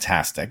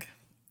fantastic.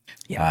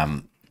 Yeah.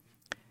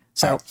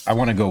 I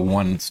want to go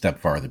one step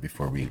farther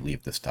before we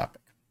leave this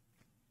topic.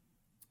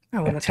 I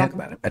want to talk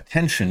about it.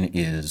 Attention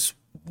is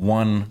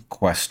one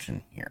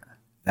question here.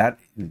 That,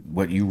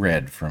 what you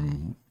read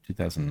from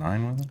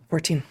 2009, was it?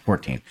 14.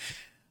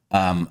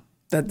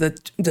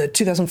 the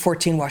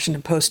 2014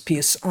 Washington Post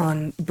piece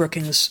on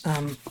Brookings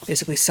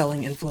basically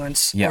selling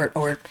influence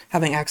or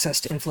having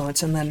access to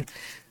influence. And then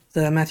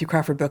the Matthew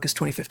Crawford book is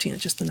 2015.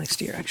 It's just the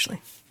next year,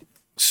 actually.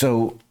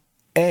 So,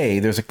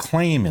 there's a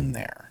claim in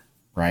there,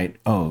 right?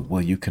 Oh,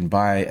 well, you can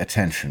buy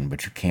attention,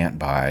 but you can't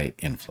buy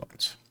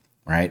influence,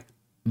 right?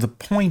 The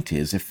point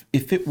is, if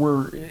it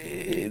were,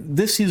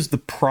 this is the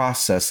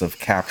process of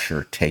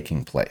capture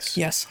taking place.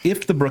 Yes.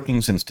 If the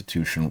Brookings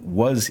Institution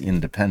was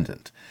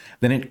independent,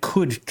 then it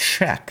could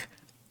check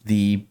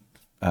the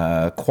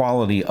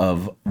quality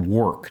of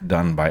work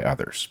done by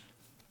others.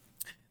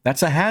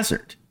 That's a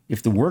hazard.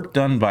 If the work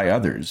done by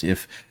others,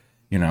 if,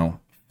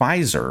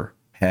 Pfizer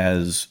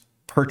has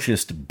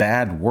purchased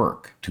bad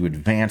work to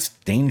advance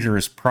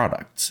dangerous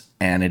products,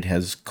 and it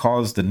has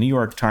caused the New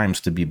York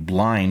Times to be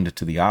blind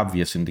to the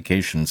obvious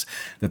indications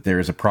that there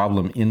is a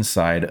problem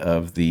inside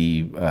of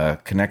the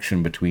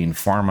connection between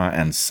pharma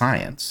and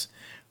science,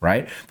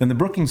 right? Then the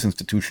Brookings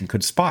Institution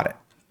could spot it.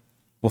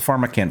 Well,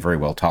 pharma can't very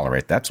well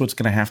tolerate that, so it's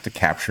going to have to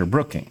capture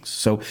Brookings.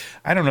 So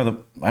I don't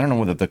know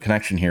whether the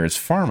connection here is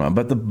pharma,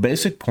 but the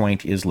basic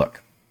point is,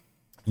 look,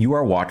 you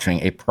are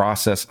watching a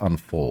process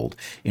unfold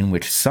in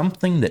which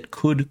something that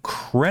could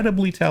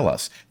credibly tell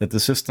us that the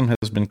system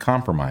has been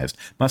compromised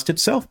must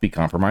itself be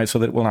compromised so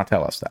that it will not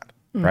tell us that,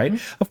 right?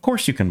 Of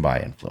course you can buy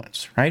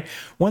influence, right?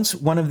 Once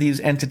one of these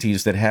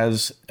entities that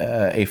has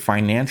a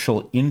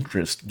financial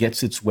interest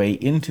gets its way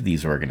into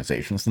these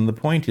organizations, then the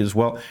point is,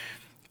 well,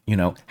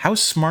 how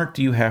smart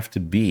do you have to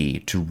be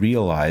to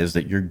realize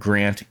that your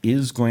grant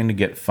is going to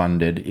get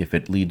funded if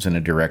it leads in a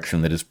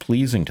direction that is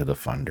pleasing to the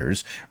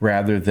funders,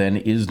 rather than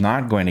is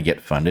not going to get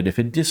funded if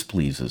it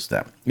displeases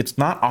them? It's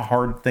not a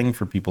hard thing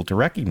for people to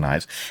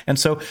recognize. And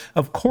so,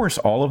 of course,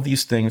 all of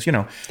these things,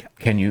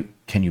 can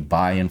you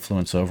buy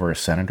influence over a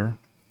senator?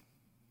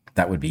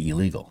 That would be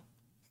illegal,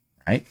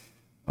 right?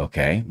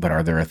 Okay, but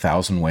are there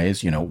 1,000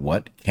 ways?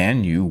 What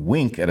can you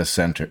wink at a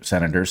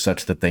senator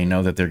such that they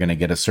know that they're going to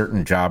get a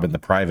certain job in the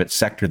private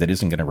sector that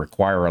isn't going to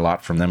require a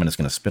lot from them and is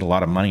going to spit a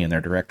lot of money in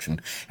their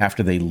direction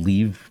after they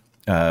leave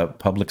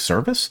public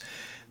service?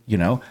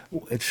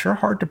 It's sure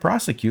hard to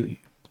prosecute.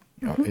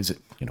 Is it?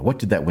 What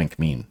did that wink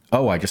mean?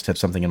 Oh, I just had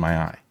something in my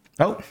eye.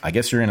 Oh, I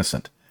guess you're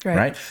innocent.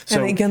 Right.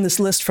 So, and again, this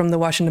list from the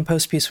Washington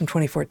Post piece from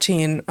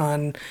 2014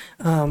 on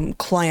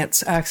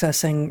clients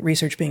accessing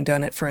research being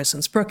done at, for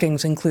instance,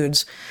 Brookings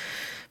includes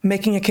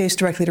making a case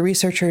directly to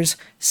researchers,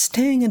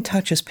 staying in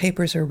touch as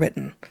papers are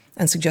written,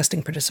 and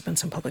suggesting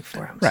participants in public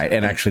forums. Right.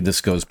 And actually, this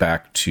goes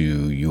back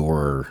to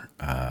your,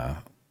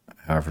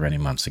 however many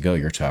months ago,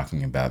 you're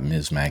talking about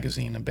Ms.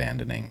 Magazine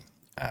abandoning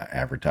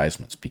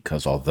advertisements,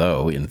 because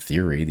although in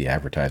theory the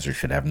advertiser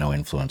should have no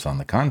influence on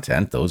the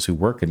content, those who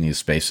work in these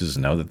spaces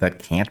know that that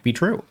can't be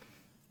true.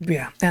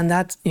 Yeah, and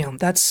that's a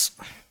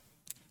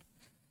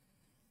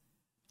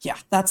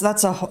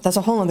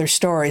whole other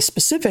story.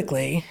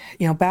 Specifically,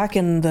 back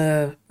in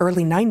the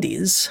early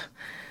 90s,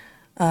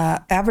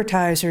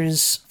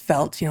 advertisers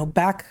felt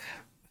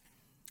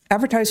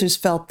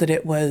that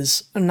it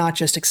was not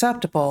just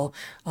acceptable,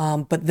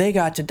 but they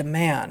got to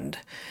demand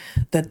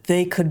that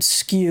they could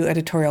skew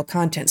editorial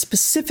content,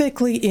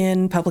 specifically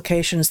in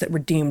publications that were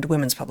deemed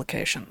women's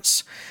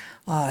publications,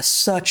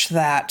 such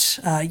that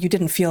you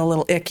didn't feel a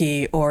little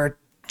icky or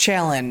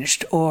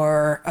challenged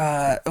or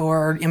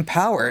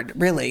empowered,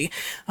 really,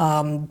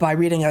 by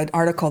reading an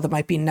article that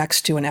might be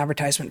next to an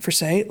advertisement for,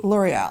 say,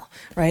 L'Oreal,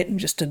 right?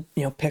 Just to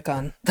pick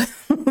on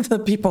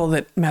the people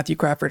that Matthew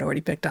Crawford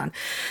already picked on.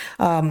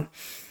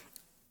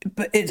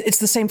 But it's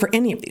the same for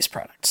any of these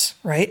products,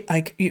 right?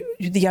 Like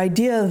the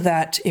idea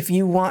that if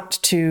you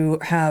want to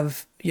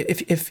have,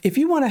 if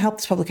you want to help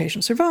this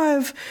publication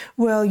survive,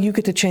 well, you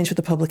get to change what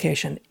the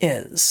publication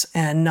is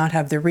and not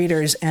have the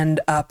readers end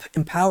up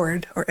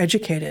empowered or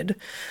educated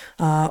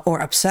or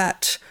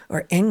upset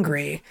or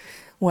angry.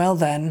 Well,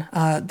 then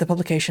the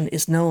publication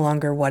is no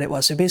longer what it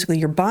was. So basically,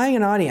 you're buying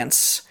an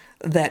audience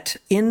that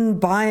in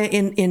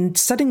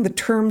setting the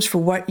terms for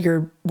what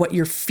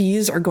your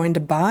fees are going to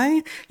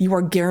buy, you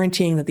are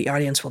guaranteeing that the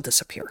audience will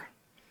disappear,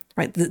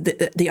 right?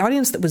 The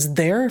audience that was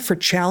there for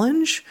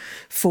challenge,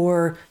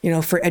 for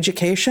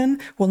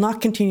education, will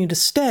not continue to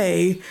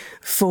stay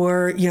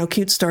for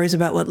cute stories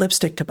about what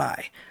lipstick to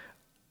buy,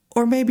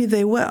 or maybe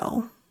they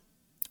will.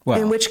 Well,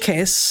 in which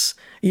case,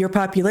 your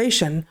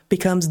population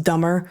becomes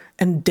dumber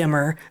and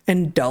dimmer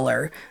and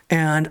duller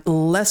and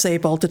less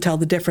able to tell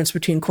the difference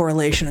between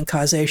correlation and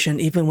causation,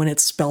 even when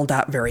it's spelled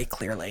out very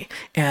clearly.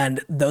 And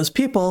those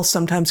people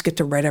sometimes get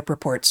to write up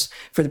reports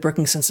for the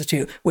Brookings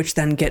Institute, which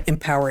then get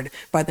empowered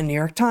by the New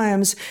York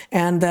Times.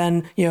 And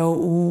then,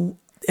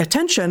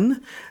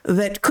 attention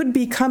that could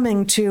be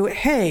coming to,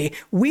 hey,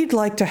 we'd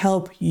like to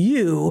help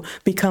you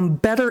become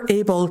better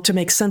able to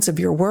make sense of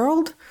your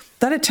world.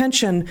 That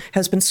attention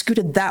has been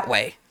scooted that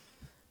way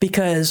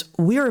because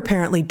we're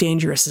apparently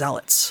dangerous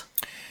zealots.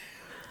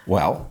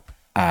 Well,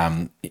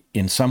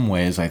 in some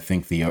ways, I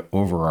think the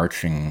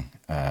overarching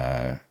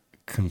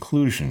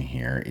conclusion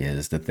here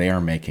is that they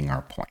are making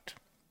our point.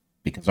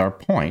 Because our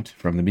point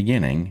from the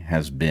beginning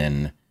has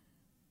been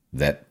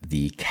that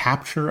the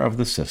capture of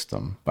the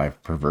system by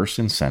perverse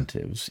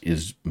incentives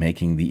is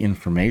making the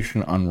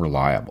information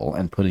unreliable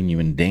and putting you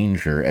in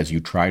danger as you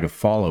try to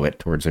follow it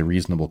towards a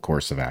reasonable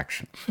course of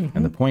action.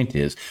 And the point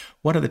is,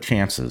 what are the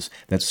chances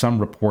that some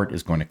report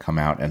is going to come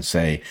out and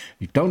say,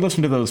 don't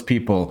listen to those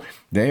people,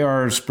 they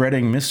are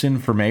spreading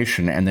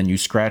misinformation, and then you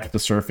scratch the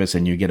surface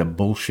and you get a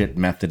bullshit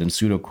method and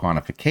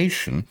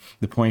pseudo-quantification?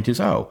 The point is,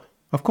 oh,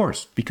 of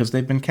course, because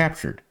they've been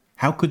captured.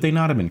 How could they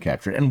not have been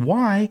captured? And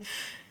why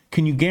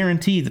can you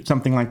guarantee that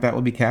something like that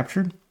will be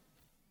captured?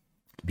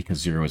 Because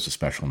 0 is a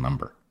special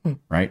number,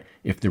 right?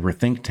 If there were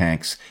think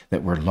tanks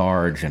that were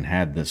large and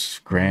had this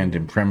grand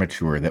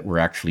imprimatur that were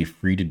actually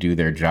free to do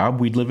their job,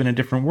 we'd live in a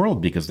different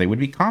world, because they would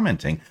be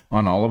commenting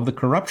on all of the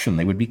corruption.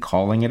 They would be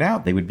calling it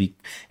out.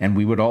 And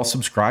we would all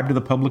subscribe to the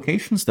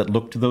publications that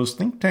look to those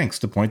think tanks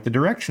to point the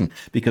direction,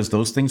 because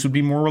those things would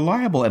be more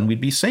reliable and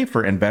we'd be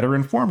safer and better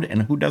informed.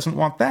 And who doesn't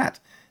want that?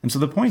 And so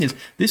the point is,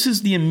 this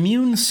is the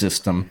immune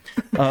system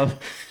of...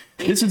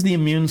 This is the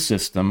immune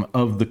system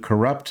of the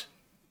corrupt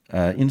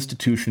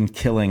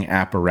institution-killing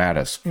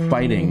apparatus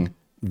fighting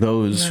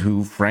those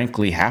who,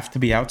 frankly, have to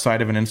be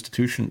outside of an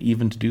institution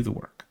even to do the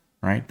work,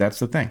 right? That's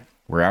the thing.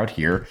 We're out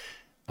here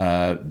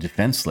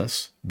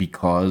defenseless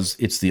because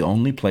it's the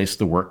only place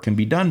the work can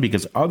be done,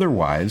 because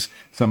otherwise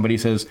somebody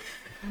says,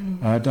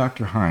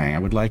 Dr. Hying, I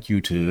would like you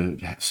to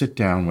sit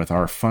down with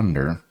our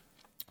funder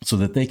so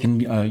that they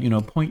can,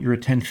 point your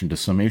attention to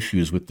some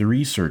issues with the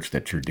research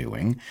that you're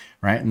doing,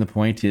 right? And the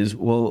point is,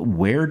 well,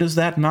 where does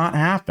that not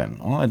happen?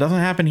 Well, it doesn't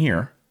happen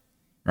here,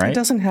 right? It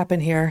doesn't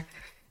happen here.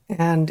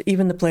 And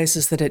even the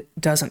places that it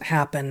doesn't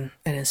happen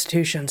in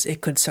institutions,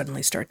 it could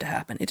suddenly start to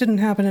happen. It didn't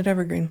happen at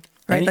Evergreen,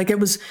 right? Like it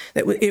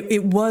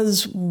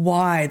was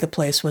why the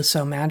place was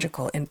so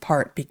magical, in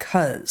part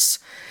because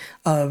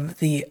of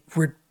the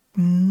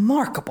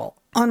remarkable,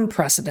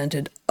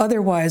 unprecedented,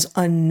 otherwise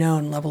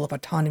unknown level of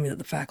autonomy that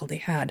the faculty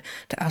had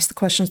to ask the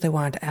questions they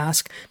wanted to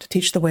ask, to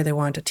teach the way they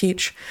wanted to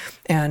teach,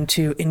 and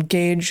to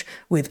engage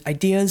with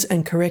ideas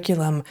and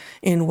curriculum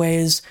in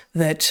ways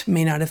that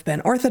may not have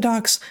been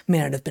orthodox, may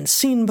not have been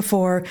seen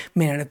before,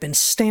 may not have been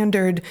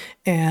standard.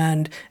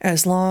 And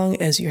as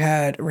long as you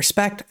had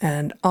respect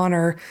and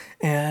honor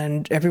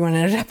and everyone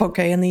ended up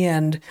okay in the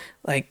end,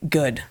 like,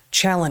 good.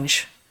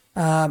 Challenge.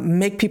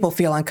 Make people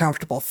feel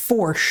uncomfortable,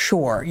 for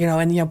sure,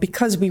 and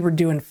because we were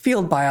doing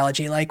field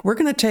biology, like, we're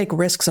going to take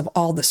risks of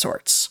all the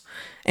sorts,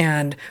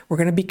 and we're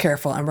going to be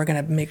careful, and we're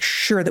going to make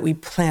sure that we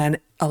plan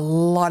a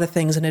lot of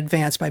things in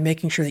advance by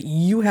making sure that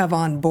you have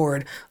on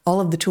board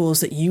all of the tools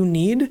that you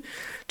need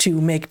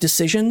to make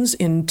decisions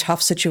in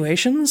tough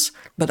situations.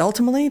 But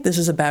ultimately, this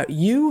is about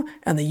you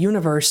and the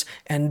universe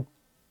and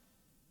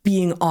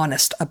being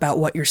honest about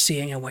what you're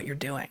seeing and what you're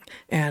doing.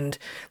 And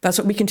that's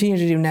what we continue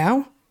to do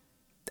now.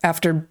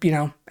 After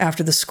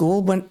the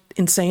school went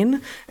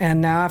insane,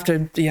 and now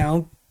after,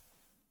 the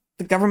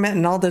government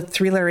and all the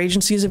three-layer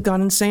agencies have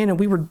gone insane, and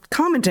we were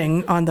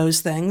commenting on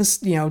those things,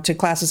 to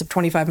classes of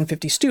 25 and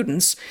 50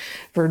 students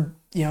for,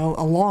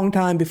 a long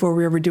time before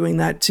we were ever doing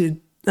that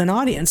to an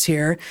audience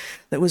here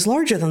that was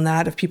larger than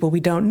that of people we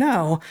don't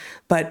know.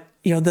 But,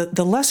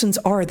 the lessons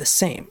are the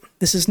same.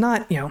 This is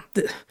not,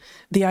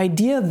 the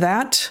idea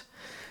that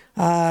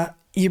the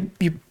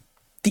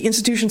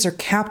institutions are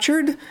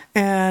captured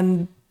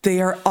and they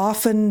are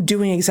often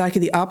doing exactly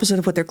the opposite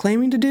of what they're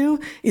claiming to do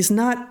is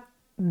not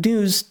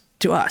news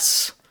to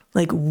us.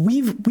 Like,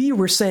 we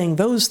were saying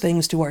those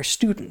things to our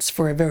students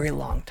for a very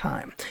long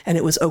time. And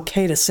it was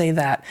okay to say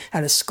that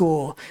at a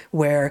school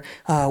where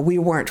we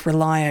weren't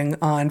relying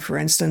on, for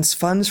instance,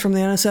 funds from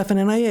the NSF and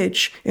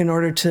NIH in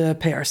order to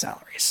pay our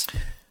salaries.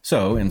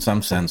 So in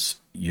some sense,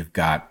 you've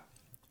got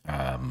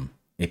a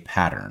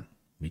pattern.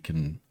 We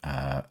can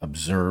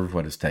observe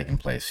what has taken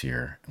place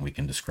here, and we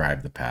can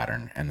describe the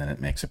pattern, and then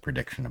it makes a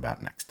prediction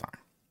about next time,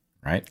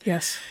 right?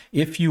 Yes.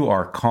 If you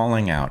are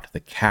calling out the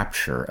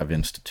capture of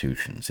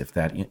institutions, if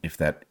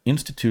that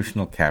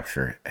institutional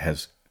capture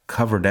has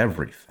covered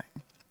everything,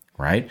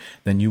 right,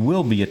 then you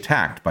will be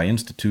attacked by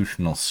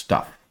institutional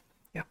stuff.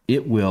 Yeah.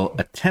 It will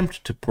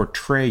attempt to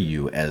portray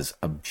you as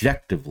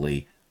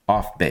objectively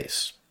off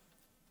base.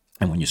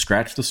 And when you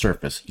scratch the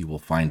surface, you will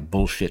find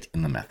bullshit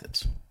in the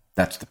methods.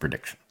 That's the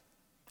prediction.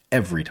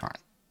 Every time.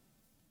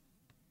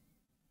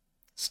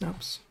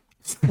 Snopes.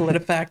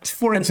 PolitiFact.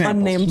 For example, an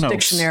unnamed Snopes.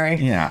 Dictionary.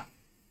 Yeah.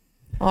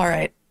 All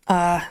right.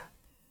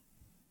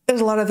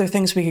 There's a lot of other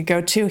things we could go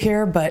to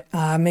here, but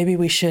maybe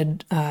we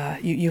should.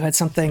 You had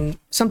something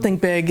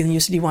big, and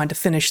you said you wanted to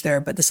finish there,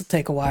 but this will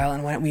take a while.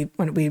 And why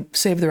don't we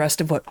save the rest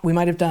of what we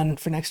might have done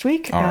for next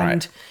week? All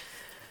right.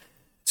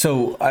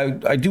 So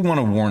I do want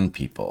to warn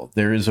people.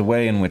 There is a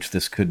way in which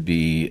this could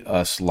be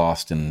us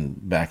lost in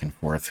back and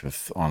forth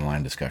with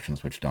online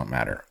discussions, which don't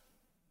matter.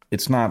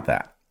 It's not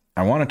that.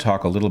 I want to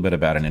talk a little bit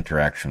about an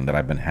interaction that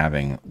I've been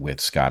having with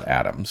Scott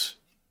Adams.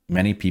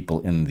 Many people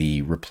in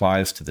the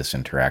replies to this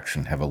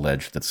interaction have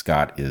alleged that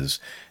Scott is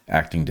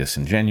acting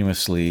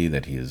disingenuously,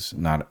 that he is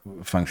not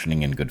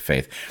functioning in good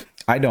faith.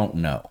 I don't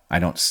know. I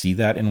don't see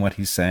that in what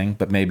he's saying,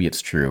 but maybe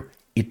it's true.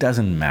 It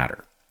doesn't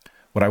matter.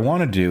 What I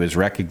want to do is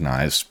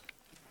recognize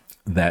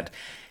that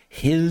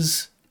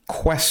his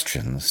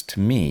questions to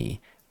me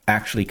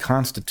actually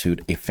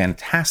constitute a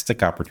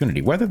fantastic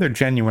opportunity, whether they're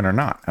genuine or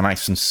not. And I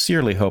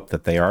sincerely hope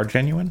that they are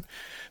genuine.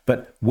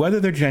 But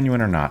whether they're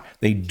genuine or not,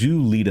 they do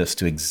lead us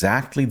to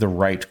exactly the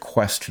right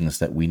questions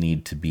that we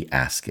need to be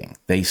asking.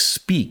 They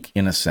speak,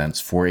 in a sense,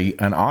 for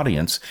an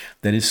audience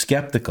that is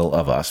skeptical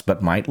of us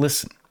but might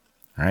listen.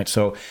 All right.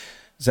 So,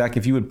 Zach,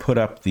 if you would put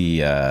up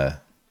the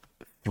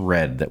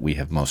thread that we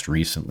have most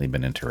recently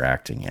been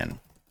interacting in.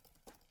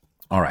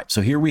 All right.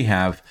 So here we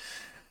have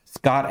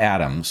Scott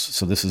Adams.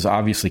 So this is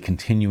obviously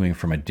continuing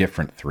from a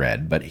different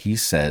thread, but he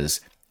says,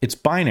 it's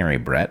binary,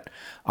 Brett.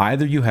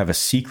 Either you have a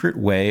secret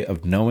way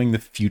of knowing the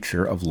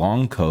future of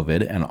long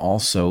COVID and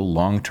also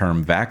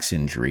long-term vax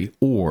injury,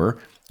 or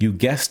you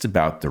guessed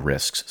about the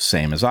risks,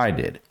 same as I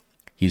did.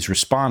 He's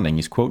responding,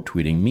 he's quote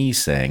tweeting me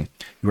saying,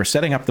 you are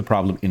setting up the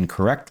problem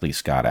incorrectly,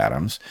 Scott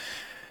Adams,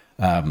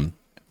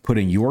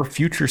 putting your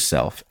future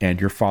self and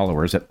your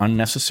followers at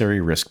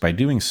unnecessary risk by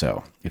doing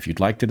so. If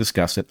you'd like to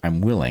discuss it, I'm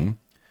willing,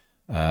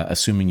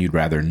 assuming you'd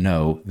rather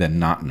know than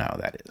not know,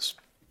 that is.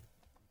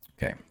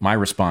 Okay, my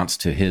response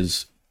to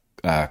his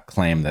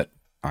claim that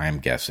I am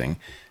guessing,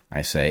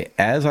 I say,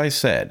 as I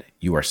said,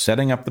 you are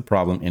setting up the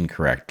problem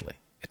incorrectly.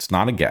 It's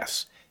not a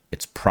guess.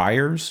 It's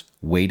priors,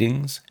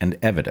 weightings, and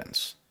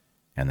evidence.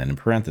 And then in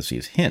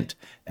parentheses, hint,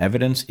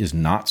 evidence is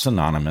not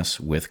synonymous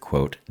with,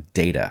 quote,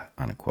 data,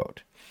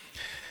 unquote.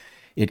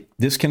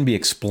 This can be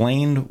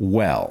explained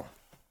well,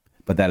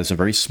 but that is a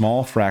very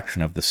small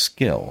fraction of the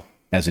skill,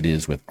 as it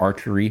is with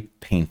archery,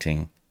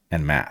 painting,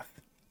 and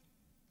math.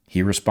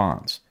 He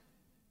responds,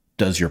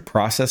 does your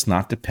process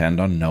not depend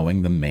on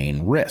knowing the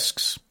main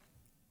risks?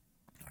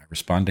 I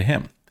respond to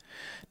him,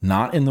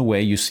 not in the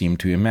way you seem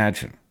to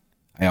imagine.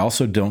 I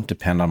also don't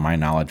depend on my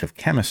knowledge of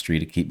chemistry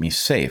to keep me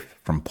safe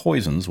from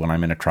poisons when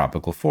I'm in a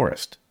tropical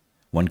forest.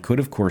 One could,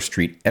 of course,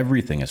 treat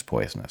everything as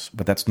poisonous,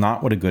 but that's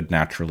not what a good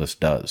naturalist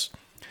does.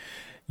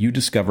 You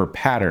discover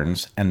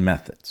patterns and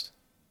methods.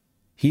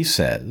 He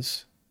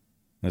says,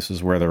 this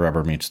is where the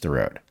rubber meets the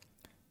road,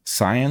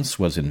 science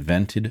was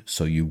invented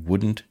so you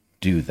wouldn't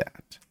do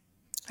that.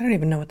 I don't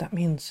even know what that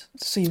means.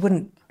 So you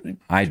wouldn't...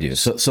 I do.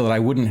 So that I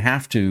wouldn't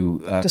have to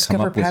discover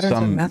come up with patterns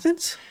some... and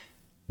methods?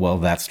 Well,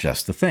 that's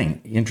just the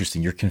thing.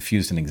 Interesting. You're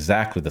confused in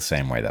exactly the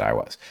same way that I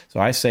was.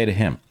 So I say to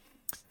him,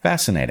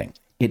 fascinating.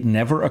 It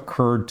never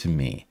occurred to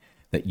me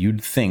that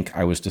you'd think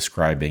I was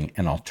describing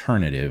an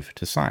alternative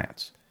to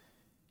science.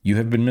 You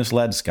have been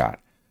misled, Scott.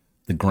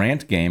 The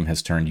grant game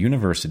has turned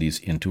universities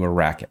into a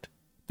racket.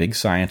 Big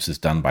science is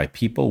done by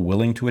people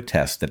willing to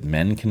attest that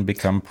men can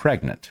become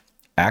pregnant.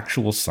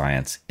 Actual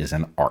science is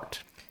an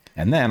art.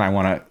 And then I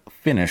want to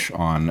finish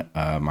on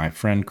my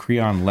friend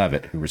Creon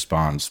Levitt, who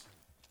responds,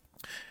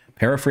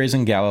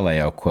 paraphrasing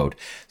Galileo, quote,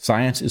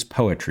 science is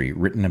poetry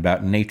written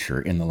about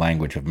nature in the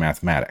language of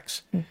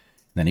mathematics.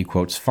 Then he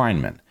quotes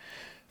Feynman,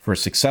 for a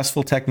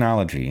successful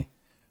technology,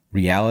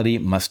 reality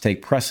must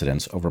take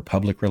precedence over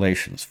public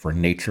relations, for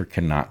nature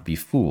cannot be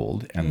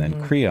fooled. And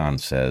then Creon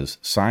says,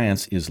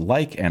 science is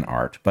like an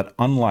art, but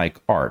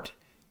unlike art,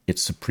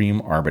 its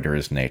supreme arbiter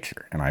is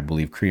nature. And I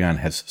believe Creon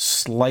has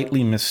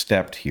slightly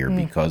misstepped here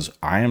because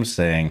I am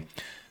saying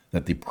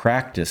that the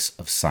practice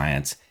of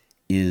science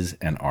is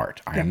an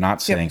art. I am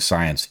not saying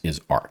science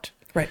is art.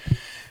 Right.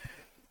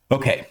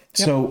 Okay.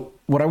 So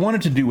what I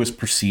wanted to do was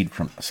proceed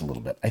from this a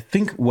little bit. I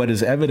think what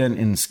is evident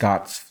in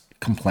Scott's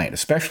complaint,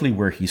 especially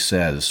where he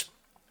says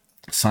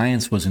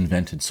science was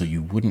invented so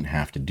you wouldn't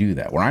have to do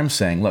that, where I'm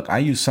saying, look, I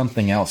use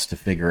something else to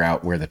figure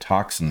out where the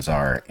toxins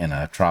are in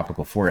a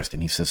tropical forest.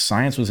 And he says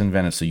science was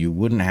invented so you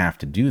wouldn't have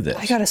to do this.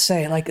 I got to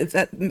say, like,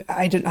 that,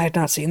 I had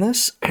not seen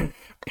this,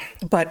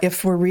 but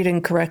if we're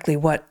reading correctly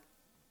what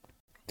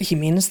he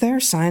means there,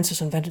 science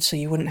was invented so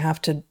you wouldn't have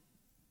to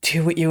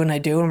do what you and I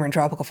do when we're in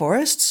tropical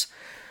forests.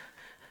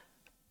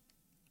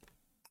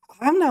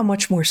 I'm now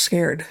much more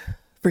scared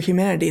for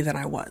humanity than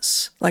I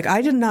was. Like,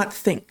 I did not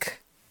think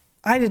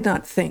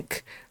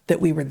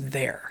that we were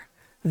there,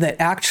 that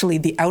actually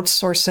the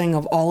outsourcing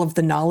of all of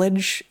the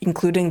knowledge,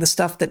 including the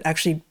stuff that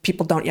actually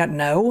people don't yet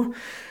know,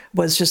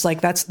 was just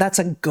like, that's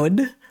a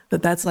good,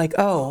 that's like,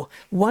 oh,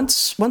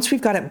 once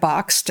we've got it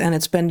boxed and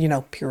it's been,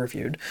 peer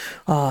reviewed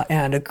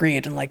and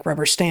agreed and like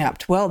rubber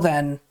stamped, well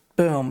then,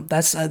 boom,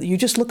 that's, you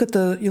just look at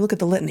the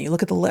litany, you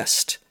look at the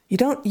list. You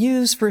don't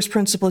use first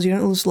principles, you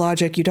don't use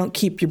logic, you don't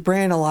keep your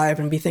brain alive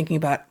and be thinking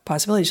about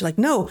possibilities. You're like,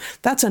 no,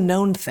 that's a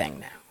known thing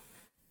now.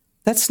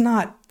 That's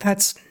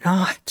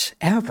not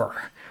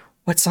ever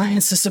what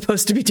science is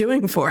supposed to be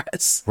doing for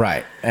us.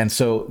 Right. And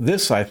so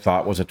this, I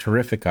thought, was a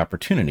terrific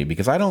opportunity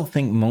because I don't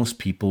think most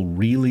people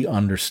really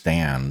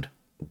understand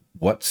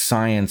what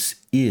science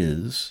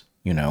is.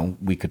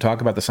 We could talk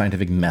about the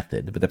scientific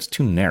method, but that's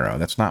too narrow.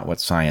 That's not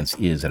what science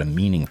is at a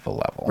meaningful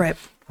level. Right.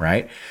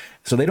 Right.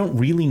 So they don't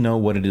really know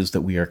what it is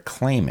that we are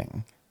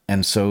claiming.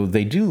 And so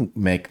they do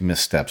make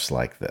missteps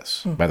like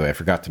this. By the way, I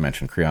forgot to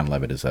mention Creon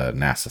Levitt is a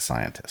NASA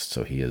scientist,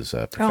 so he is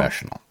a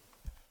professional.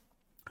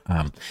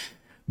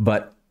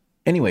 But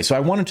Anyway, so I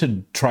wanted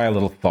to try a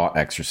little thought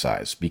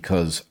exercise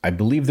because I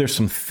believe there's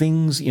some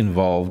things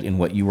involved in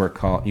what you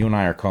and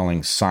I are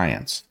calling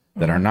science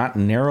that are not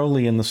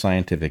narrowly in the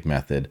scientific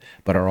method,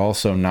 but are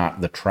also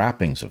not the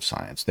trappings of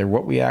science. They're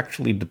what we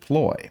actually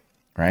deploy,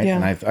 right? Yeah.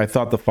 And I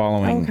thought the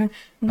following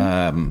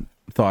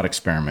thought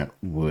experiment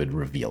would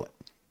reveal it.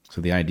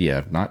 So the idea,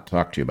 I've not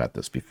talked to you about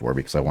this before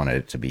because I wanted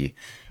it to be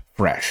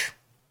fresh.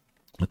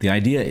 But the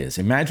idea is,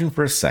 imagine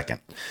for a second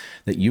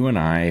that you and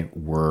I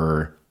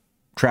were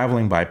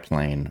traveling by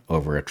plane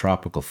over a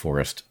tropical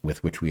forest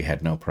with which we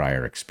had no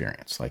prior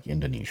experience, like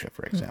Indonesia,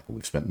 for example.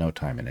 We've spent no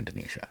time in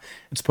Indonesia.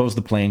 And suppose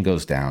the plane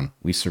goes down,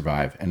 we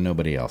survive, and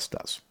nobody else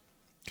does.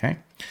 Okay?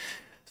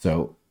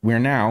 So we're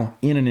now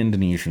in an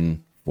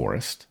Indonesian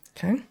forest.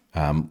 Okay.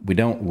 We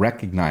don't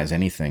recognize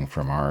anything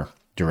from our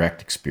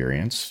direct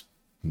experience.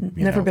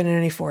 Never been in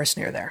any forest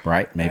near there.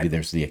 Right? Maybe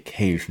there's the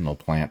occasional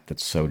plant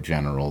that's so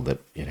general that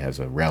it has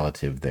a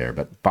relative there.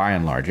 But by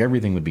and large,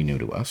 everything would be new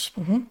to us.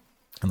 Mm-hmm.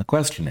 And the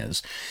question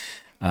is,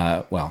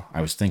 I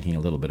was thinking a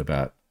little bit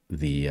about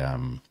the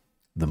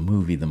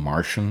movie The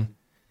Martian,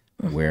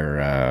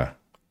 where,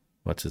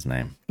 what's his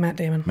name? Matt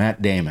Damon.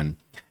 Matt Damon,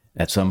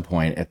 at some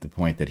point, at the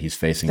point that he's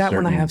facing that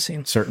one I have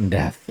seen. certain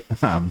death,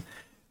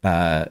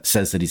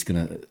 says that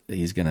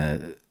he's gonna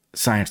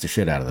science the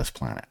shit out of this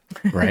planet,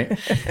 right?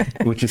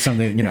 Which is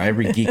something,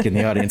 every geek in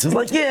the audience is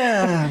like,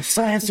 yeah,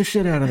 science the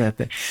shit out of that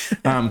thing.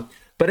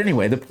 But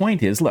anyway, the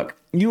point is, look,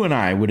 you and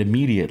I would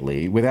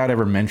immediately, without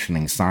ever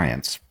mentioning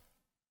science,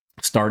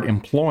 start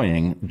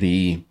employing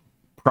the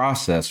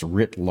process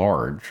writ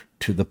large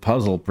to the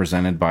puzzle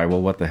presented by,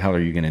 well, what the hell are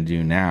you going to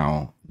do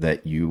now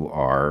that you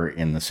are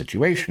in the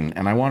situation?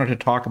 And I wanted to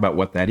talk about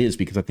what that is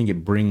because I think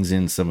it brings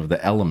in some of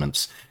the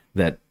elements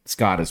that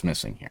Scott is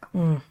missing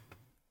here.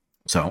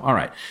 So, all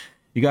right,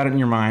 you got it in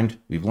your mind.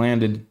 We've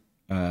landed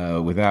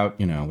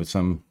with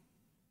some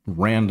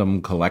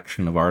random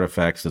collection of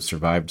artifacts that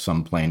survived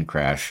some plane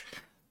crash.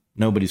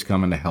 Nobody's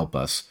coming to help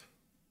us.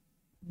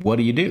 What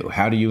do you do?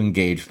 How do you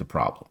engage the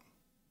problem?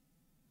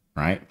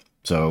 Right?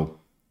 So,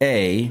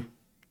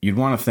 you'd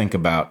want to think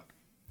about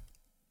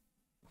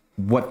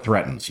what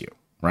threatens you,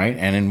 right?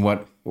 And in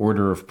what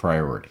order of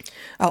priority.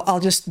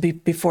 I'll just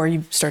before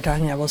you start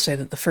talking, I will say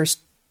that the first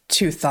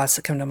two thoughts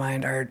that come to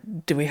mind are,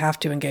 do we have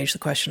to engage the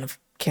question of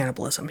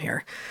cannibalism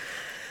here?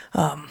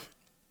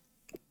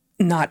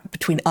 Not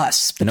between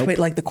us, between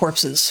like the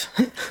corpses.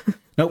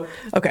 Nope.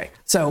 Okay,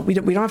 so we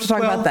don't have to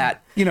talk about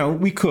that.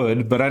 We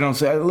could, but I don't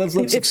say.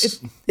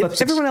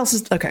 If everyone else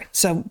is okay,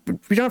 so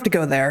we don't have to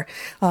go there.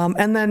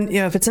 And then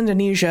if it's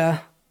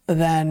Indonesia,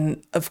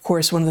 then of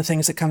course one of the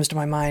things that comes to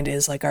my mind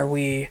is like, are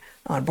we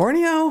on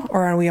Borneo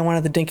or are we on one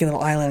of the dinky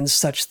little islands,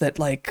 such that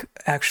like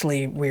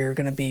actually we're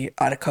going to be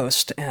on a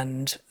coast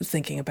and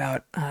thinking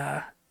about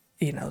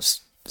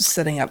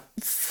setting up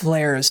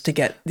flares to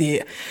get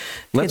the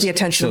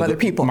attention of other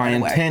people. My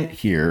intent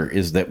here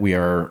is that we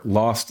are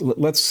lost.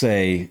 Let's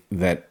say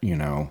that,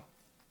 you're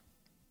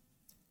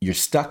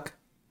stuck.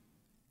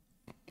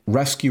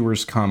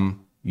 Rescuers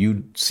come.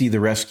 You see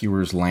the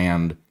rescuers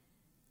land,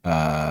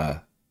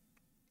 and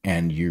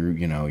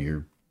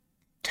you're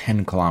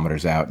 10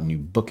 kilometers out, and you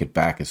book it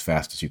back as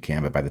fast as you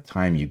can. But by the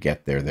time you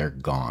get there, they're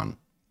gone.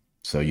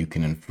 So you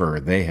can infer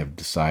they have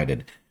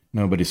decided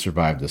nobody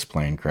survived this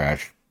plane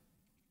crash.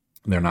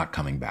 They're not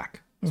coming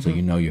back.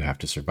 Mm-hmm. So you have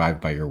to survive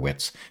by your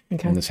wits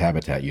in this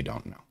habitat you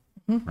don't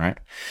know, right?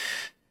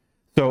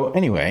 So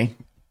anyway,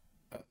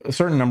 a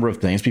certain number of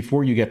things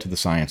before you get to the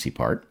sciencey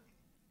part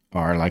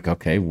are like,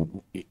 okay,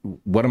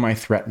 what am I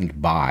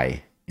threatened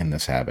by in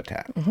this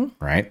habitat,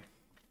 right?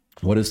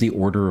 What is the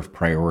order of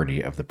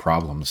priority of the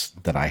problems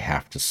that I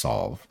have to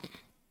solve?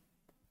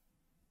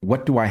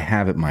 What do I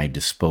have at my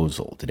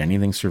disposal? Did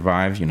anything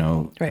survive?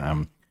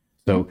 Right.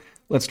 So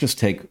let's just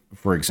take,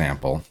 for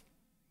example.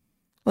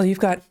 Well, you've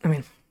got,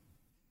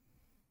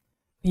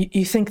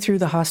 you think through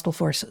the hostile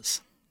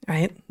forces,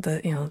 right?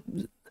 The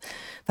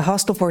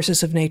hostile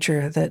forces of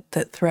nature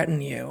that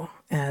threaten you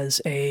as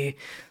a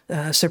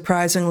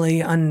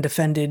surprisingly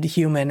undefended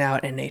human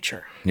out in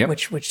nature,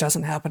 which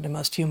doesn't happen to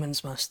most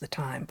humans most of the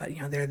time. But,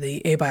 they're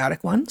the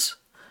abiotic ones,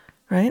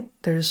 right?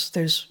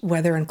 There's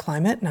weather and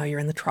climate. Now you're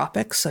in the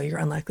tropics, so you're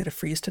unlikely to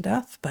freeze to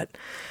death. But,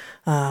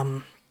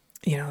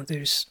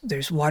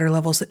 there's water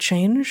levels that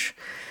change.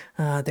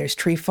 There's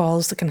tree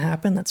falls that can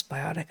happen. That's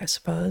biotic, I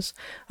suppose.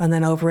 And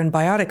then over in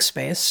biotic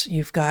space,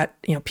 you've got,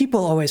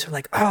 people always are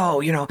like,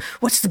 oh,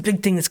 what's the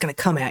big thing that's going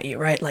to come at you,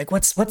 right? Like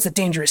what's the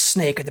dangerous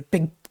snake or the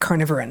big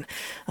carnivoran?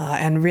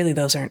 And really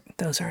those aren't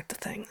the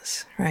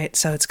things, right?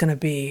 So it's going to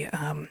be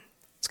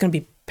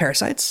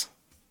parasites.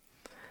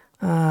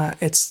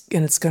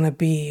 It's going to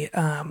be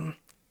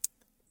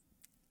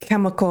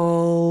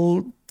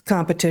chemical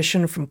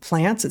competition from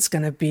plants. It's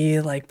going to be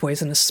like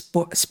poisonous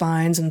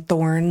spines and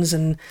thorns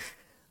and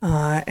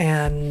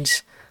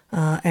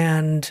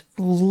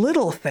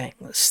little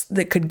things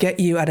that could get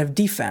you out of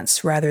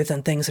defense rather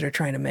than things that are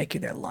trying to make you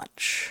their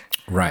lunch.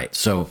 Right.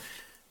 So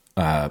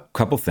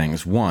couple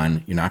things.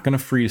 One, you're not going to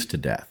freeze to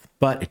death,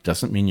 but it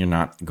doesn't mean you're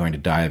not going to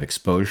die of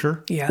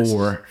exposure. Yes.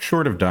 Or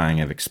short of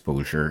dying of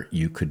exposure,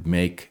 you could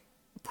make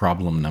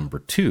problem number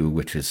 2,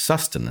 which is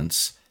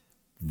sustenance,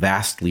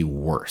 vastly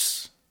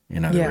worse.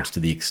 In other words, to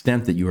the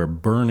extent that you are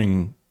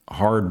burning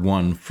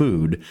hard-won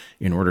food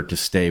in order to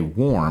stay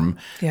warm,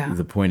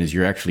 the point is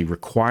you're actually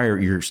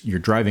you're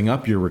driving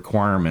up your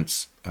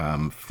requirements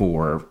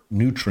for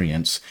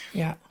nutrients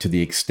to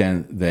the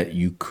extent that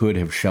you could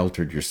have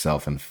sheltered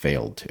yourself and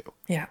failed to.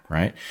 Yeah.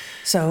 Right?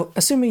 So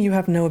assuming you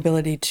have no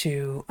ability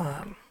to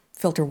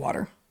filter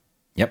water.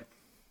 Yep.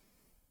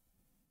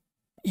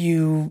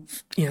 Your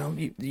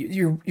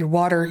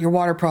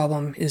water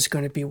problem is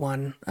going to be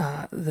one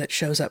that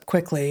shows up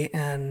quickly,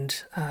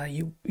 and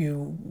you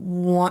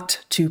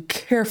want to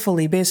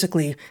carefully,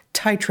 basically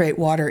titrate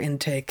water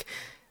intake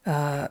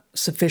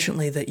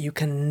sufficiently that you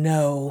can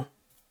know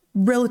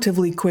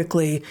relatively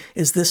quickly,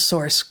 is this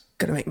source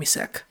going to make me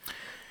sick?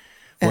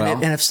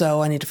 And if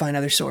so, I need to find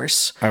another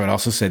source. I would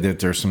also say that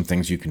there's some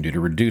things you can do to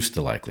reduce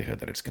the likelihood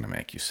that it's going to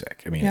make you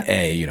sick. I mean,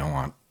 you don't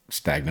want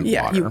stagnant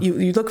water.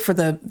 You look for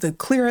the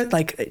clear,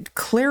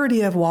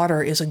 clarity of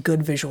water is a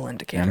good visual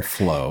indicator.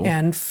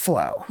 And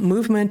flow.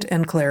 Movement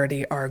and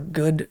clarity are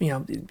good.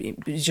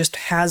 It just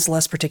has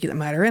less particulate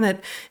matter in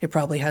it. It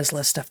probably has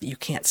less stuff that you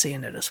can't see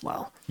in it as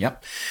well.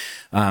 Yep.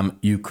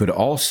 You could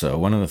also,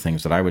 one of the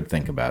things that I would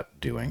think about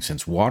doing,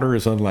 since water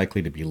is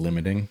unlikely to be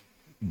limiting,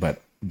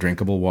 but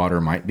drinkable water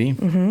might be,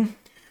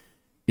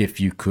 if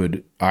you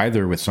could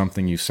either with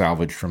something you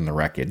salvage from the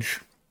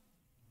wreckage,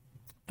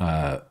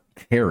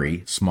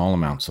 carry small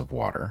amounts of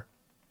water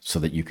so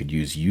that you could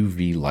use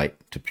UV light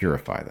to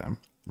purify them,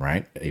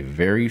 right? A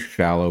very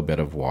shallow bed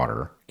of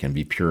water can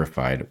be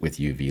purified with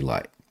UV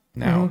light.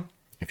 Now,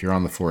 if you're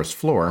on the forest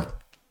floor,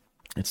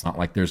 it's not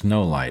like there's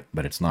no light,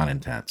 but it's not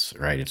intense,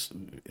 right?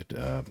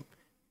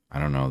 I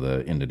don't know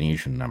the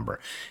Indonesian number.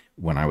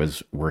 When I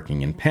was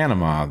working in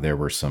Panama, there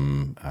were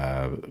some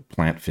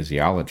plant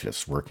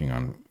physiologists working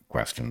on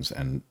questions,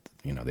 and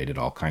they did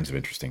all kinds of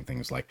interesting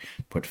things, like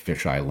put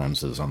fisheye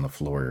lenses on the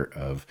floor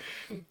of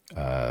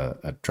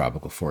a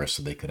tropical forest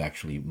so they could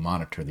actually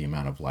monitor the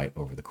amount of light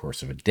over the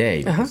course of a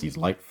day, because these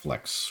light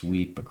flecks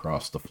sweep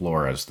across the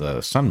floor as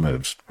the sun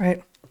moves.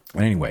 Right.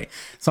 Anyway,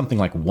 something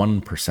like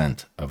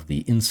 1% of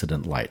the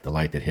incident light, the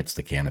light that hits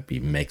the canopy,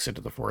 makes it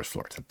to the forest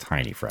floor. It's a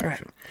tiny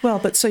fraction. Right. Well,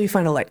 but so you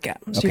find a light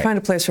gap. So you find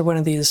a place for one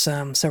of these.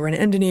 So we're in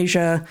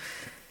Indonesia.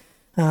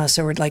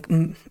 So we're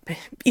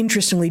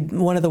interestingly,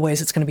 one of the ways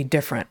it's going to be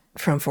different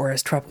from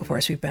tropical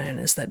forest we've been in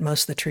is that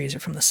most of the trees are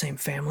from the same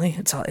family.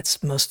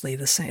 It's mostly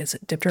the same. Is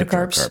it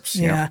Dipterocarps?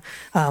 Yeah.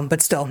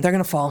 But still, they're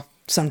going to fall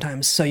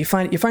sometimes. So you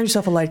find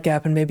yourself a light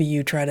gap, and maybe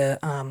you try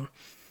to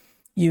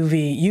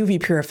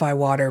UV purify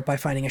water by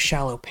finding a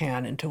shallow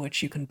pan into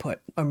which you can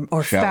put,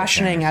 or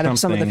fashioning out of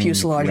some of the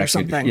fuselage or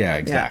something. Yeah,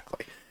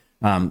 exactly.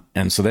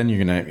 And so then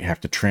you're going to have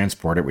to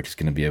transport it, which is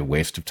going to be a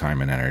waste of time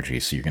and energy.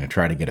 So you're going to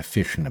try to get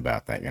efficient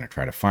about that. You're going to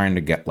try to find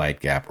a light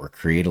gap or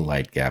create a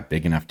light gap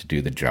big enough to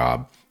do the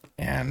job.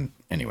 And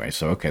anyway,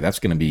 so, that's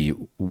going to be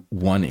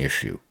one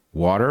issue.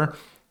 Water,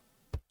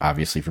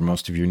 obviously, for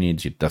most of your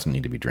needs, it doesn't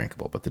need to be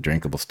drinkable, but the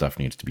drinkable stuff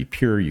needs to be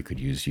pure. You could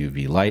use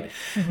UV light.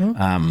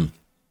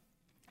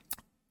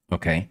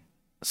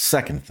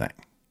 Second thing,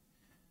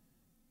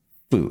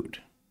 food,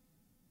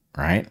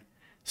 right?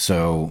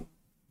 So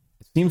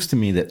it seems to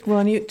me that... Well,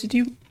 and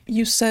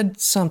you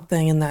said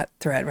something in that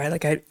thread, right?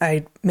 Like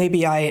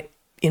I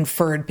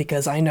inferred,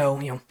 because I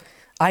know,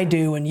 I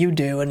do and you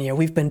do, and,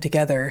 we've been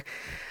together,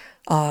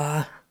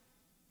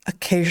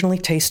 occasionally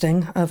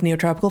tasting of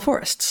neotropical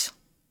forests,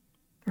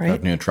 right?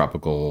 Of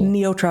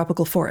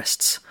neotropical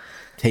forests.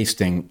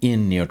 Tasting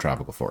in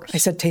neotropical forests. I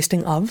said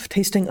tasting of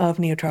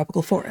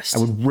neotropical forests. I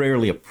would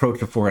rarely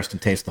approach a forest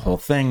and taste the whole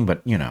thing,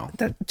 but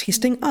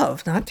Tasting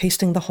of, not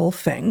tasting the whole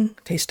thing,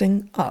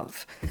 tasting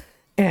of.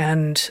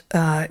 And,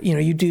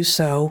 you do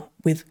so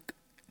with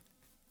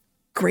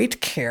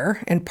great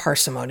care and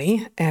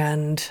parsimony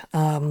and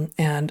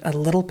a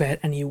little bit,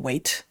 and you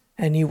wait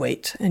and you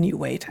wait and you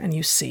wait and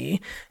you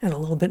see, and a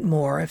little bit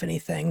more of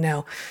anything.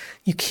 Now,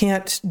 you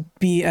can't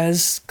be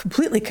as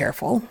completely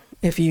careful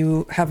if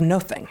you have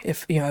nothing.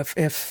 When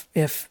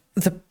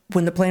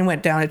the plane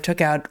went down, it took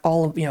out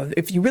all of,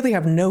 if you really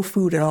have no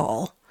food at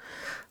all,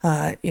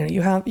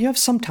 you have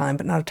some time,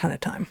 but not a ton of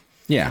time.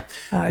 Yeah.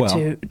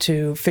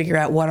 To figure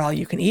out what all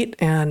you can eat,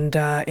 and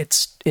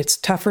it's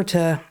tougher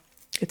to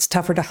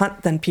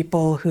hunt than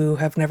people who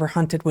have never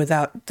hunted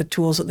without the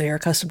tools that they are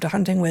accustomed to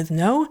hunting with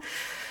know.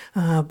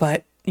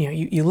 But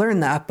you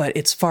learn that, but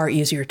it's far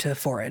easier to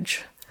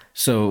forage.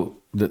 So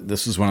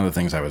this is one of the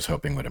things I was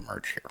hoping would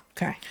emerge here.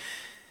 Okay.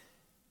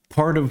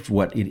 Part of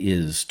what it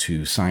is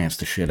to science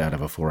the shit out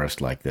of a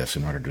forest like this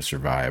in order to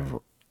survive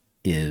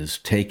is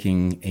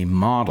taking a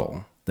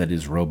model that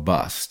is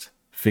robust,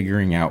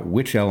 figuring out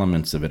which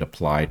elements of it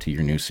apply to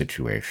your new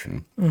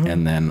situation,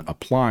 and then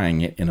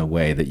applying it in a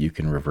way that you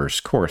can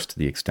reverse course to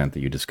the extent that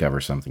you discover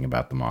something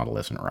about the model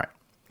isn't right.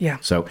 Yeah.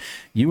 So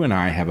you and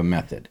I have a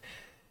method,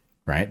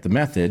 right? The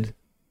method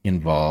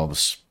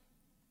involves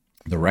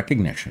the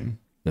recognition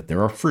that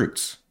there are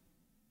fruits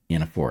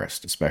in a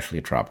forest, especially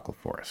a tropical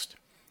forest.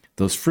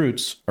 Those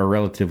fruits are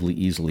relatively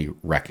easily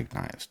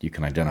recognized. You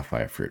can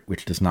identify a fruit,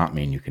 which does not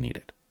mean you can eat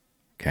it.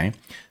 Okay?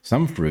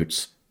 Some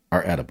fruits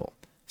are edible.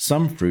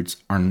 Some fruits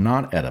are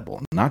not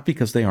edible, not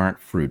because they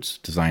aren't fruits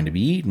designed to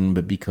be eaten,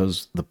 but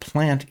because the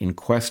plant in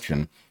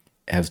question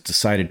has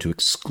decided to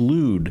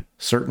exclude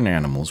certain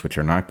animals which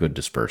are not good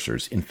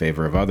dispersers in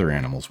favor of other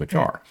animals which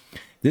are.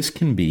 This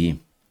can be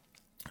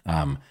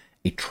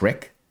a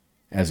trick,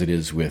 as it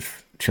is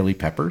with chili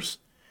peppers,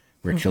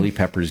 where chili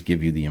peppers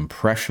give you the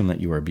impression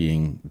that you are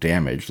being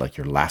damaged, like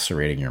you're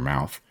lacerating your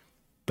mouth,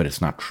 but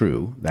it's not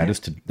true. That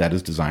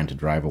is designed to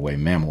drive away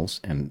mammals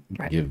and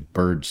give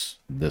birds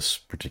this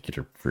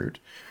particular fruit.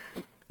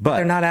 But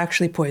they're not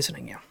actually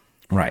poisoning you.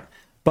 Right.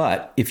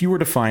 But if you were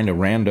to find a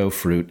rando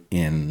fruit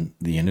in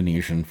the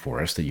Indonesian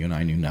forest that you and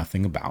I knew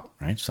nothing about,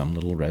 right? Some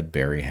little red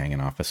berry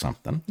hanging off of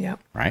something. Yeah.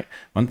 Right.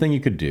 One thing you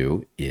could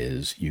do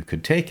is you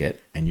could take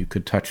it and you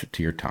could touch it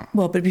to your tongue.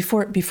 Well, but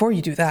before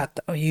you do that,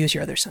 though, you use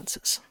your other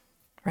senses,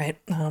 right?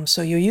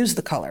 So you use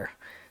the color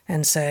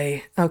and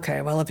say,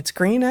 okay, well, if it's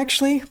green,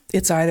 actually,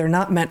 it's either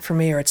not meant for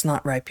me or it's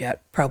not ripe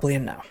yet. Probably a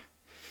no.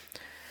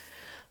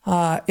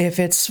 If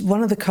it's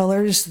one of the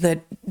colors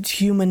that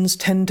humans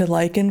tend to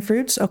like in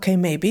fruits, okay,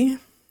 maybe.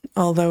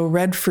 Although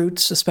red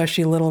fruits,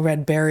 especially little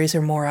red berries,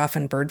 are more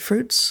often bird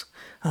fruits,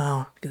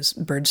 because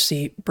birds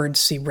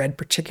see red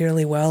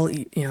particularly well,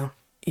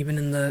 even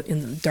in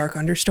the dark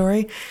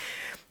understory.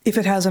 If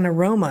it has an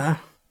aroma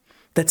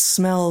that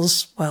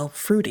smells, well,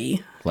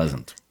 fruity,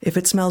 pleasant. If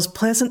it smells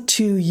pleasant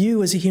to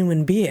you as a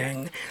human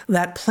being,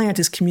 that plant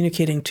is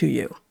communicating to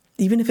you.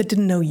 Even if it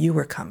didn't know you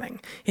were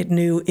coming, it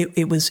knew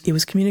it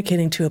was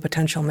communicating to a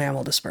potential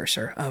mammal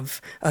disperser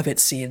of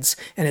its seeds,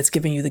 and it's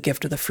giving you the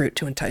gift of the fruit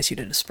to entice you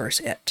to disperse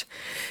it.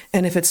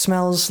 And if it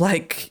smells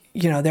like,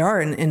 there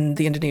are in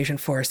the Indonesian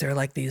forest, there are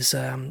like these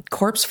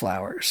corpse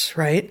flowers,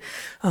 right,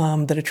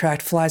 that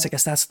attract flies. I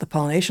guess that's the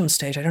pollination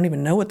stage. I don't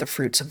even know what the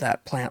fruits of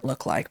that plant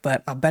look like,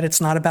 but I'll bet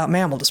it's not about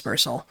mammal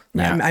dispersal.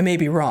 Yeah. I may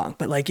be wrong,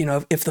 but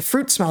if the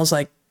fruit smells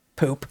like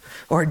poop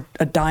or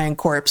a dying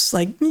corpse,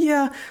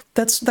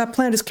 that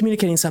plant is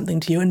communicating something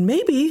to you, and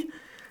maybe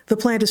the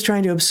plant is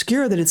trying to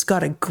obscure that it's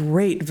got a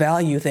great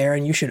value there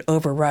and you should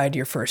override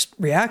your first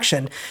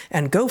reaction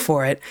and go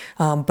for it,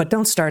 but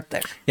don't start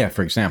there. Yeah,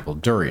 for example,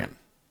 durian.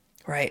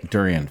 Right.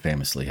 Durian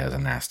famously has a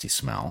nasty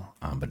smell,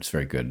 but it's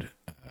very good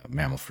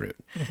mammal fruit.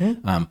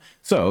 Mm-hmm.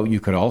 So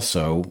you could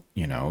also,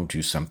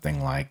 do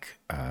something like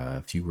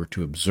if you were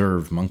to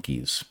observe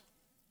monkeys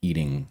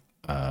eating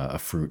a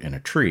fruit in a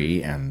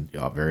tree, and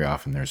very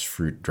often there's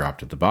fruit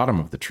dropped at the bottom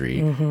of the tree,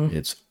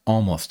 it's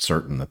almost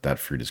certain that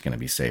fruit is going to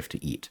be safe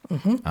to eat.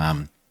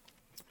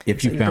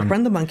 If you found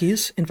run the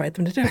monkeys, invite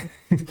them to dinner.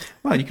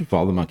 Well, you can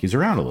follow the monkeys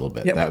around a little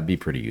bit. Yep. That would be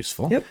pretty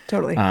useful. Yep,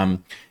 totally.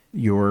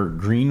 Your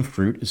green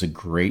fruit is a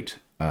great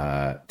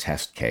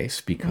test case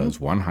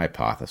because one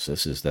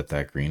hypothesis is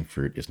that green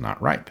fruit is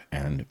not ripe.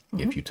 And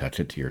if you touch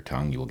it to your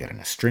tongue, you will get an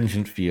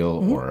astringent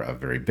feel or a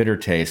very bitter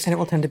taste. And it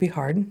will tend to be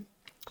hard.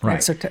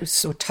 Right.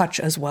 So touch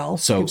as well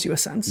gives you a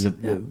sense.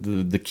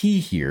 The key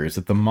here is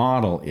that the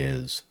model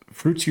is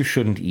fruits you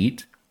shouldn't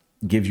eat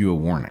give you a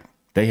warning.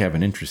 They have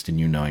an interest in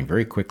you knowing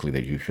very quickly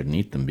that you shouldn't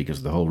eat them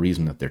because the whole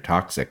reason that they're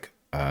toxic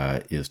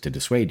is to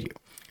dissuade you.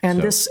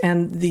 And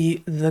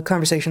the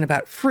conversation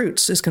about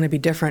fruits is going to be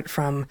different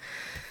from,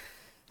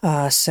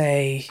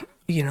 say,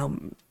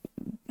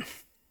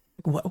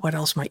 what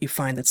else might you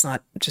find that's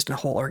not just a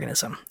whole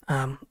organism?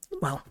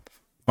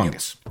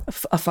 Fungus.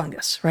 A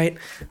fungus, right?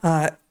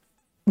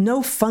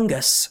 No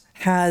fungus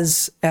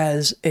has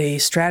as a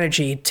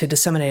strategy to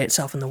disseminate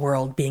itself in the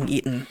world being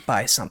eaten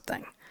by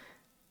something,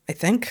 I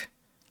think.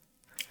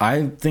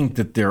 I think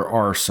that there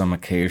are some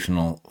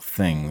occasional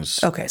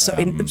things. Okay, so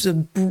it's a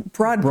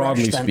broad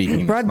broadly brush.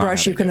 Speaking, broad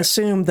brush, you can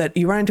assume that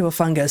you run into a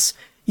fungus,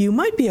 you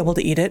might be able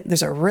to eat it.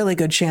 There's a really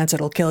good chance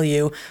it'll kill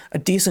you, a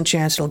decent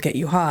chance it'll get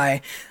you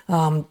high,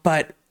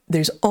 but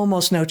there's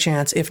almost no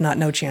chance, if not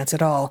no chance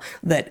at all,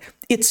 that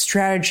its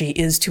strategy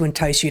is to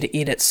entice you to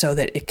eat it so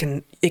that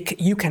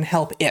you can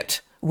help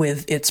it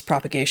with its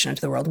propagation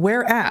into the world.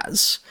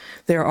 Whereas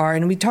there are,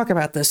 and we talk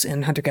about this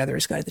in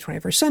Hunter-Gatherer's Guide to the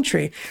 21st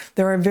Century,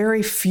 there are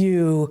very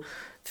few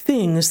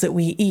things that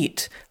we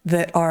eat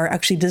that are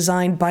actually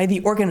designed by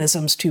the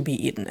organisms to be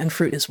eaten, and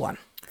fruit is one.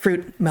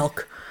 Fruit,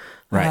 milk,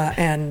 right?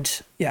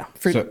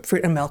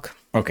 Fruit and milk.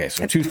 Okay,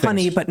 so two things.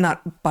 Honey, but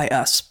not by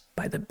us.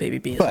 By the baby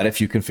bees. But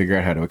if you can figure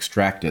out how to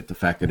extract it, the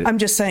fact that I'm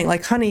just saying,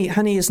 like honey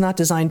is not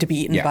designed to be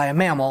eaten by a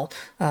mammal,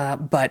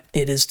 but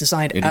it is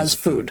designed as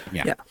food.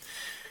 Yeah.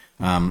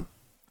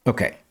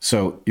 Okay,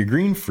 so your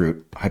green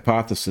fruit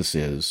hypothesis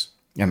is,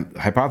 and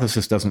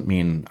hypothesis doesn't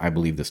mean I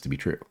believe this to be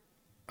true.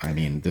 I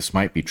mean, this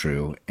might be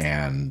true,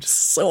 and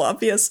so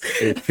obvious.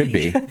 It could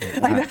be.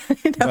 I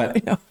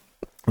know.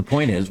 The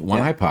point is, one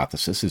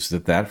hypothesis is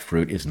that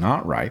fruit is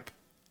not ripe,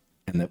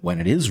 and that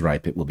when it is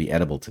ripe, it will be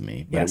edible to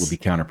me, but it will be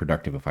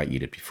counterproductive if I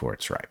eat it before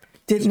it's ripe.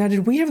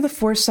 Did we have the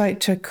foresight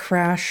to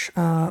crash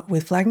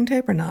with flagging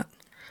tape or not?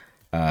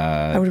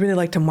 I would really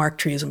like to mark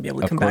trees and be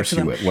able to come back to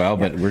them. Of course you would. Well,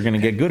 but we're going to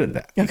get good at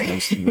that.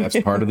 Because that's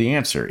part of the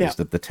answer, is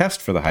that the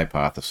test for the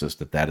hypothesis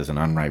that that is an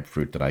unripe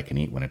fruit that I can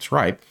eat when it's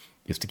ripe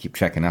is to keep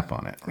checking up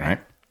on it, right?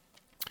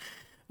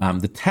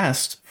 The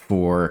test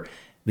for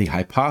the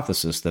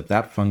hypothesis that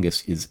that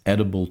fungus is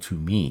edible to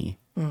me,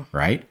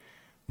 right,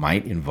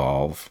 might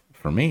involve,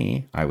 for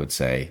me, I would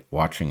say,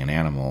 watching an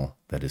animal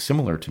that is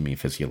similar to me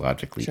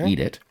physiologically eat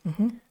it.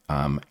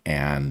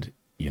 And,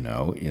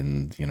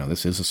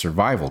 this is a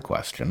survival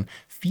question,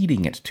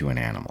 feeding it to an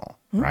animal,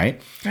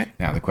 right?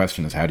 Now, the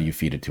question is, how do you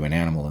feed it to an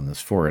animal in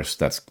this forest?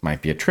 That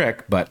might be a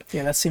trick, but...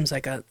 Yeah, that seems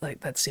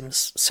that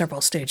seems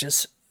several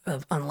stages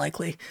of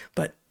unlikely,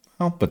 but...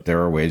 Well, but there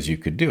are ways you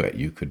could do it.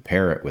 You could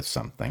pair it with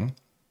something,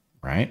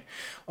 right?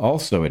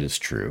 Also, it is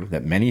true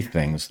that many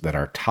things that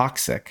are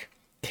toxic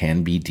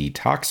can be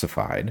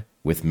detoxified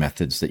with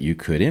methods that you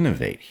could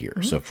innovate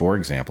here. So, for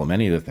example,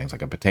 many of the things,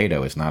 like a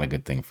potato, is not a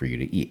good thing for you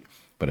to eat.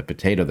 But a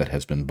potato that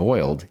has been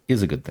boiled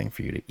is a good thing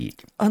for you to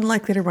eat.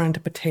 Unlikely to run into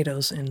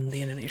potatoes in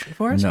the Indonesian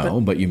forest. No,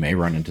 but you may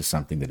run into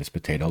something that is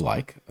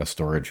potato-like, a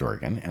storage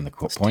organ. And the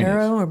point is...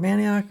 Taro or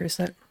manioc, or is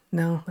that...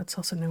 No, that's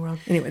also New World.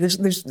 Anyway, there's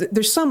going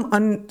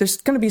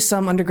to be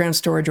some underground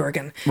storage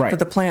organ that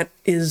the plant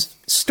is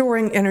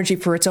storing energy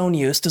for its own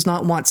use, does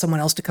not want someone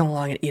else to come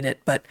along and eat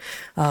it, but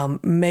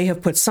may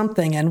have put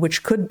something in,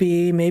 which could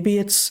be, maybe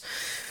it's,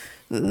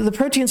 the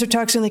proteins are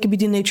toxic and they can be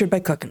denatured by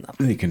cooking them.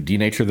 You can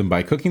denature them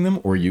by cooking them,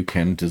 or you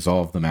can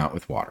dissolve them out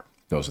with water.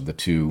 Those are the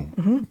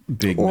two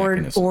big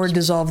mechanisms. Or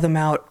dissolve them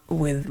out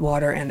with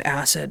water and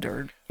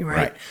acid,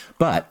 right?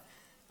 But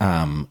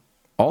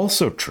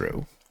also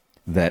true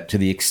that to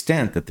the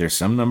extent that there's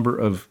some number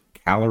of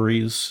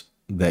calories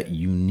that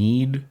you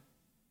need,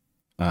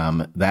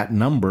 that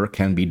number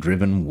can be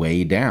driven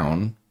way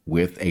down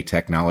with a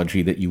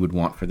technology that you would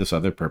want for this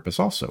other purpose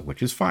also,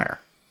 which is fire.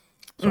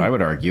 So I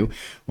would argue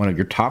one of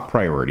your top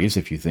priorities,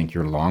 if you think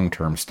you're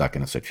long-term stuck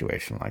in a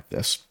situation like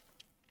this,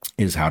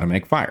 is how to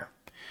make fire.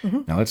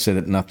 Now, let's say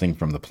that nothing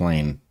from the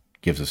plane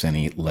gives us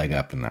any leg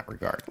up in that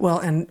regard. Well,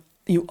 and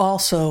you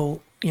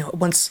also...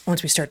 once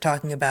we start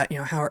talking about,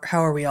 how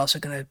are we also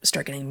going to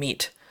start getting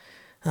meat,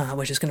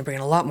 which is going to bring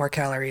in a lot more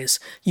calories,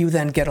 you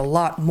then get a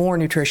lot more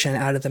nutrition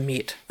out of the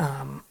meat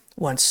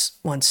once.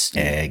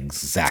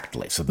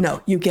 Exactly.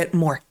 So you get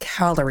more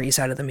calories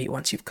out of the meat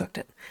once you've cooked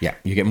it. Yeah,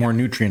 you get more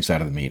nutrients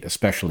out of the meat,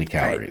 especially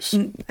calories.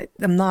 Right.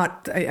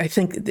 I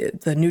think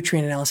the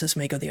nutrient analysis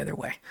may go the other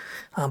way,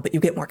 but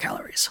you get more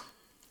calories.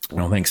 I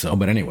don't think so,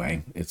 but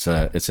anyway, it's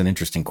an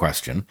interesting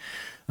question.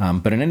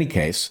 But in any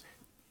case,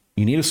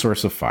 you need a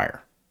source of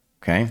fire.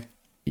 Okay,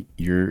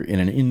 you're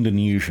in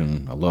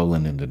a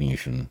lowland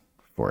Indonesian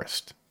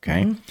forest.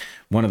 Okay,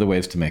 one of the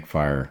ways to make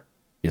fire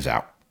is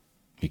out.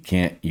 You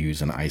can't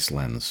use an ice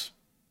lens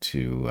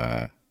to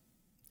a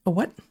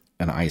what?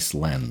 An ice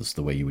lens,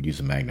 the way you would use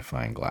a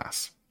magnifying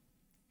glass.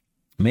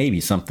 Maybe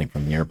something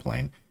from the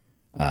airplane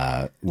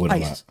would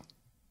allow.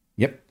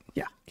 Yep.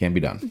 Yeah. Can be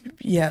done.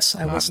 Yes,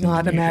 I was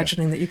not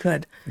imagining that you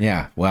could.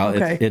 Yeah, well,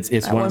 okay. it's one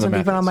of the methods. Wasn't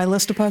even on my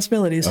list of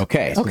possibilities.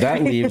 Okay, so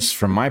that leaves,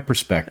 from my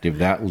perspective,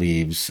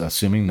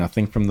 assuming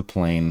nothing from the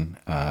plane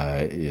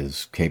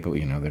is capable,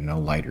 there are no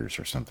lighters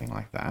or something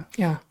like that.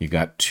 Yeah. You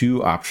got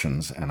two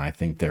options, and I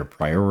think their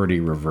priority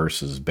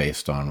reverses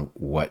based on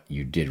what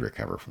you did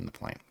recover from the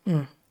plane.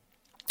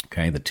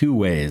 Okay, the two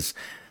ways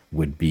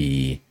would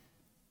be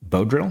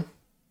bow drill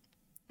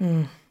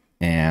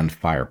and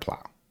fire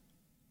plow.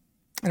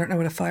 I don't know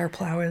what a fire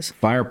plow is.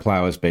 Fire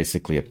plow is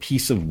basically a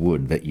piece of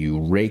wood that you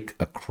rake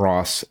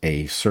across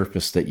a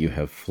surface that you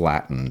have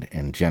flattened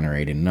and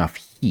generate enough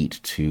heat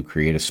to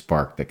create a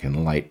spark that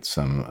can light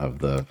some of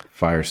the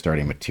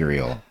fire-starting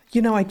material.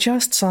 I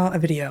just saw a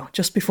video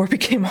just before we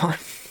came on.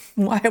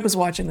 Why I was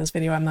watching this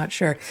video, I'm not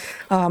sure.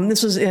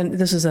 This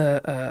is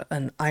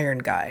an iron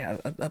guy,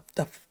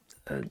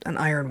 an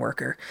iron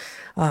worker.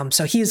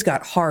 So he's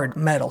got hard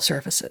metal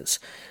surfaces,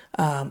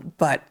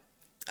 but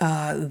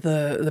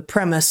the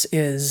premise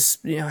is,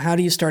 how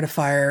do you start a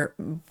fire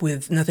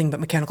with nothing but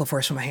mechanical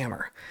force from a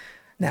hammer?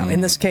 Now,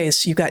 in this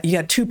case, you got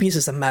two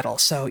pieces of metal,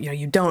 so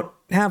you don't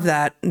have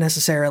that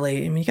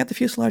necessarily. I mean, you got the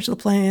fuselage of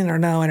the plane, or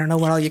no, I don't know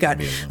what all you got.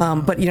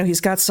 But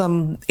he's got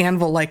some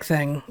anvil-like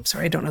thing.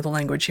 Sorry, I don't know the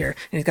language here.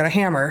 And he's got a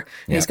hammer.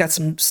 And he's got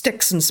some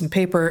sticks and some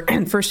paper.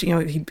 And first,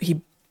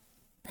 he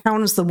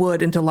pounds the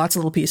wood into lots of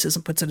little pieces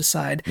and puts it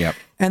aside. Yep.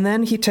 And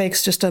then he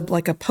takes just a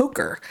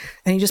poker,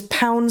 and he just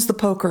pounds the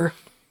poker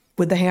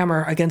with the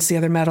hammer against the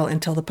other metal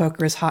until the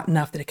poker is hot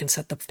enough that it can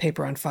set the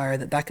paper on fire,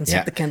 that can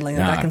set the kindling,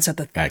 that can set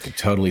the... I could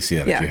totally see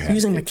that. Yeah,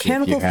 using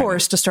mechanical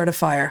force to start a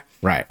fire.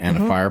 Right, and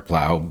a fire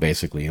plow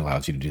basically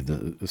allows you to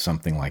do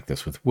something like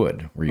this with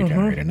wood, where you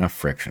generate enough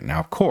friction. Now,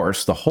 of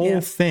course, the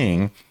whole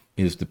thing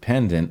is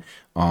dependent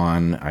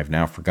on, I've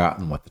now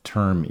forgotten what the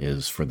term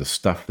is for the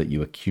stuff that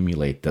you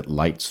accumulate that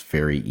lights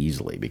very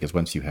easily, because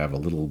once you have a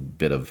little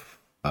bit of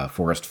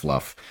forest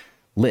fluff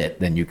lit,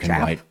 then you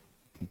can light...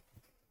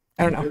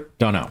 I don't know.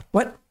 Don't know.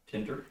 What?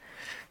 Tinder?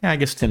 Yeah, I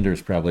guess tinder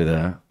is probably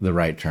the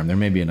right term. There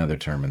may be another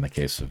term in the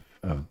case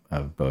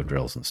of bow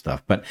drills and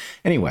stuff. But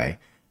anyway,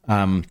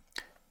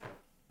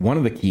 one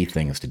of the key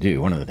things to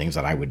do, one of the things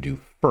that I would do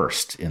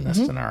first in this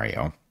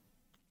scenario,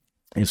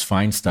 is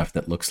find stuff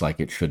that looks like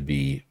it should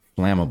be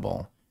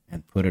flammable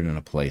and put it in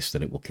a place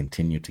that it will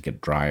continue to get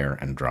drier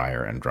and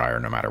drier and drier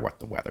no matter what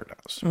the weather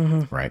does,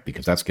 right?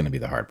 Because that's going to be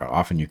the hard part.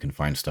 Often you can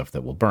find stuff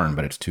that will burn,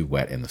 but it's too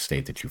wet in the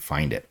state that you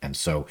find it. And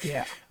so,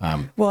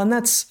 well, and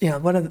that's, you know,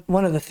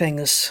 one of the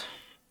things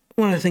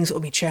that will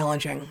be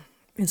challenging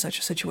in such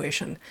a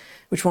situation,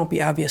 which won't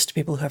be obvious to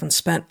people who haven't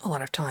spent a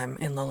lot of time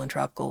in lowland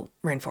tropical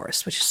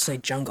rainforests, which is to say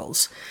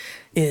jungles,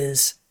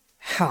 is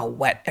how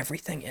wet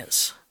everything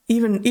is.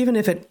 Even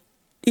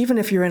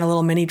if you're in a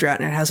little mini drought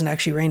and it hasn't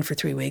actually rained for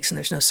 3 weeks and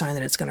there's no sign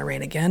that it's going to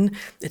rain again,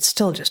 it's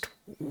still just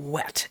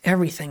wet.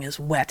 Everything is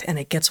wet and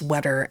it gets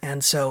wetter.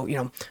 And so, you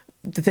know,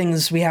 the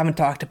things we haven't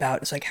talked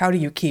about is like, how do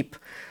you keep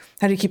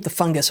the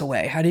fungus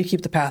away? How do you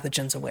keep the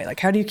pathogens away?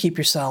 Like, how do you keep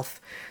yourself,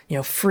 you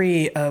know,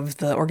 free of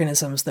the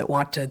organisms that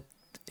want to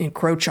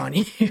encroach on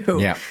you,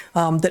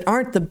 that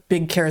aren't the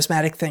big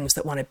charismatic things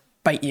that want to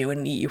bite you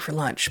and eat you for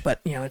lunch, but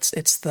you know,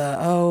 it's the,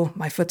 oh,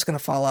 my foot's going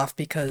to fall off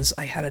because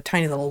I had a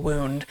tiny little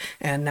wound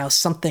and now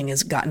something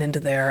has gotten into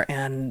there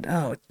and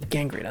it's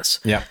gangrenous.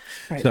 Yeah.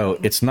 Right. So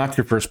it's not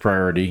your first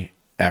priority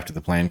after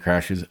the plane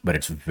crashes, but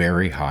it's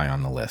very high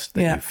on the list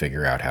that you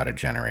figure out how to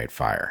generate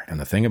fire. And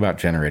the thing about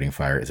generating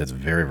fire is it's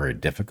very, very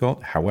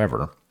difficult.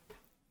 However,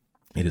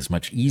 it is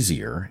much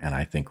easier, and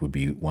I think would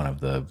be one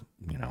of the,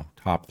 you know,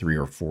 top 3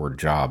 or 4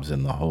 jobs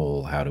in the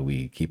whole how do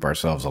we keep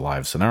ourselves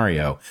alive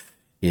scenario,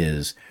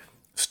 is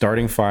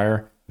starting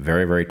fire.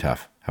 Very, very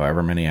tough.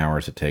 However many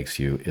hours it takes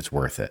you, it's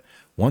worth it.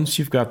 Once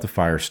you've got the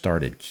fire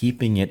started,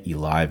 keeping it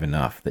alive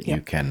enough that you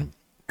can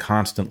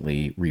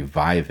constantly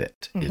revive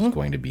it is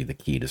going to be the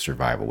key to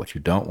survival. What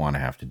you don't want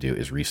to have to do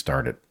is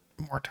restart it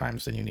more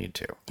times than you need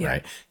to,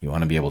 right? You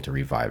want to be able to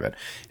revive it.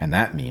 And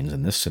that means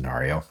in this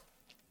scenario,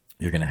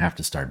 you're going to have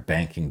to start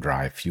banking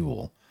dry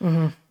fuel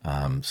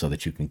so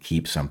that you can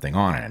keep something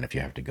on it. And if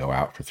you have to go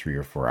out for 3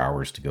 or 4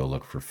 hours to go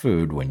look for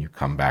food, when you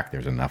come back,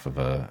 there's enough of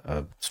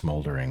a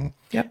smoldering,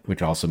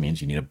 which also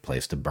means you need a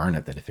place to burn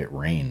it, that if it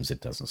rains,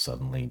 it doesn't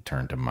suddenly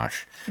turn to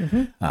mush.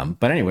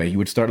 But anyway, you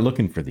would start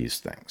looking for these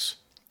things.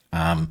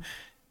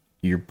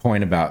 Your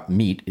point about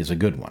meat is a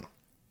good one.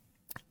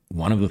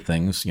 One of the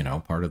things, you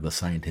know, part of the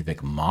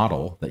scientific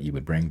model that you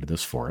would bring to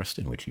this forest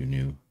in which you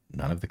knew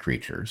none of the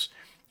creatures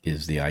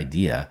is the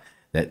idea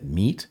that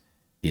meat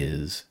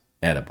is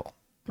edible,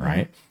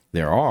 right?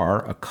 There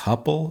are a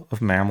couple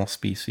of mammal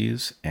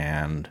species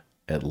and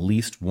at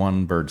least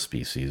one bird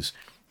species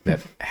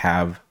that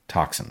have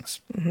toxins.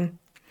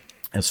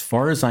 As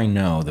far as I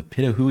know, the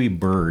Pitahui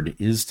bird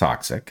is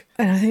toxic.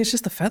 And I think it's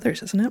just the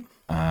feathers, isn't it?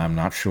 I'm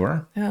not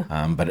sure.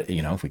 But,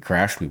 you know, if we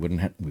crashed, we're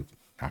not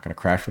going to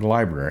crash for the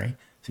library,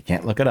 so you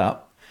can't look it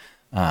up.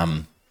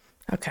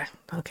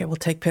 Okay, we'll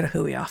take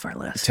Pitahui off our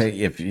list.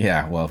 If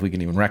we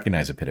can even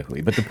recognize a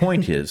Pitahui. But the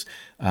point is,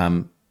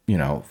 you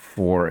know,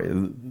 for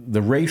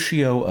the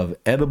ratio of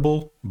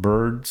edible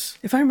birds.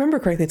 If I remember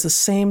correctly, it's the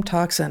same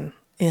toxin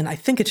in, I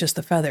think it's just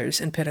the feathers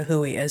in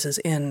Pitahui as is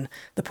in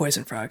the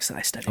poison frogs that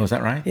I studied. Oh, is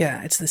that right?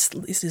 Yeah, it's these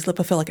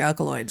lipophilic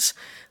alkaloids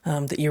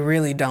that you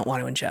really don't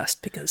want to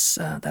ingest because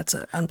that's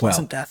an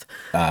unpleasant death.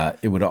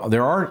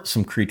 There are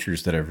some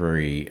creatures that are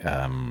very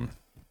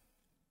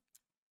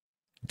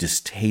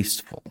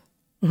distasteful.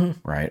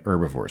 Right?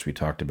 Herbivores. We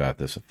talked about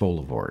this.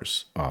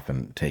 Folivores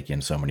often take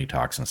in so many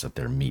toxins that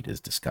their meat is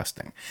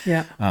disgusting.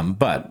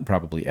 But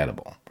probably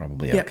edible.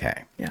 Probably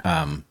okay.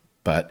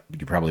 But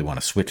you probably want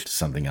to switch to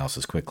something else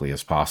as quickly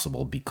as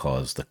possible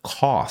because the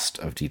cost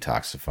of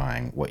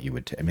detoxifying what you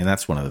would take. I mean,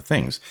 that's one of the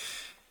things.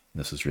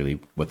 This is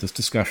really what this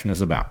discussion is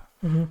about.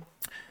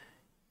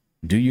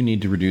 Do you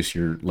need to reduce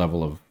your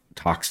level of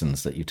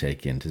toxins that you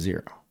take in to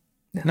zero?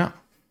 No.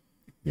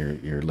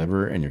 Your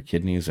liver and your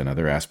kidneys and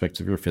other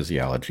aspects of your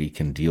physiology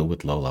can deal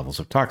with low levels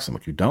of toxin.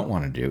 What you don't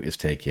want to do is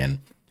take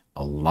in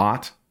a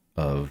lot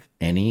of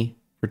any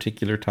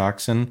particular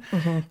toxin,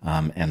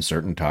 and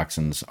certain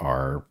toxins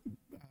are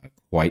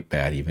quite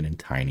bad even in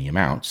tiny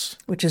amounts.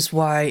 Which is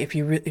why if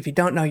you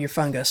don't know your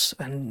fungus,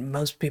 and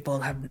most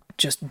people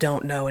just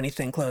don't know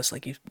anything close,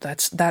 like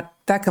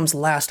that comes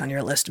last on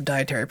your list of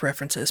dietary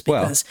preferences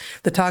because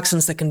the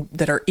toxins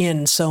that are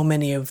in so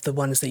many of the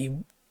ones that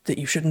you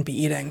shouldn't be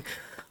eating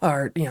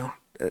are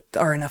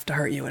enough to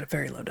hurt you at a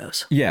very low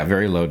dose. Yeah,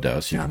 very low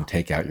dose. You can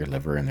take out your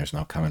liver and there's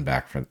no coming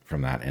back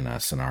from that in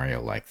a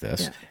scenario like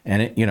this.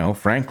 And,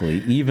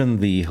 frankly, even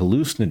the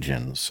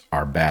hallucinogens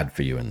are bad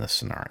for you in this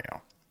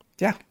scenario.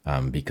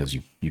 Because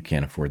you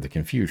can't afford the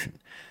confusion.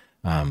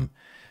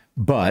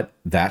 But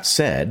that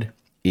said,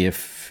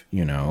 if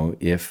you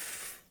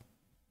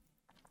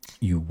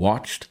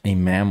watched a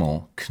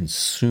mammal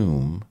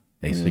consume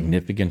a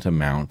significant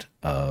amount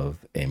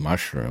of a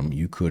mushroom,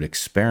 you could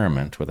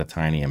experiment with a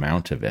tiny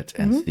amount of it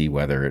and see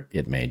whether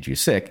it made you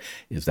sick.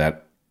 Is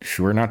that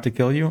sure not to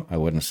kill you? I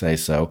wouldn't say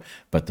so.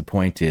 But the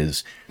point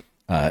is,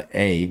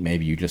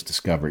 maybe you just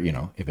discover,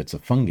 if it's a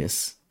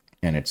fungus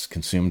and it's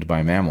consumed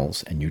by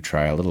mammals and you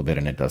try a little bit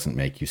and it doesn't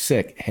make you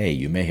sick, hey,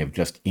 you may have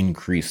just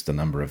increased the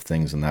number of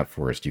things in that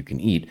forest you can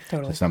eat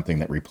to something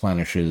that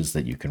replenishes,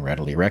 that you can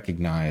readily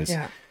recognize.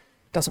 Yeah.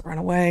 Doesn't run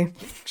away.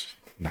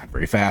 Not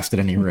very fast at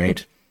any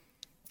rate.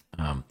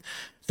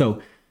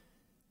 So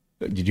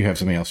did you have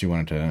something else you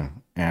wanted to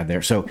add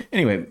there? So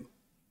anyway,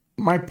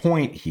 my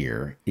point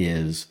here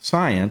is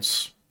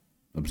science,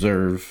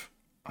 observe,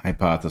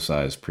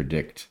 hypothesize,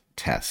 predict,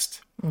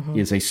 test,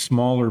 is a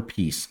smaller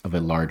piece of a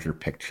larger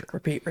picture.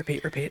 Repeat. But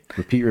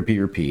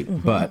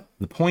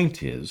the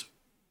point is,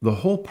 the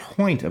whole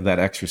point of that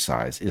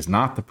exercise is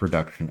not the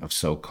production of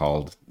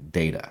so-called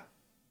data,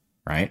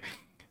 right?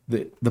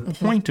 The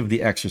point of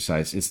the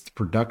exercise is the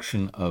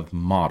production of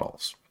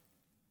models.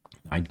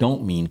 I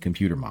don't mean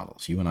computer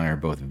models. You and I are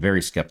both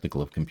very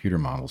skeptical of computer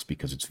models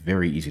because it's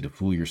very easy to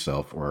fool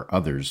yourself or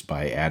others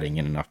by adding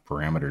in enough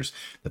parameters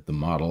that the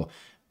model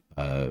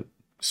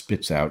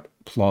spits out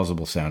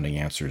plausible sounding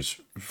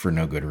answers for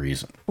no good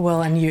reason.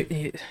 Well, and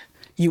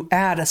you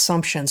add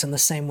assumptions in the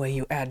same way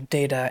you add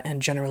data,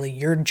 and generally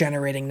you're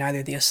generating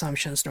neither the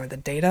assumptions nor the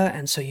data,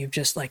 and so you've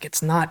just like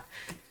it's not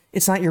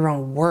your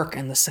own work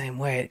in the same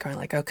way. Going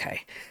like,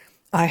 okay,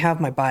 I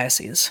have my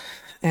biases,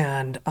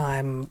 and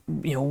I'm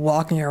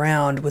walking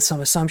around with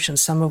some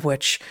assumptions, some of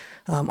which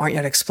aren't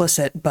yet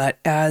explicit, but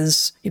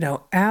as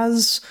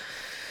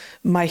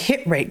my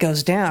hit rate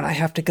goes down, I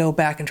have to go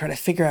back and try to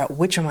figure out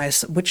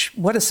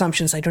what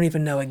assumptions I don't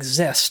even know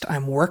exist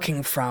I'm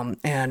working from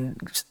and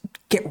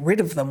get rid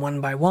of them one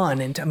by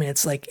one. And I mean,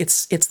 it's like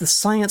it's the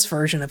science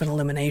version of an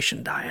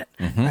elimination diet,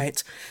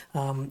 right?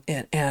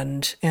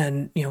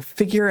 And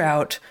figure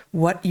out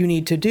what you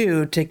need to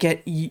do to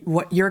get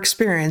what your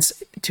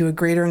experience to a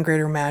greater and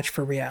greater match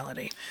for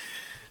reality.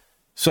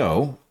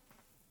 So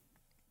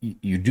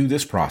you do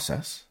this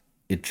process.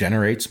 It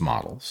generates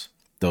models.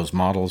 Those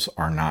models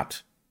are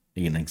not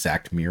an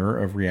exact mirror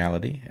of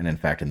reality. And in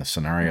fact, in the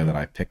scenario that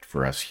I picked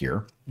for us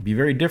here, it'd be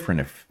very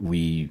different if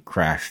we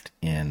crashed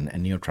in a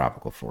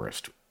neotropical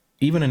forest.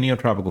 Even a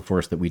neotropical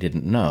forest that we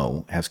didn't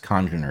know has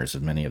congeners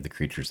of many of the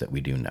creatures that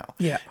we do know.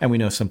 Yeah. And we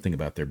know something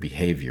about their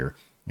behavior,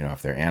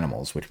 if they're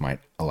animals, which might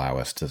allow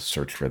us to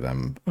search for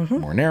them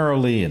more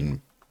narrowly.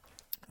 And,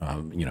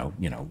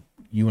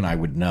 you and I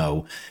would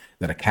know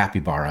that a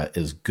capybara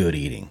is good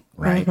eating,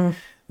 right?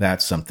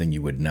 That's something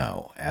you would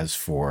know. As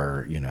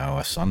for,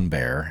 a sun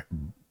bear,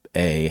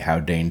 A, how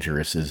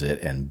dangerous is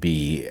it? And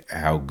B,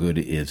 how good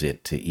is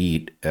it to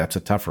eat? That's a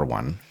tougher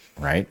one,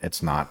 right?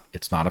 It's not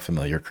a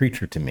familiar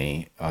creature to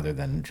me other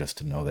than just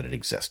to know that it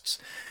exists.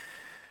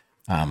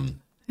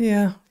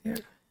 Yeah.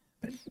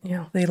 But,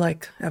 they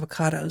like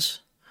avocados.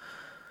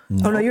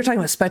 No. Oh, no, you're talking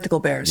about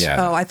spectacle bears.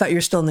 Yeah. Oh, I thought you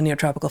were still in the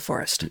neotropical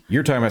forest.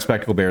 You're talking about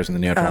spectacle bears in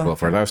the neotropical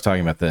forest. I was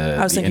talking about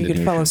I was thinking you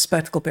could follow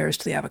spectacle bears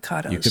to the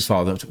avocados. You could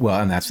follow those.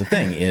 Well, and that's the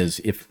thing is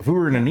if we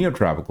were in a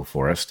neotropical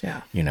forest,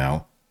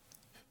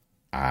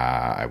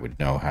 I would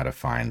know how to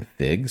find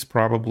figs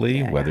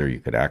probably, whether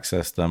you could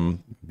access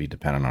them, be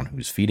dependent on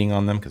who's feeding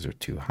on them because they're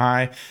too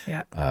high.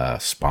 Yeah.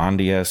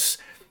 Spondius,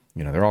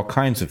 there are all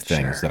kinds of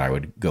things that I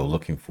would go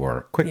looking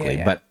for quickly.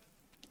 Yeah. But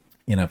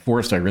in a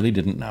forest I really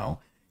didn't know,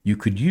 you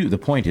could use, the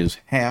point is,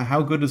 hey,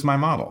 how good is my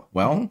model?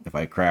 Well, if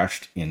I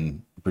crashed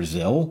in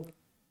Brazil,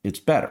 it's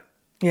better.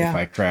 Yeah. If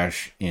I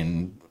crash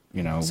in,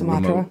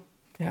 Sumatra,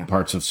 remote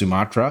parts of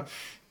Sumatra,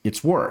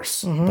 it's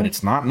worse. But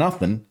it's not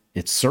nothing.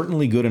 It's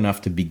certainly good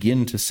enough to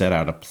begin to set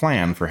out a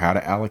plan for how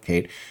to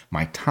allocate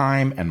my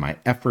time and my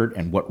effort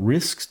and what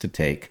risks to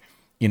take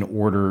in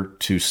order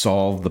to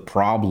solve the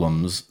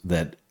problems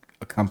that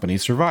accompany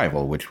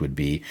survival, which would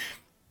be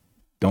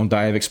don't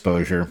die of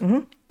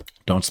exposure,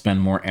 don't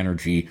spend more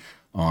energy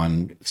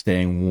on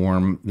staying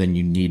warm than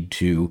you need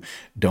to,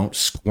 don't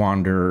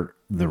squander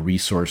the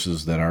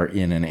resources that are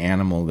in an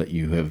animal that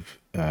you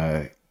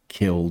have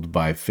killed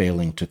by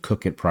failing to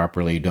cook it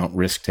properly. Don't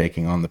risk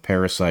taking on the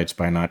parasites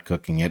by not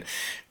cooking it.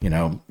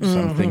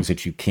 Some things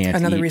that you can't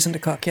Another eat. reason to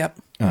cook, yep.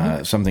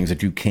 Some things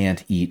that you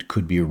can't eat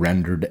could be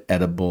rendered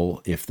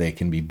edible if they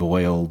can be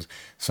boiled.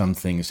 Some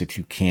things that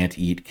you can't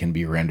eat can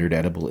be rendered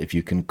edible if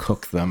you can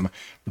cook them.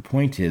 The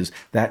point is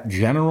that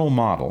general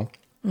model,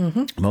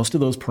 most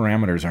of those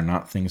parameters are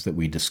not things that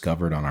we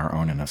discovered on our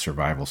own in a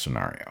survival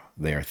scenario.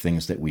 They are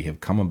things that we have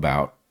come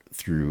about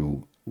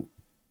through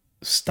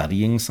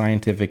studying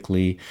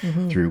scientifically,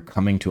 through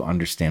coming to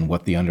understand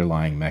what the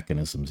underlying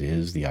mechanisms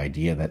is, the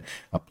idea that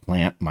a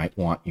plant might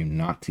want you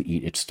not to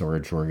eat its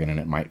storage organ and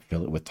it might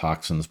fill it with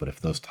toxins, but if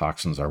those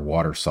toxins are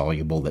water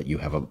soluble, that you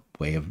have a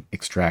way of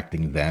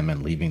extracting them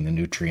and leaving the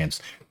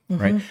nutrients,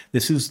 right?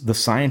 This is the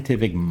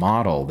scientific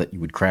model that you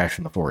would crash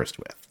in the forest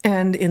with.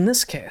 And in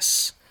this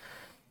case,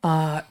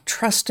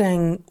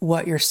 trusting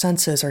what your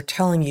senses are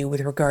telling you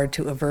with regard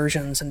to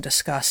aversions and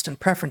disgust and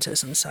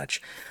preferences and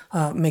such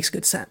makes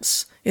good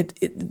sense.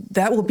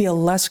 That will be a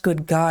less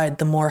good guide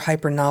the more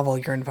hyper novel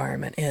your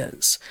environment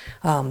is.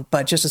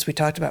 But just as we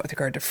talked about with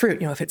regard to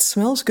fruit, if it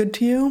smells good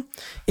to you,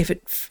 if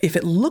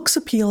it looks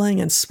appealing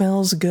and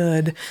smells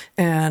good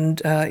and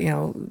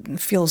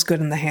feels good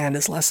in the hand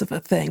is less of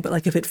a thing. But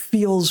like if it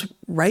feels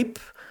ripe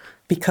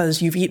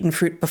because you've eaten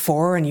fruit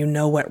before and you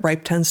know what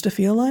ripe tends to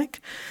feel like,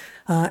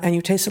 and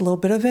you taste a little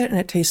bit of it and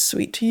it tastes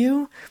sweet to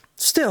you,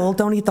 still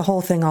don't eat the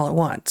whole thing all at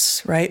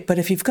once, right? But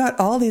if you've got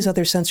all these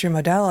other sensory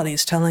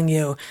modalities telling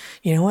you,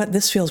 you know what,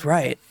 this feels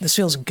right, this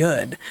feels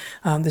good,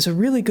 there's a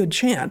really good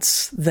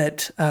chance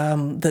that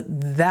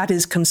that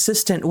is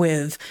consistent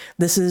with,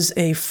 this is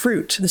a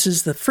fruit, this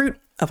is the fruit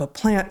of a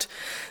plant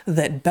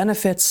that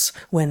benefits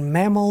when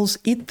mammals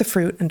eat the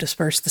fruit and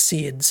disperse the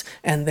seeds,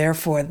 and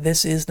therefore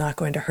this is not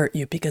going to hurt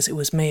you because it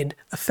was made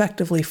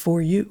effectively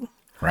for you.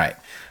 Right.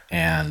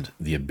 And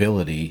the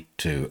ability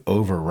to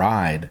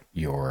override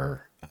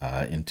your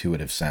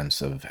intuitive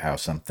sense of how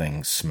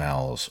something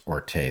smells or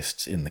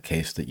tastes in the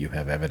case that you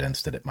have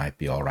evidence that it might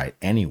be all right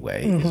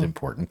anyway is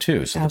important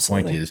too. So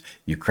Absolutely. the point is,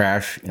 you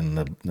crash in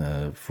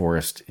the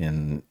forest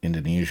in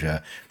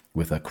Indonesia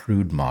with a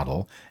crude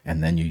model,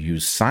 and then you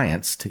use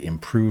science to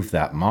improve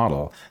that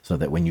model so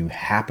that when you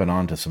happen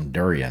onto some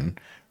durian,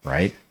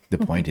 right, the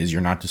point is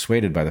you're not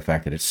dissuaded by the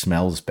fact that it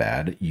smells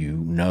bad. You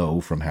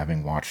know from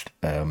having watched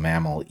a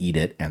mammal eat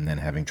it and then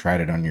having tried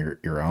it on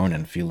your own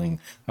and feeling,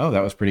 oh,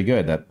 that was pretty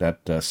good.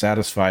 That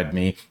satisfied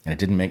me and it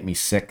didn't make me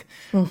sick,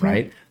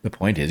 right? The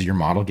point is your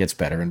model gets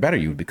better and better.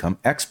 You become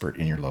expert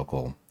in your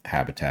local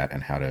habitat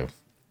and how to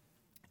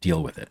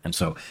deal with it. And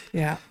so,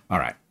 Yeah. all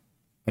right.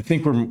 I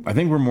think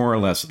we're more or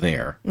less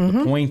there.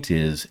 The point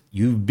is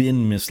you've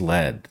been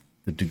misled.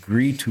 The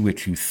degree to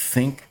which you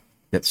think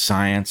that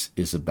science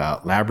is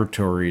about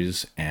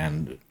laboratories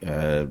and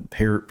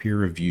peer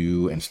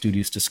review and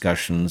studious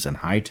discussions and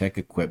high-tech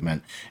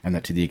equipment, and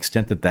that to the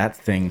extent that that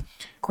thing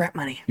Crap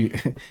money.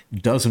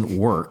 doesn't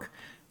work,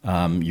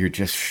 you're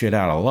just shit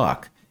out of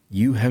luck.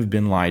 You have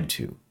been lied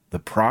to. The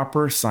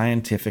proper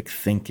scientific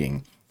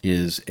thinking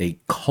is a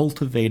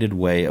cultivated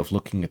way of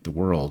looking at the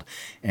world.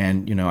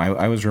 And, you know,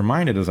 I was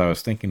reminded as I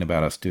was thinking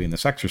about us doing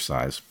this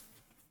exercise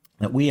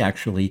that we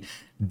actually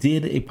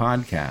did a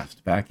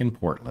podcast back in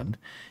Portland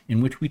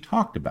in which we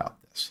talked about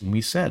this. And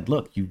we said,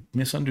 look, you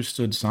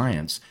misunderstood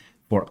science.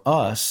 For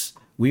us,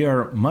 we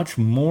are much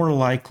more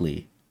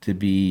likely to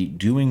be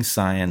doing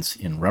science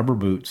in rubber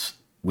boots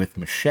with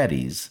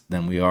machetes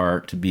than we are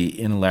to be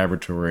in a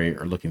laboratory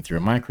or looking through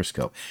a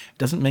microscope. It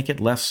doesn't make it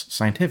less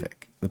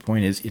scientific. The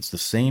point is, it's the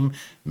same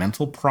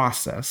mental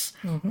process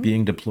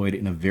being deployed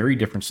in a very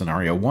different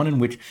scenario, one in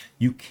which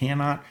you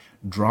cannot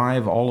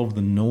drive all of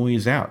the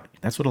noise out.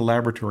 That's what a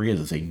laboratory is.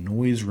 It's a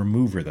noise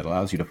remover that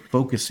allows you to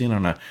focus in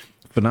on a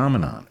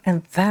phenomenon.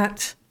 And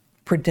that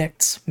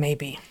predicts,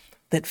 maybe,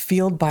 that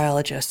field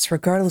biologists,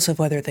 regardless of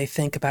whether they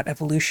think about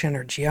evolution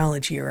or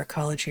geology or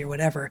ecology or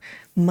whatever,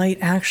 might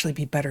actually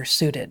be better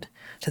suited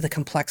to the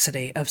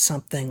complexity of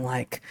something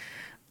like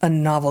a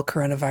novel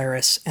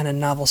coronavirus and a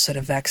novel set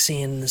of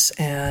vaccines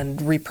and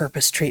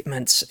repurposed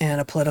treatments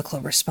and a political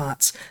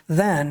response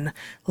than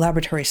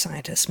laboratory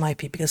scientists might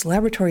be, because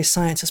laboratory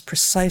science is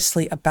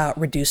precisely about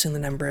reducing the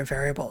number of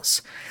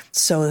variables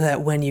so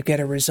that when you get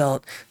a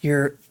result,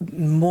 you're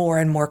more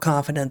and more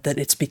confident that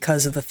it's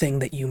because of the thing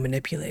that you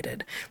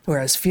manipulated.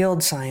 Whereas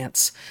field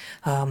science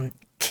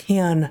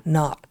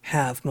cannot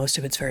have most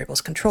of its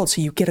variables controlled.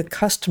 So you get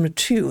accustomed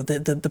to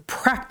the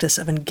practice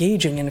of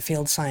engaging in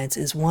field science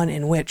is one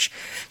in which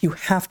you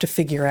have to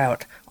figure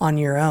out on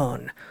your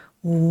own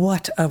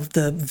what of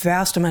the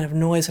vast amount of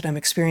noise that I'm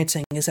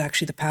experiencing is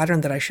actually the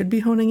pattern that I should be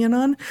honing in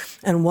on,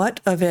 and what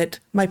of it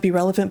might be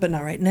relevant but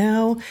not right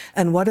now,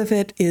 and what of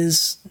it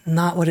is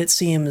not what it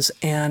seems,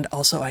 and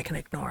also I can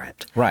ignore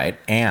it. Right.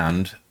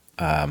 And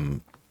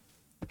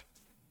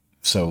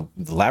so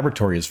the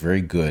laboratory is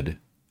very good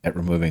at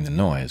removing the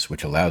noise,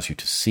 which allows you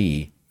to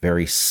see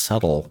very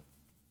subtle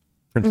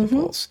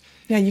principles.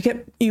 Yeah, you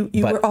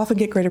often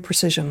get greater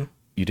precision.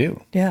 You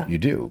do. Yeah. You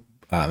do.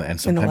 And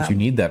sometimes you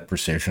need that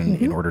precision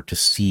in order to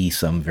see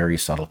some very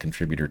subtle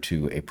contributor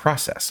to a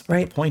process. But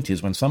Right. the point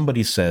is, when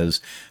somebody says,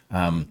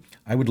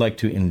 I would like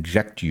to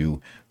inject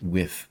you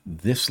with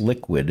this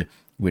liquid,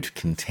 which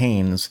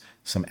contains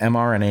some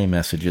mRNA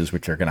messages,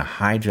 which are going to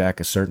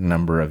hijack a certain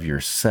number of your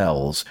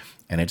cells,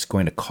 and it's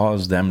going to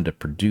cause them to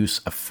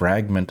produce a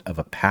fragment of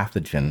a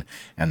pathogen.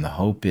 And the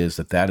hope is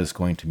that that is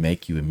going to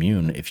make you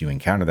immune if you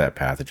encounter that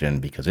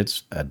pathogen because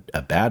it's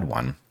a bad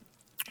one,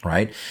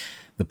 right?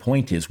 The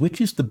point is,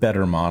 which is the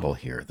better model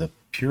here? The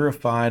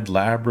purified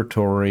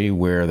laboratory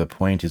where the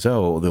point is,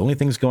 oh, the only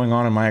things going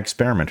on in my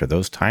experiment are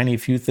those tiny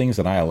few things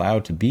that I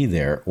allowed to be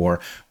there, or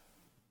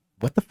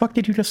what the fuck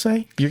did you just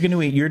say?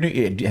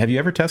 Have you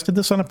ever tested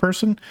this on a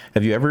person?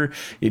 Do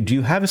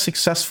you have a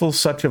successful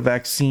such a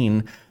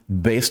vaccine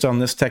based on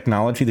this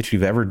technology that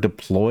you've ever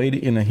deployed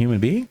in a human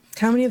being?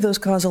 How many of those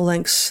causal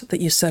links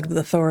that you said with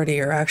authority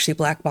are actually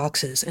black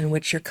boxes in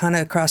which you're kind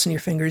of crossing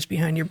your fingers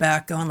behind your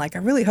back going like, I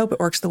really hope it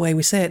works the way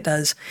we say it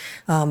does.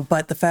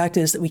 But the fact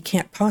is that we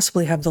can't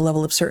possibly have the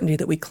level of certainty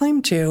that we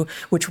claim to,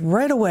 which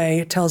right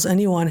away tells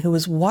anyone who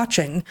is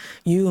watching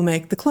you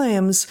make the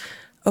claims,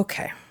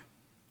 okay,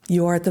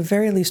 you are at the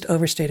very least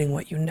overstating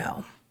what you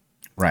know.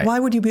 Right. Why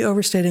would you be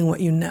overstating what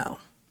you know?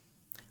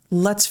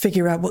 Let's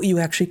figure out what you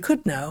actually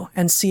could know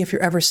and see if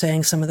you're ever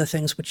saying some of the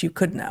things which you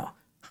could know.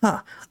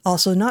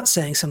 Also not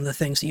saying some of the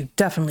things that you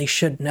definitely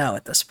should know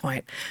at this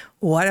point.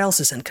 What else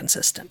is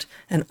inconsistent?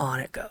 And on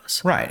it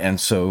goes. Right. And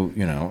so,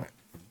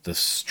 the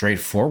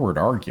straightforward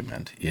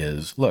argument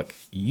is, look,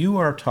 you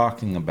are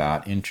talking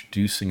about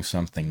introducing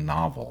something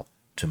novel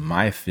to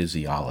my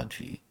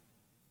physiology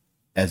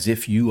as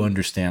if you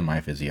understand my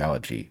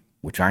physiology,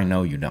 which I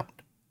know you don't.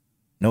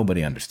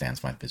 Nobody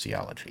understands my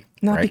physiology.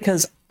 Not right?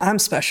 because I'm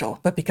special,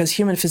 but because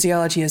human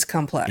physiology is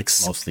complex.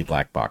 It's mostly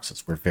black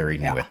boxes. We're very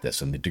new at this,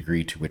 and the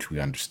degree to which we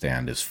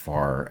understand is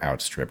far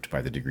outstripped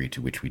by the degree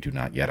to which we do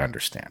not yet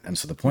understand. And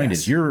so the point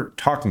is, you're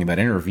talking about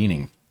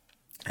intervening,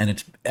 and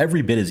it's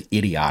every bit as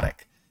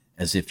idiotic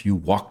as if you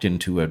walked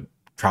into a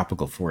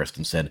tropical forest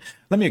and said,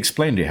 let me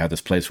explain to you how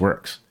this place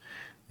works.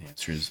 The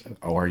answer is,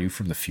 are you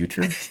from the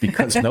future?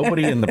 Because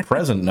nobody in the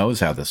present knows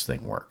how this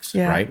thing works,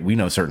 right? We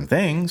know certain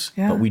things,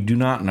 but we do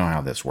not know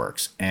how this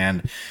works.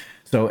 And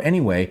so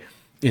anyway...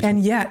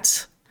 And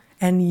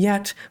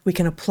yet we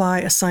can apply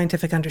a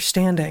scientific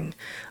understanding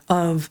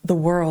of the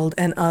world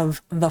and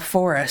of the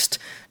forest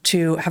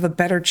to have a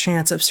better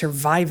chance of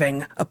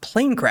surviving a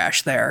plane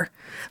crash there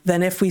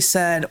than if we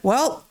said,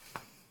 well,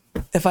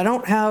 if I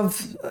don't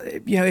have,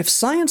 if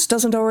science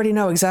doesn't already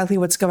know exactly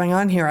what's going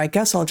on here, I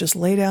guess I'll just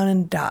lay down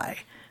and die.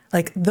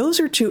 Like, those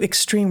are two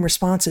extreme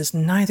responses,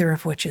 neither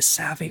of which is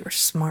savvy or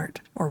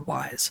smart or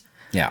wise.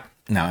 Yeah.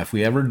 Now, if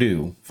we ever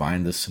do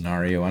find this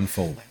scenario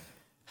unfolding,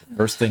 the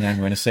first thing I'm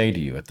going to say to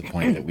you at the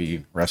point that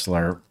we wrestle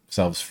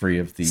ourselves free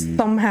of the...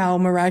 Somehow,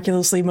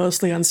 miraculously,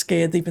 mostly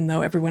unscathed, even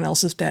though everyone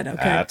else is dead,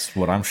 okay? That's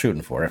what I'm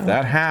shooting for. If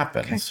that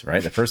happens,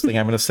 right, the first thing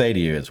I'm going to say to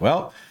you is,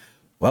 well,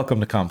 welcome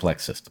to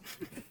complex systems.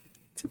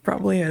 It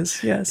probably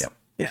is, yes. Yep.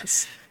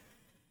 Yes.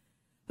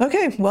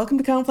 Okay, welcome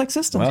to complex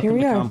systems. Welcome Here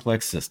we to are.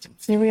 Complex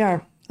systems. Here we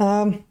are.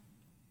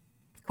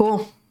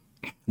 Cool.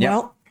 Yep.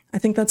 Well, I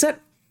think that's it.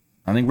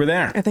 I think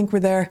we're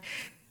there.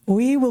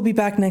 We will be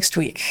back next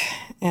week.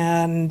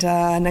 And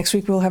next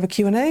week we'll have a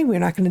Q&A. We're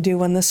not going to do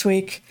one this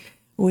week.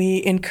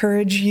 We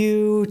encourage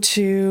you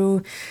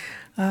to,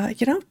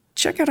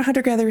 check out A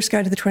Hunter-Gatherer's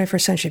Guide to the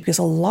 21st Century, because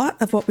a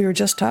lot of what we were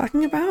just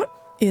talking about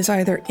is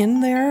either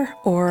in there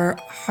or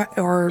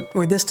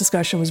this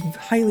discussion was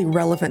highly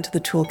relevant to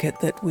the toolkit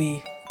that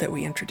we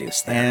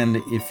introduced there. And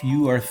if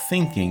you are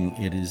thinking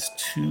it is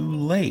too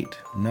late,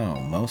 no,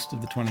 most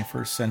of the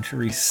 21st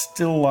century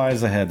still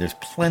lies ahead. There's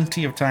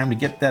plenty of time to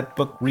get that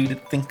book, read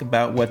it, think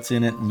about what's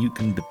in it, and you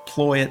can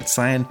deploy it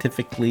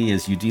scientifically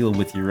as you deal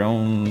with your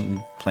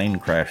own plane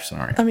crash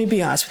scenario. I mean,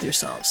 be honest with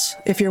yourselves.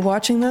 If you're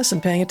watching this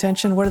and paying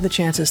attention, what are the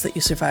chances that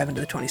you survive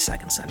into the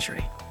 22nd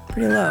century?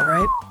 Pretty low,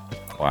 right?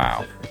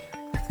 Wow.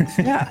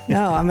 Yeah,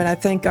 no, I mean, I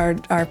think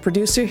our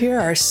producer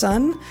here, our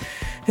son,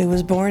 who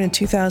was born in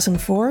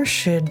 2004,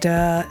 should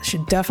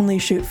definitely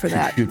shoot for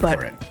that.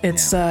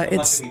 It's I'm not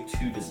gonna be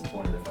too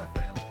disappointed if I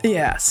fail.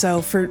 Yeah,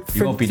 so for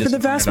the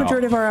vast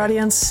majority of our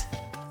audience,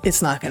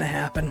 it's not going to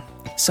happen.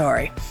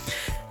 Sorry.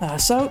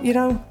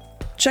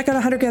 Check out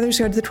A Hunter-Gatherer's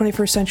Guide to the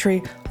 21st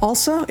Century.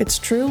 Also, it's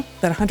true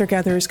that A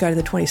Hunter-Gatherer's Guide to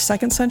the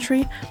 22nd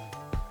Century,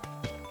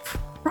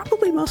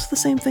 probably most of the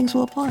same things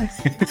will apply.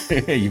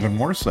 Even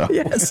more so.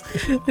 Yes.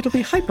 It'll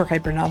be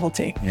hyper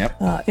novelty.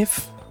 Yep.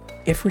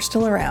 If we're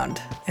still around.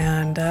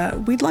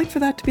 And we'd like for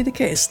that to be the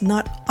case.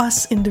 Not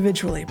us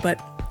individually, but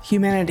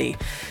humanity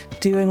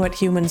doing what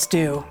humans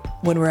do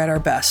when we're at our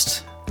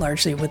best,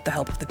 largely with the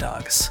help of the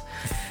dogs.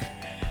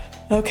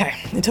 Okay,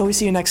 until we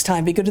see you next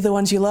time, be good to the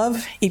ones you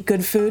love, eat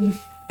good food,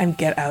 and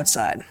get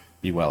outside.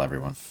 Be well,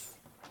 everyone.